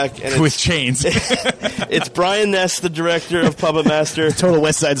 came back, and with chains. It's Brian Ness, the director of Puppet Master. Total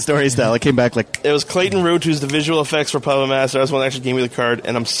West Side Story style. I came back like, it was Clayton Root, who's the visual effects for Puppet Master. I was the one that actually gave me the card,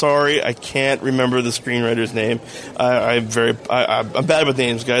 and I'm sorry, I can't remember the screenwriter's name. I'm bad with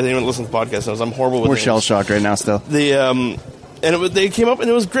names, guys. Anyone listen to the podcast knows I'm horrible with we're names. shell shocked right now still. They came up, and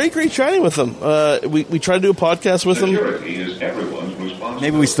it was great chatting with them. We tried to do a podcast with them.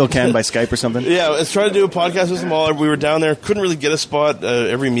 Maybe we still can by Skype or something. Yeah, let's try to do a podcast with them all. We were down there, couldn't really get a spot.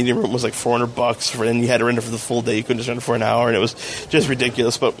 Every meeting room was like $400, and you had to rent it for the full day. You couldn't just rent it for an hour, and it was just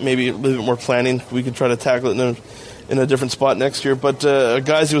ridiculous. But maybe a little bit more planning, we could try to tackle it in a different spot next year. But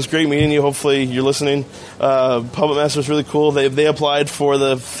guys, it was great meeting you. Hopefully you're listening. Puppet Master was really cool. They applied for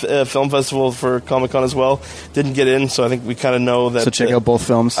the film festival for Comic-Con as well. Didn't get in, so I think we kind of know that. So check out both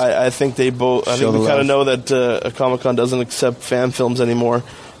films. I think they both. I think we kind of know that Comic-Con doesn't accept fan films anymore.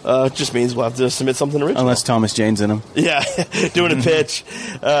 Just means we'll have to submit something original. Unless Thomas Jane's in them. Yeah, doing a pitch.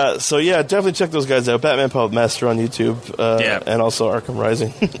 So yeah, definitely check those guys out. Batman Puppet Master on YouTube, and also Arkham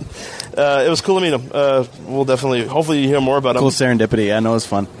Rising. It was cool to meet him. We'll definitely, hopefully, you hear more about him. Cool serendipity. I know it was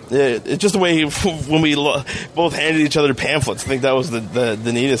fun. Yeah, it's just the way when we both handed each other pamphlets. I think that was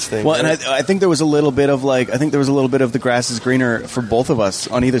the neatest thing. Well, right? And I think there was a little bit of the grass is greener for both of us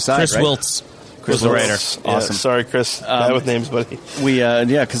on either side. Chris right? Wiltz. Chris the writer. Awesome. Yeah, sorry, Chris. Bad with names, buddy. We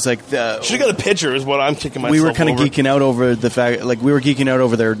because should have got a picture. Is what I'm kicking myself. We were kind of over. geeking out over the fact, we were geeking out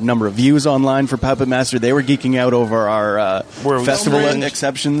over their number of views online for Puppet Master. They were geeking out over our festival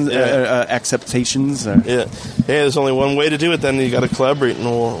acceptations. Yeah. Hey, there's only one way to do it. Then you got to collaborate, and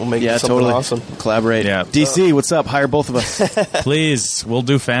we'll make something awesome. Collaborate. Yeah. DC, what's up? Hire both of us. Please, we'll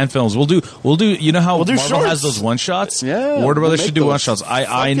do fan films. We'll do. You know how Marvel shorts. has those one shots? Yeah, Warner Brothers we'll should do those. one shots.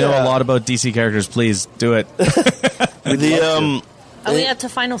 I know a lot about DC characters. Please do it. Are we up to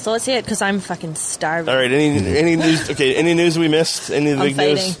final thoughts yet? Because I'm fucking starving. All right. Any news? Okay. Any news we missed? Any of the big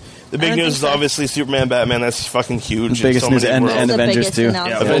news? The big news is obviously Superman, Batman. That's fucking huge. The biggest news, and Avengers too.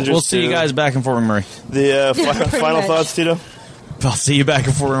 Avengers we'll see you guys back in Fort McMurray. The final thoughts, Tito. I'll see you back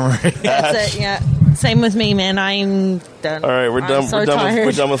in Fort McMurray. That's it. Yeah. Same with me, man. I'm done. All right, we're done. So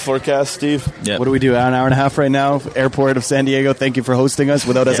We're done with forecast, Steve. Yep. What do we do? An hour and a half right now. Airport of San Diego. Thank you for hosting us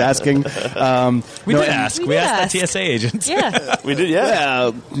without us asking. We did ask. We asked that TSA agent. Yeah. We did.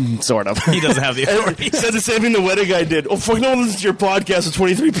 Yeah. Sort of. He doesn't have the authority. He said the same thing the wedding guy did. Oh fuck! No one listens to your podcast with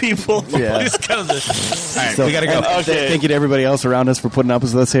 23 people. Yeah. All right, So, we gotta go. Okay. Thank you to everybody else around us for putting up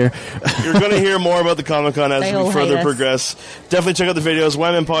with us here. You're going to hear more about the Comic-Con as They we all further hate us. progress. Definitely check out the videos,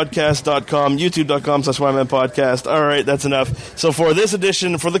 wymanpodcast.com, youtube.com/wymanpodcast. All right, that's enough. So for this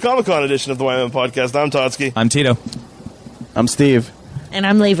edition, for the Comic-Con edition of the Wyman Podcast, I'm Totsky. I'm Tito. I'm Steve. And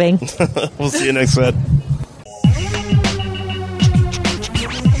I'm leaving. We'll see you next set.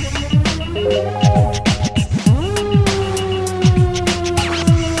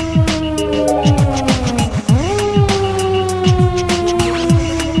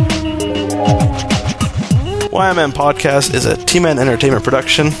 YMN Podcast is a T-Man Entertainment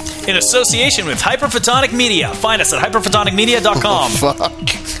production. In association with Hyperphotonic Media. Find us at hyperphotonicmedia.com.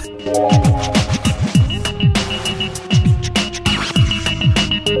 Fuck.